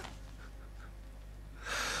underwear.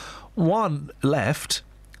 One left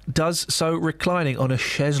does so reclining on a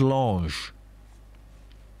chaise lounge.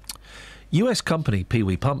 US company Pee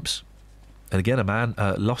Wee Pumps. And again, a man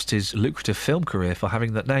lost his lucrative film career for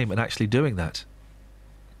having that name and actually doing that.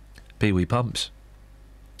 Pee Wee Pumps.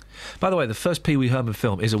 By the way, the first Pee Wee Herman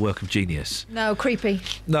film is a work of genius. No, creepy.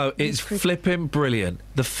 No, it's flipping brilliant.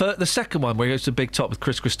 The second one, where he goes to Big Top with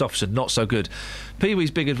Chris Christopherson, not so good. Pee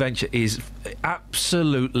Wee's Big Adventure is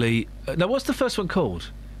absolutely... Now, what's the first one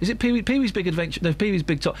called? Is it Pee Wee's Big Adventure? No, Pee Wee's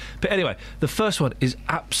Big Top. But anyway, the first one is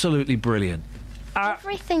absolutely brilliant.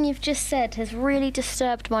 Everything you've just said has really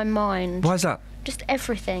disturbed my mind. Why is that? Just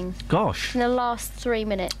everything. Gosh. In the last 3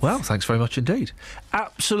 minutes. Well, thanks very much indeed.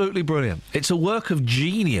 Absolutely brilliant. It's a work of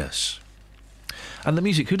genius. And the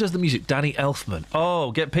music, who does the music? Danny Elfman.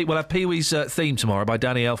 Oh, we'll have Pee Wee's theme tomorrow by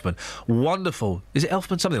Danny Elfman. Wonderful. Is it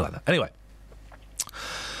Elfman? Something like that. Anyway.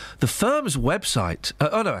 The firm's website...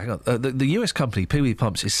 hang on. The US company, Pee Wee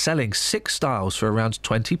Pumps, is selling 6 styles for around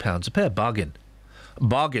 £20 a pair.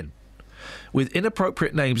 Bargain. With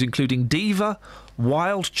inappropriate names including Diva,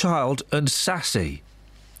 Wild Child and Sassy.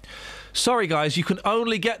 Sorry, guys, you can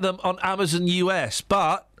only get them on Amazon US,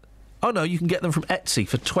 but... Oh, no, you can get them from Etsy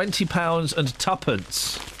for £20 and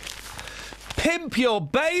twopence. Pimp your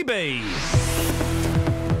baby!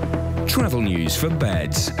 Travel news for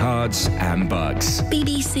beds, cards and bugs.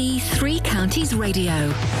 BBC Three Counties Radio.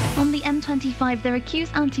 On the M25, there are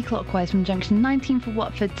queues anti-clockwise from junction 19 for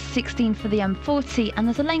Watford to 16 for the M40, and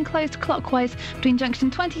there's a lane closed clockwise between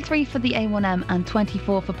junction 23 for the A1M and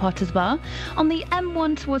 24 for Potters Bar. On the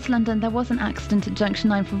M1 towards London, there was an accident at junction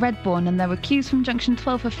 9 for Redbourne, and there were queues from junction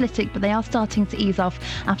 12 for Flitwick, but they are starting to ease off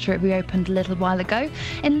after it reopened a little while ago.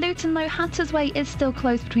 In Luton, though, Hatters Way is still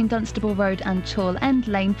closed between Dunstable Road and Chorl End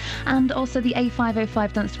Lane, and also the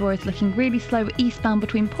A505 Dunstable is looking really slow eastbound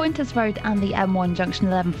between Pointers Road and the M1 junction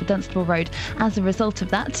 11 for Dunstable Road as a result of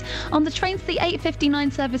that. On the trains, the 8:59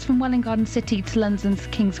 service from Welwyn Garden City to London's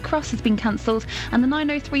King's Cross has been cancelled, and the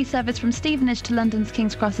 9:03 service from Stevenage to London's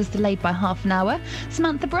King's Cross is delayed by half an hour.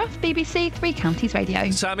 Samantha Brough, BBC Three Counties Radio.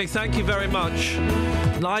 Sammy, thank you very much.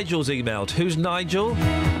 Nigel's emailed. Who's Nigel?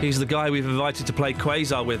 He's the guy we've invited to play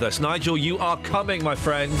Quasar with us. Nigel, you are coming, my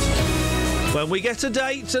friend. When we get a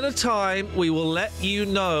date and a time, we will let you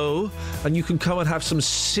know, and you can come and have some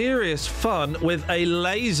serious fun with a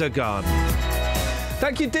laser gun.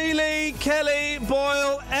 Thank you, Dealey, Kelly,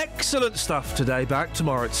 Boyle. Excellent stuff today. Back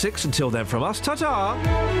tomorrow at 6. Until then, from us, ta-ta.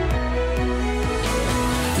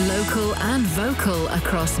 Local and vocal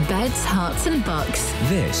across beds, hearts and bucks.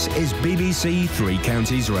 This is BBC Three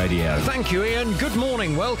Counties Radio. Thank you, Ian. Good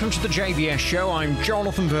morning. Welcome to the JVS show. I'm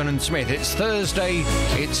Jonathan Vernon-Smith. It's Thursday,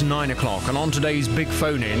 it's 9 o'clock, and on today's Big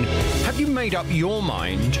Phone-In, have you made up your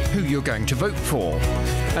mind who you're going to vote for?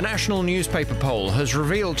 A national newspaper poll has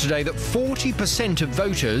revealed today that 40% of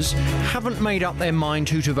voters haven't made up their mind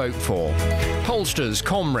who to vote for. Pollsters'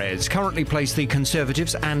 Comrades currently place the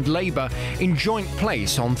Conservatives and Labour in joint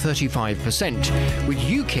place on 35%, with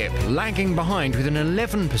UKIP lagging behind with an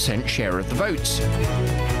 11% share of the votes.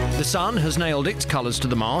 The Sun has nailed its colours to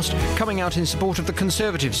the mast, coming out in support of the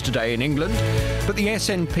Conservatives today in England, but the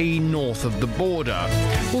SNP north of the border.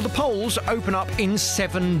 Well, the polls open up in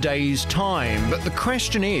 7 days' time, but the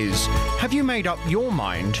question is, have you made up your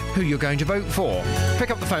mind who you're going to vote for?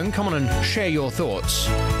 Pick up the phone, come on and share your thoughts.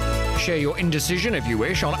 Share your indecision, if you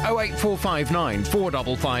wish, on 08459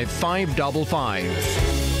 455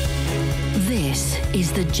 555. This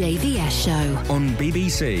is the JVS show on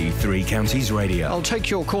BBC Three Counties Radio. I'll take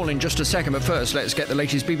your call in just a second, but first let's get the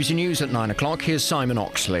latest BBC News at 9 o'clock. Here's Simon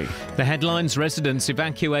Oxley. The headlines: residents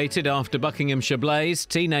evacuated after Buckinghamshire blaze,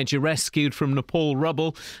 teenager rescued from Nepal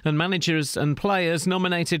rubble, and managers and players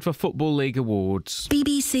nominated for Football League awards.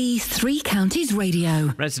 BBC Three Counties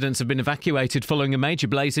Radio. Residents have been evacuated following a major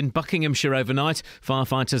blaze in Buckinghamshire overnight.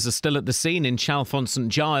 Firefighters are still at the scene in Chalfont St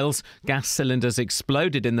Giles. Gas cylinders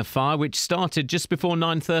exploded in the fire, which started just before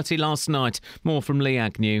 9:30 last night. More from Lee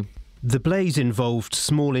Agnew. The blaze involved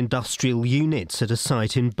small industrial units at a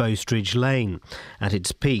site in Bowstridge Lane. At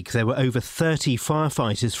its peak, there were over 30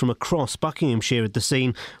 firefighters from across Buckinghamshire at the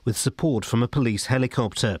scene, with support from a police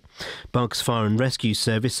helicopter. Bucks Fire and Rescue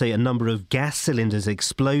Service say a number of gas cylinders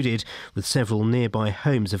exploded, with several nearby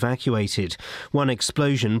homes evacuated. One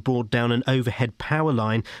explosion brought down an overhead power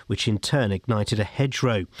line, which in turn ignited a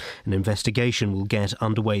hedgerow. An investigation will get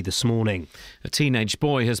underway this morning. A teenage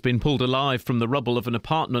boy has been pulled alive from the rubble of an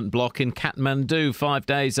apartment block in Kathmandu 5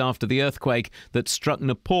 days after the earthquake that struck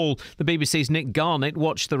Nepal. The BBC's Nick Garnett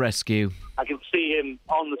watched the rescue. I can see him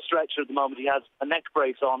on the stretcher at the moment. He has a neck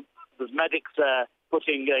brace on. There's medics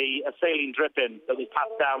putting a saline drip in that was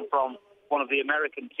passed down from one of the American